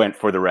went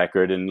for the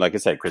record. And like I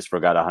said,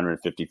 Christopher got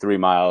 153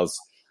 miles.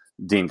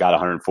 Dean got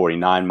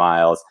 149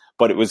 miles,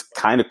 but it was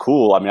kind of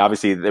cool. I mean,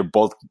 obviously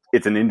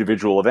it's an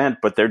individual event,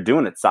 but they're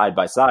doing it side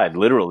by side,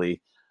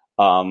 literally.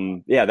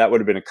 That would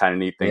have been a kind of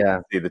neat thing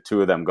to see the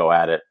two of them go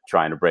at it,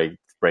 trying to break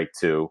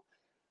 2.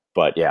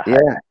 But I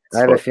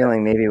have a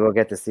feeling maybe we'll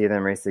get to see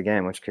them race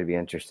again, which could be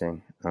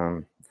interesting.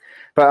 But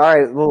all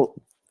right, well,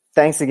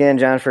 thanks again,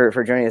 John,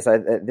 for joining us.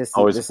 This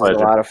is a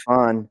lot of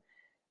fun.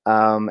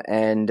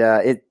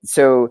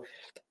 So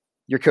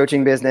your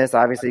coaching business,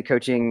 obviously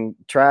coaching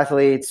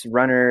triathletes,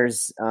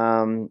 runners,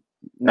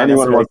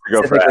 anyone wants to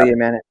go for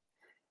that.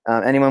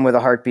 Anyone with a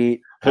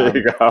heartbeat. There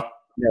you go.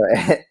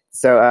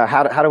 So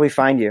how do we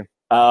find you?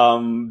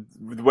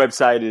 The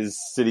website is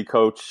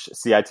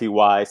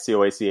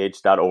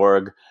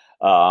citycoach.org.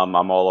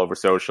 I'm all over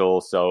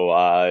social,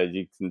 so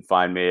you can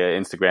find me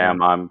at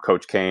Instagram. I'm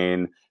Coach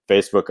Kane.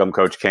 Facebook, I'm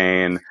Coach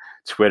Kane.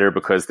 Twitter,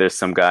 because there's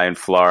some guy in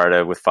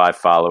Florida with 5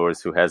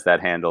 followers who has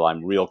that handle.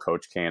 I'm Real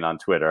Coach Kane on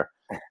Twitter.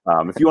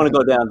 If you want to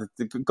go down,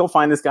 go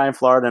find this guy in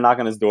Florida, knock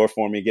on his door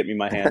for me, get me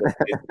my handle.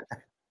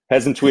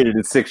 Hasn't tweeted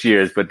in 6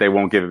 years, but they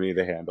won't give me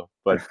the handle.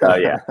 But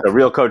so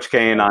Real Coach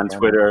Kane on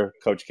Twitter,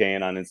 Coach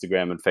Kane on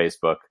Instagram and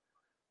Facebook.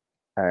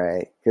 All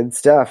right, good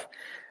stuff.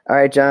 All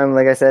right, John.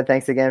 Like I said,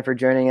 thanks again for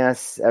joining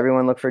us.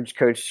 Everyone, look for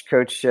Coach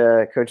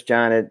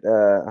John at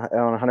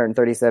on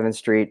 137th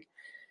Street.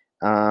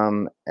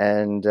 And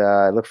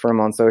look for him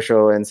on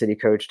social and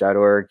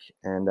citycoach.org.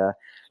 And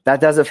that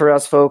does it for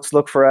us, folks.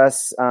 Look for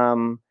us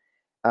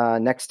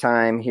next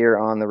time here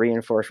on the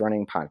Reinforced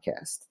Running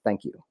Podcast.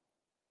 Thank you.